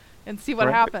there and see what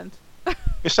happened.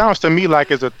 It sounds to me like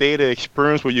it's a theta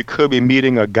experience where you could be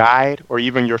meeting a guide or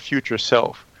even your future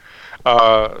self.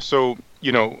 So,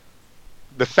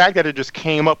 the fact that it just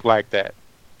came up like that,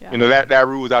 that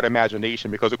rules out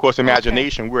imagination, because, of course,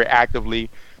 imagination, we're actively,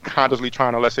 consciously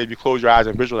trying to, let's say, if you close your eyes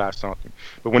and visualize something.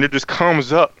 But when it just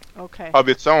comes up of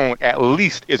its own, at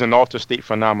least is an altered state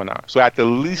phenomenon. So at the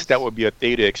least, that would be a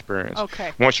theta experience.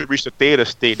 Once you reach the theta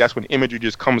state, that's when imagery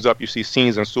just comes up, you see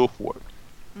scenes and so forth.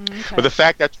 But the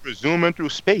fact that you're zooming through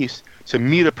space to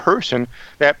meet a person,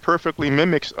 that perfectly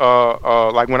mimics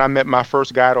like when I met my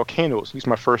first guy at Okanos. He's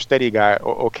my first steady guy at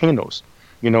Okanos.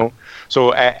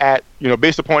 So at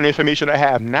based upon the information I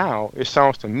have now, it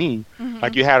sounds to me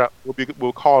like you had what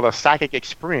we'll call a psychic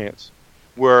experience,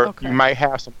 where you might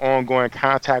have some ongoing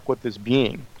contact with this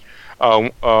being.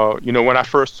 When I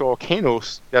first saw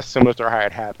Okanos, that's similar to how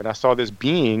it happened. I saw this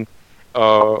being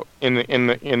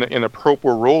in a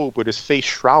purple robe with his face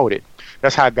shrouded.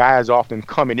 That's how guys often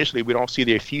come. Initially, we don't see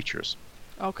their features.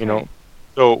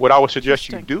 So what I would suggest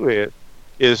you do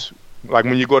is like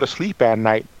when you go to sleep at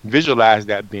night, visualize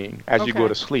that being as you go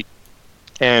to sleep.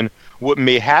 And what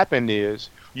may happen is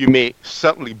you may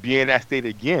suddenly be in that state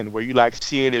again, where you like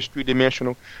seeing this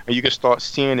three-dimensional, and you can start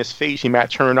seeing his face. He might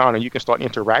turn on, and you can start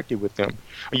interacting with them.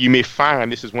 You may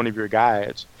find this is one of your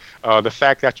guides. The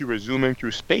fact that you were zooming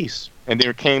through space and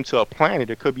then came to a planet,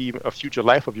 it could be even a future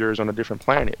life of yours on a different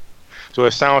planet. So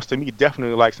it sounds to me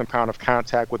definitely like some kind of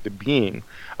contact with the being,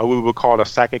 what we would call a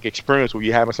psychic experience, where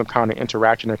you're having some kind of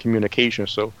interaction and communication.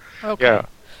 So, I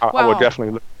would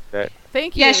definitely look at that.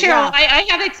 Thank you. Yeah, Cheryl, I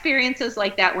have experiences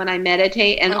like that when I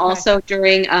meditate, and also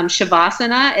during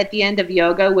Shavasana at the end of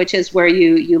yoga, which is where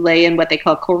you lay in what they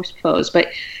call corpse pose. But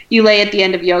you lay at the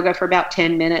end of yoga for about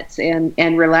 10 minutes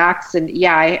and relax. And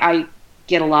I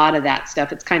get a lot of that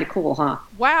stuff. It's kind of cool, huh?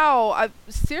 Wow.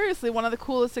 Seriously, one of the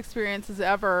coolest experiences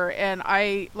ever. And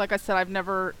like I said, I've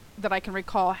never, that I can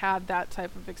recall, had that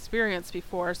type of experience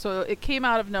before. So it came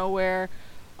out of nowhere.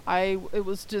 It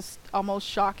was just almost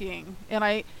shocking.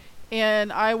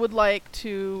 And I would like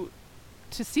to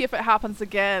see if it happens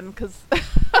again, because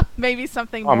maybe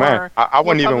something more. Oh man, I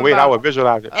wouldn't even wait. I would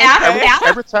visualize it.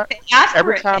 Every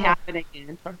time happen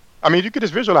again. I mean, you could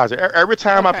just visualize it. Every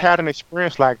time I've had an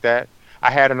experience like that, I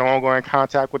had an ongoing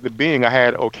contact with the being. I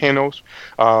had Okanos,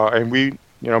 and we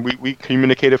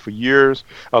communicated for years.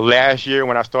 Last year,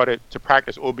 when I started to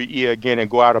practice OBE again and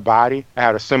go out of body, I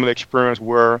had a similar experience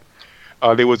where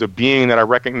there was a being that I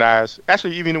recognized.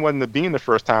 Actually, even it wasn't the being the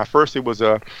first time. First, it was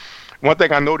one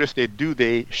thing I noticed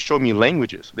they show me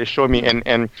languages. They show me,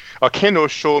 and Kendall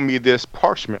showed me this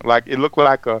parchment. Like, it looked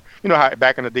like how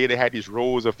back in the day they had these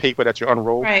rolls of paper that you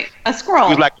unroll? Right, a scroll. It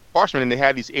was like a parchment, and they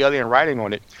had these alien writing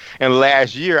on it. And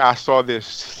last year, I saw this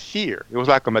sphere. It was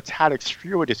like a metallic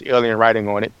sphere with this alien writing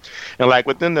on it. And like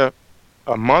within a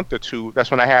month or two,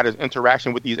 that's when I had this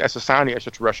interaction with these Essassani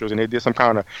extraterrestrials, and they did some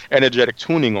kind of energetic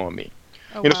tuning on me.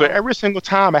 So every single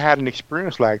time I had an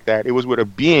experience like that, it was with a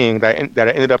being that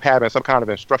I ended up having some kind of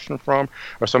instruction from,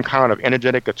 or some kind of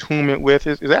energetic attunement with.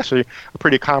 It's actually a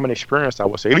pretty common experience, I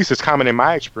would say. At least it's common in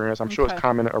my experience. I'm sure it's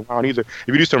common around either. If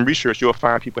you do some research, you'll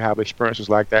find people have experiences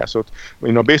like that. So,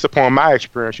 based upon my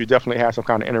experience, you definitely have some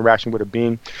kind of interaction with a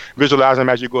being. Visualize them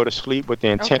as you go to sleep with the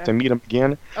intent to meet them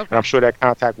again, and I'm sure that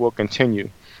contact will continue.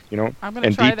 I'm going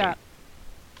to try that.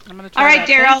 All right,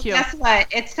 Daryl, guess what?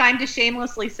 It's time to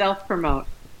shamelessly self-promote.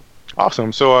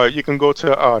 Awesome. So you can go to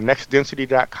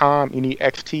nextdensity.com,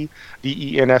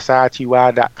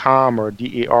 nextdensity.com, or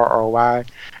DARRY.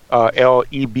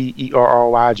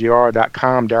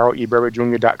 LEBERRYGR.com,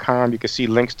 DarrellEBerryJr.com. You can see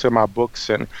links to my books,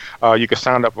 and you can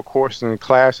sign up for courses and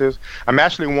classes. I'm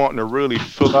actually wanting to really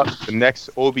fill up the next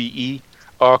OBE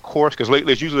course, because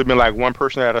lately it's usually been like one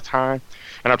person at a time,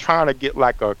 and I'm trying to get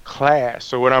like a class.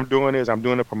 So what I'm doing is I'm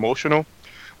doing a promotional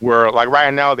where, like,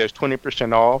 right now there's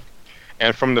 20% off,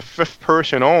 and from the 5th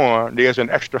person on there's an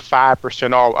extra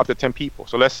 5% off up to 10 people.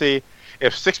 So let's say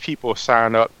if 6 people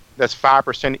sign up, that's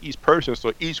 5% each person,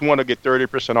 so each one will get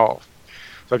 30% off.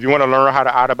 So if you want to learn how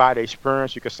to out-of-body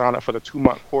experience, you can sign up for the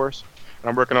 2-month course. And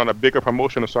I'm working on a bigger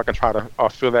promotion so I can try to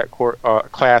fill that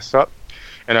class up.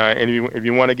 And if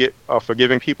you want to get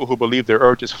Forgiving People Who Believe Their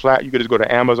Earth is Flat, you can just go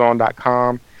to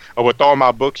Amazon.com. With all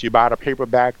my books, you buy the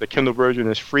paperback. The Kindle version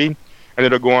is free, and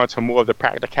it'll go into more of the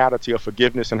practicality of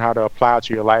forgiveness and how to apply it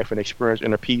to your life and experience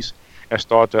inner peace, and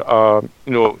start to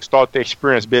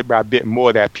experience bit by bit more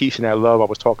of that peace and that love I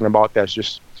was talking about. That's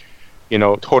just,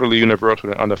 totally universal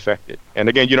and unaffected. And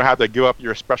again, you don't have to give up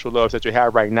your special loves that you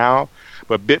have right now,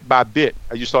 but bit by bit,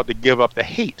 as you start to give up the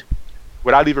hate,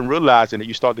 without even realizing that,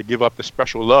 you start to give up the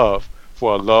special love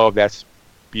for a love that's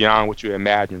beyond what you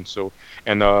imagine. So,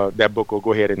 and that book will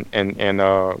go ahead and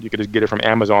you can just get it from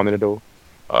Amazon, and it'll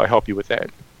help you with that.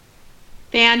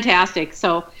 Fantastic.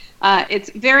 So it's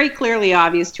very clearly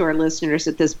obvious to our listeners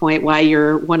at this point why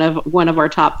you're one of our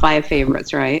top 5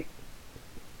 favorites, right?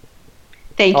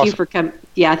 Thank you for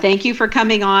thank you for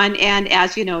coming on, and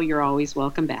as you know, you're always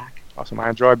welcome back. Awesome. I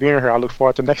enjoyed being here. I look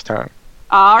forward to next time.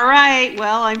 All right.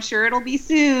 Well, I'm sure it'll be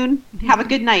soon. Have a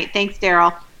good night. Thanks,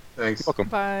 Darrell. Thanks. Welcome.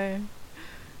 Bye.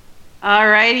 All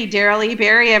righty, Darrell E.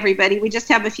 Berry, everybody. We just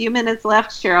have a few minutes left.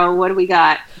 Cheryl, what do we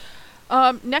got?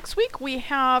 Next week we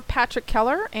have Patrick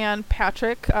Keller, and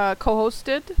Patrick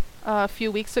co-hosted a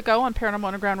few weeks ago on Paranormal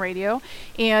Underground Radio,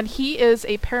 and he is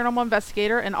a paranormal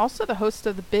investigator and also the host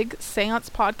of the Big Seance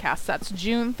podcast. That's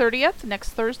June 30th, next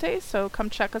Thursday, so come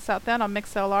check us out then on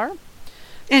MixLR.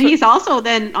 And he's also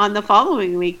then on the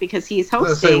following week because he's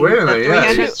hosting the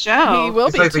 300th show. He will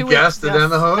it's be like 2 the weeks. guest and then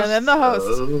the host? And then the host.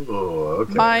 Oh,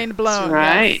 okay. Mind blown. That's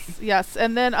right. Yes.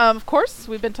 And then, of course,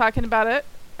 we've been talking about it.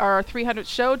 Our 300th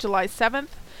show, July 7th.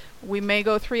 We may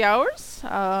go 3 hours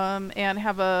and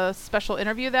have a special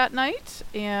interview that night.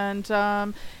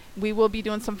 And we will be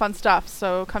doing some fun stuff.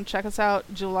 So come check us out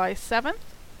July 7th.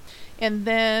 And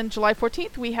then July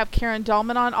 14th, we have Karen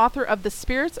Dahlman on, author of The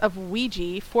Spirits of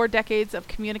Ouija, 4 Decades of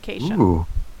Communication. Ooh.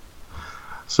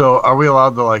 So are we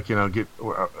allowed to, like, get...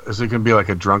 Is it going to be like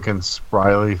a drunken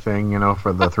Spriley thing,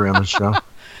 for the 300 show?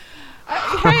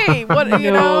 Hey, what,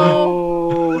 we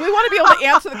want to be able to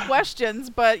answer the questions,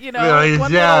 but, one little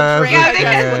drink.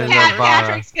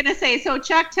 Patrick's going to say, so,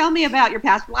 Chuck, tell me about your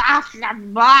past. I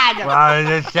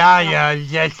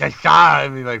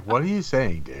mean, like, what are you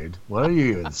saying, dude? What are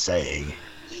you even saying?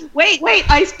 Wait,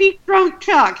 I speak drunk,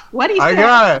 Chuck. What do you say? I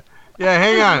got it. Yeah,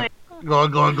 hang on.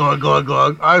 Glug.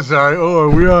 I'm sorry. Oh, are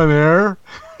we on air?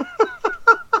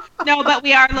 No, but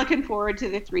we are looking forward to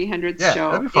the 300th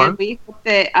show. That'd be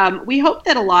fun. And we hope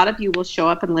that a lot of you will show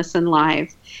up and listen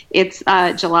live. It's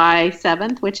July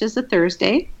 7th, which is a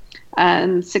Thursday,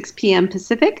 6 p.m.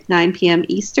 Pacific, 9 p.m.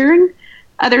 Eastern,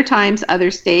 other times, other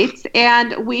states.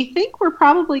 And we think we're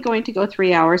probably going to go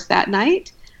 3 hours that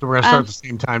night. So we're going to start at the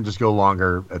same time, just go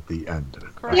longer at the end.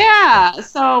 Correct. Yeah,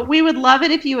 so we would love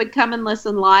it if you would come and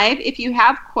listen live. If you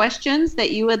have questions that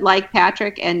you would like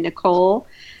Patrick and Nicole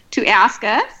to ask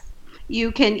us,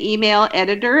 you can email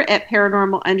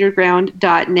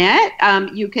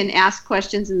editor@paranormalunderground.net. You can ask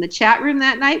questions in the chat room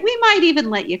that night. We might even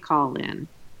let you call in.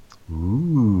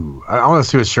 Ooh. I want to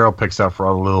see what Cheryl picks up for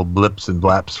all the little blips and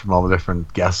blaps from all the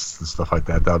different guests and stuff like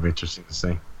that. That would be interesting to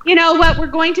see. You know what? We're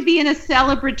going to be in a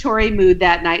celebratory mood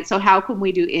that night, so how can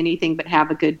we do anything but have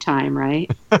a good time,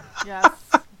 right? Yes.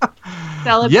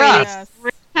 Celebrating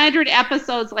 300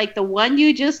 episodes like the one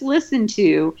you just listened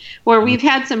to, where we've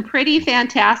had some pretty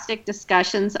fantastic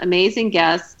discussions, amazing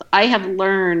guests. I have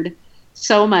learned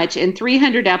so much in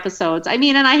 300 episodes. I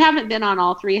mean, and I haven't been on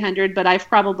all 300, but I've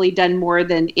probably done more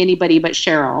than anybody but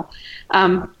Cheryl.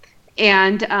 I'm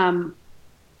a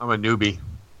newbie.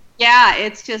 Yeah,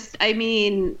 it's just, I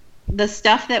mean, the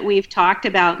stuff that we've talked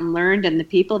about and learned and the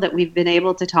people that we've been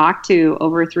able to talk to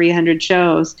over 300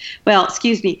 shows. Well,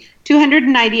 excuse me,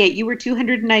 298. You were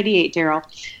 298, Darrell.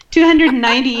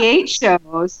 298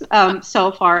 shows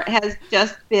so far has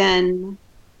just been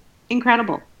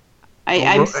incredible.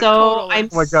 I'm so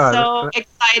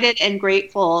excited and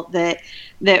grateful that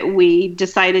we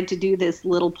decided to do this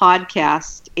little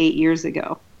podcast 8 years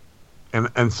ago.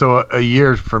 And so a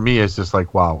year for me is just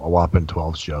like, wow, a whopping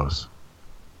 12 shows.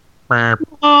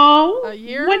 Oh, a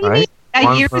year? What do you mean?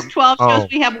 A year is 12 shows.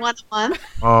 We have one a month.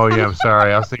 Oh yeah, I'm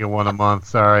sorry. I was thinking one a month.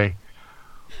 Sorry.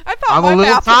 I thought I'm my a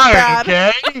little math was tired.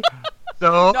 bad. Okay.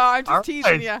 So No, I'm just all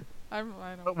teasing right. you. I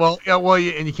know. Well, yeah,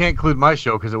 and you can't include my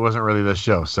show because it wasn't really this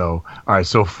show. So, all right,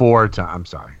 so 4 times. I'm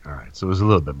sorry. All right, so it was a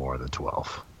little bit more than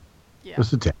 12. Yeah,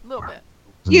 just a tad little bit.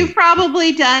 You've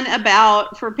probably done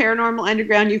for Paranormal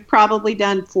Underground, you've probably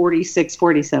done 46,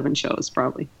 47 shows,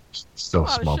 probably. Still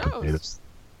small potatoes.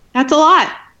 That's a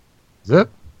lot. Is it?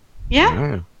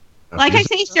 Yeah. Like I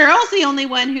say, Cheryl's the only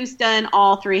one who's done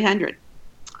all 300.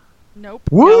 Nope.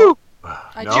 Woo!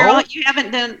 Cheryl, you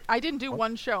haven't done. I didn't do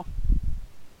one show.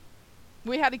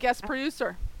 We had a guest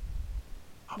producer.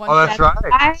 That's right.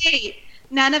 Right.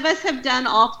 None of us have done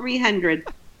all 300.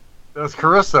 That's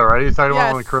Carissa, right? You're talking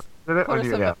about when Carissa did it?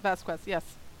 Carissa Vasquez, yes.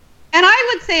 And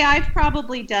I would say I've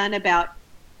probably done about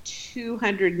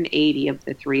 280 of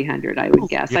the 300, I would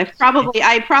guess. Yes.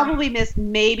 I probably missed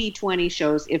maybe 20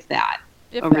 shows, if that,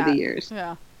 over the years.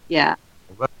 Yeah. Yeah.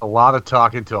 That's a lot of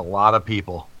talking to a lot of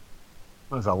people.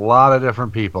 There's a lot of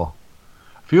different people.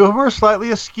 A few of them are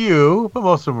slightly askew, but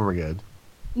most of them are good.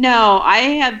 No, I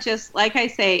have just, like I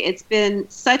say, it's been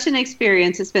such an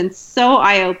experience. It's been so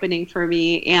eye-opening for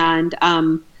me, and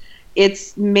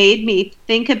it's made me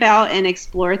think about and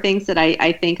explore things that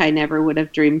I think I never would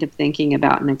have dreamed of thinking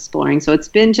about and exploring. So it's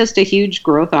been just a huge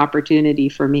growth opportunity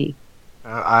for me.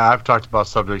 I've talked about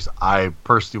subjects I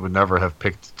personally would never have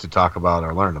picked to talk about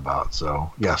or learn about. So,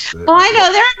 yes. Well, I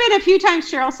know there have been a few times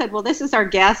Cheryl said, well, this is our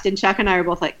guest, and Chuck and I are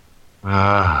both like,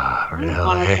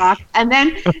 really? And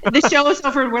then the show was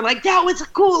over, and we're like, that was the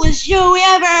coolest show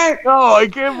ever. Oh, I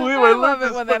can't believe I love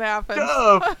it when that happens.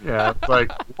 Yeah, it's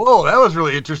like, whoa, that was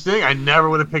really interesting. I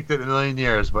never would have picked it in a million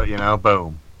years, but,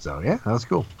 boom. So, yeah, that was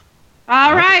cool.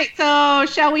 All right, so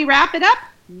shall we wrap it up?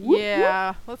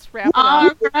 Yeah, let's wrap it All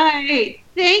up. right.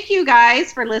 Thank you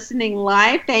guys for listening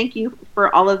live. Thank you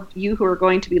for all of you who are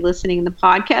going to be listening in the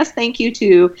podcast. Thank you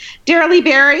to Daryl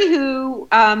Berry, who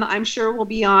I'm sure will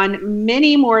be on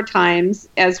many more times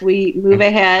as we move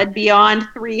ahead beyond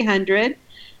 300.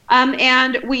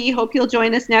 And we hope you'll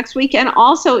join us next week and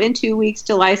also in 2 weeks,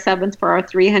 July 7th, for our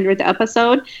 300th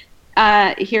episode.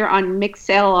 Here on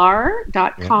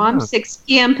mixlr.com, 6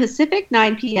 p.m. Pacific,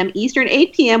 9 p.m. Eastern,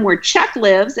 8 p.m. where Chuck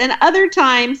lives, and other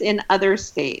times in other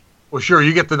states. Well, sure,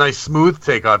 you get the nice smooth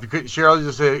takeoff. You could, Cheryl,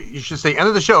 you should say end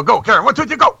of the show. Go, Karen. 1, 2,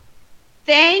 3, go.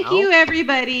 Thank you,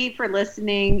 everybody, for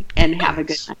listening, and have a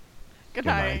good night. Good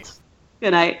night.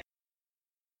 Good night.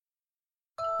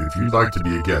 If you'd like to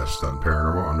be a guest on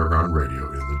Paranormal Underground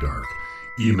Radio in the Dark,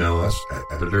 email us at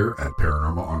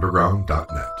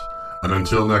editor@paranormalunderground.net. And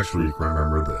until next week,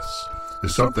 remember this.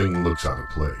 If something looks out of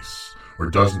place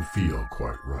or doesn't feel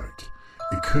quite right,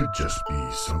 it could just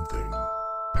be something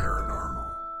paranormal.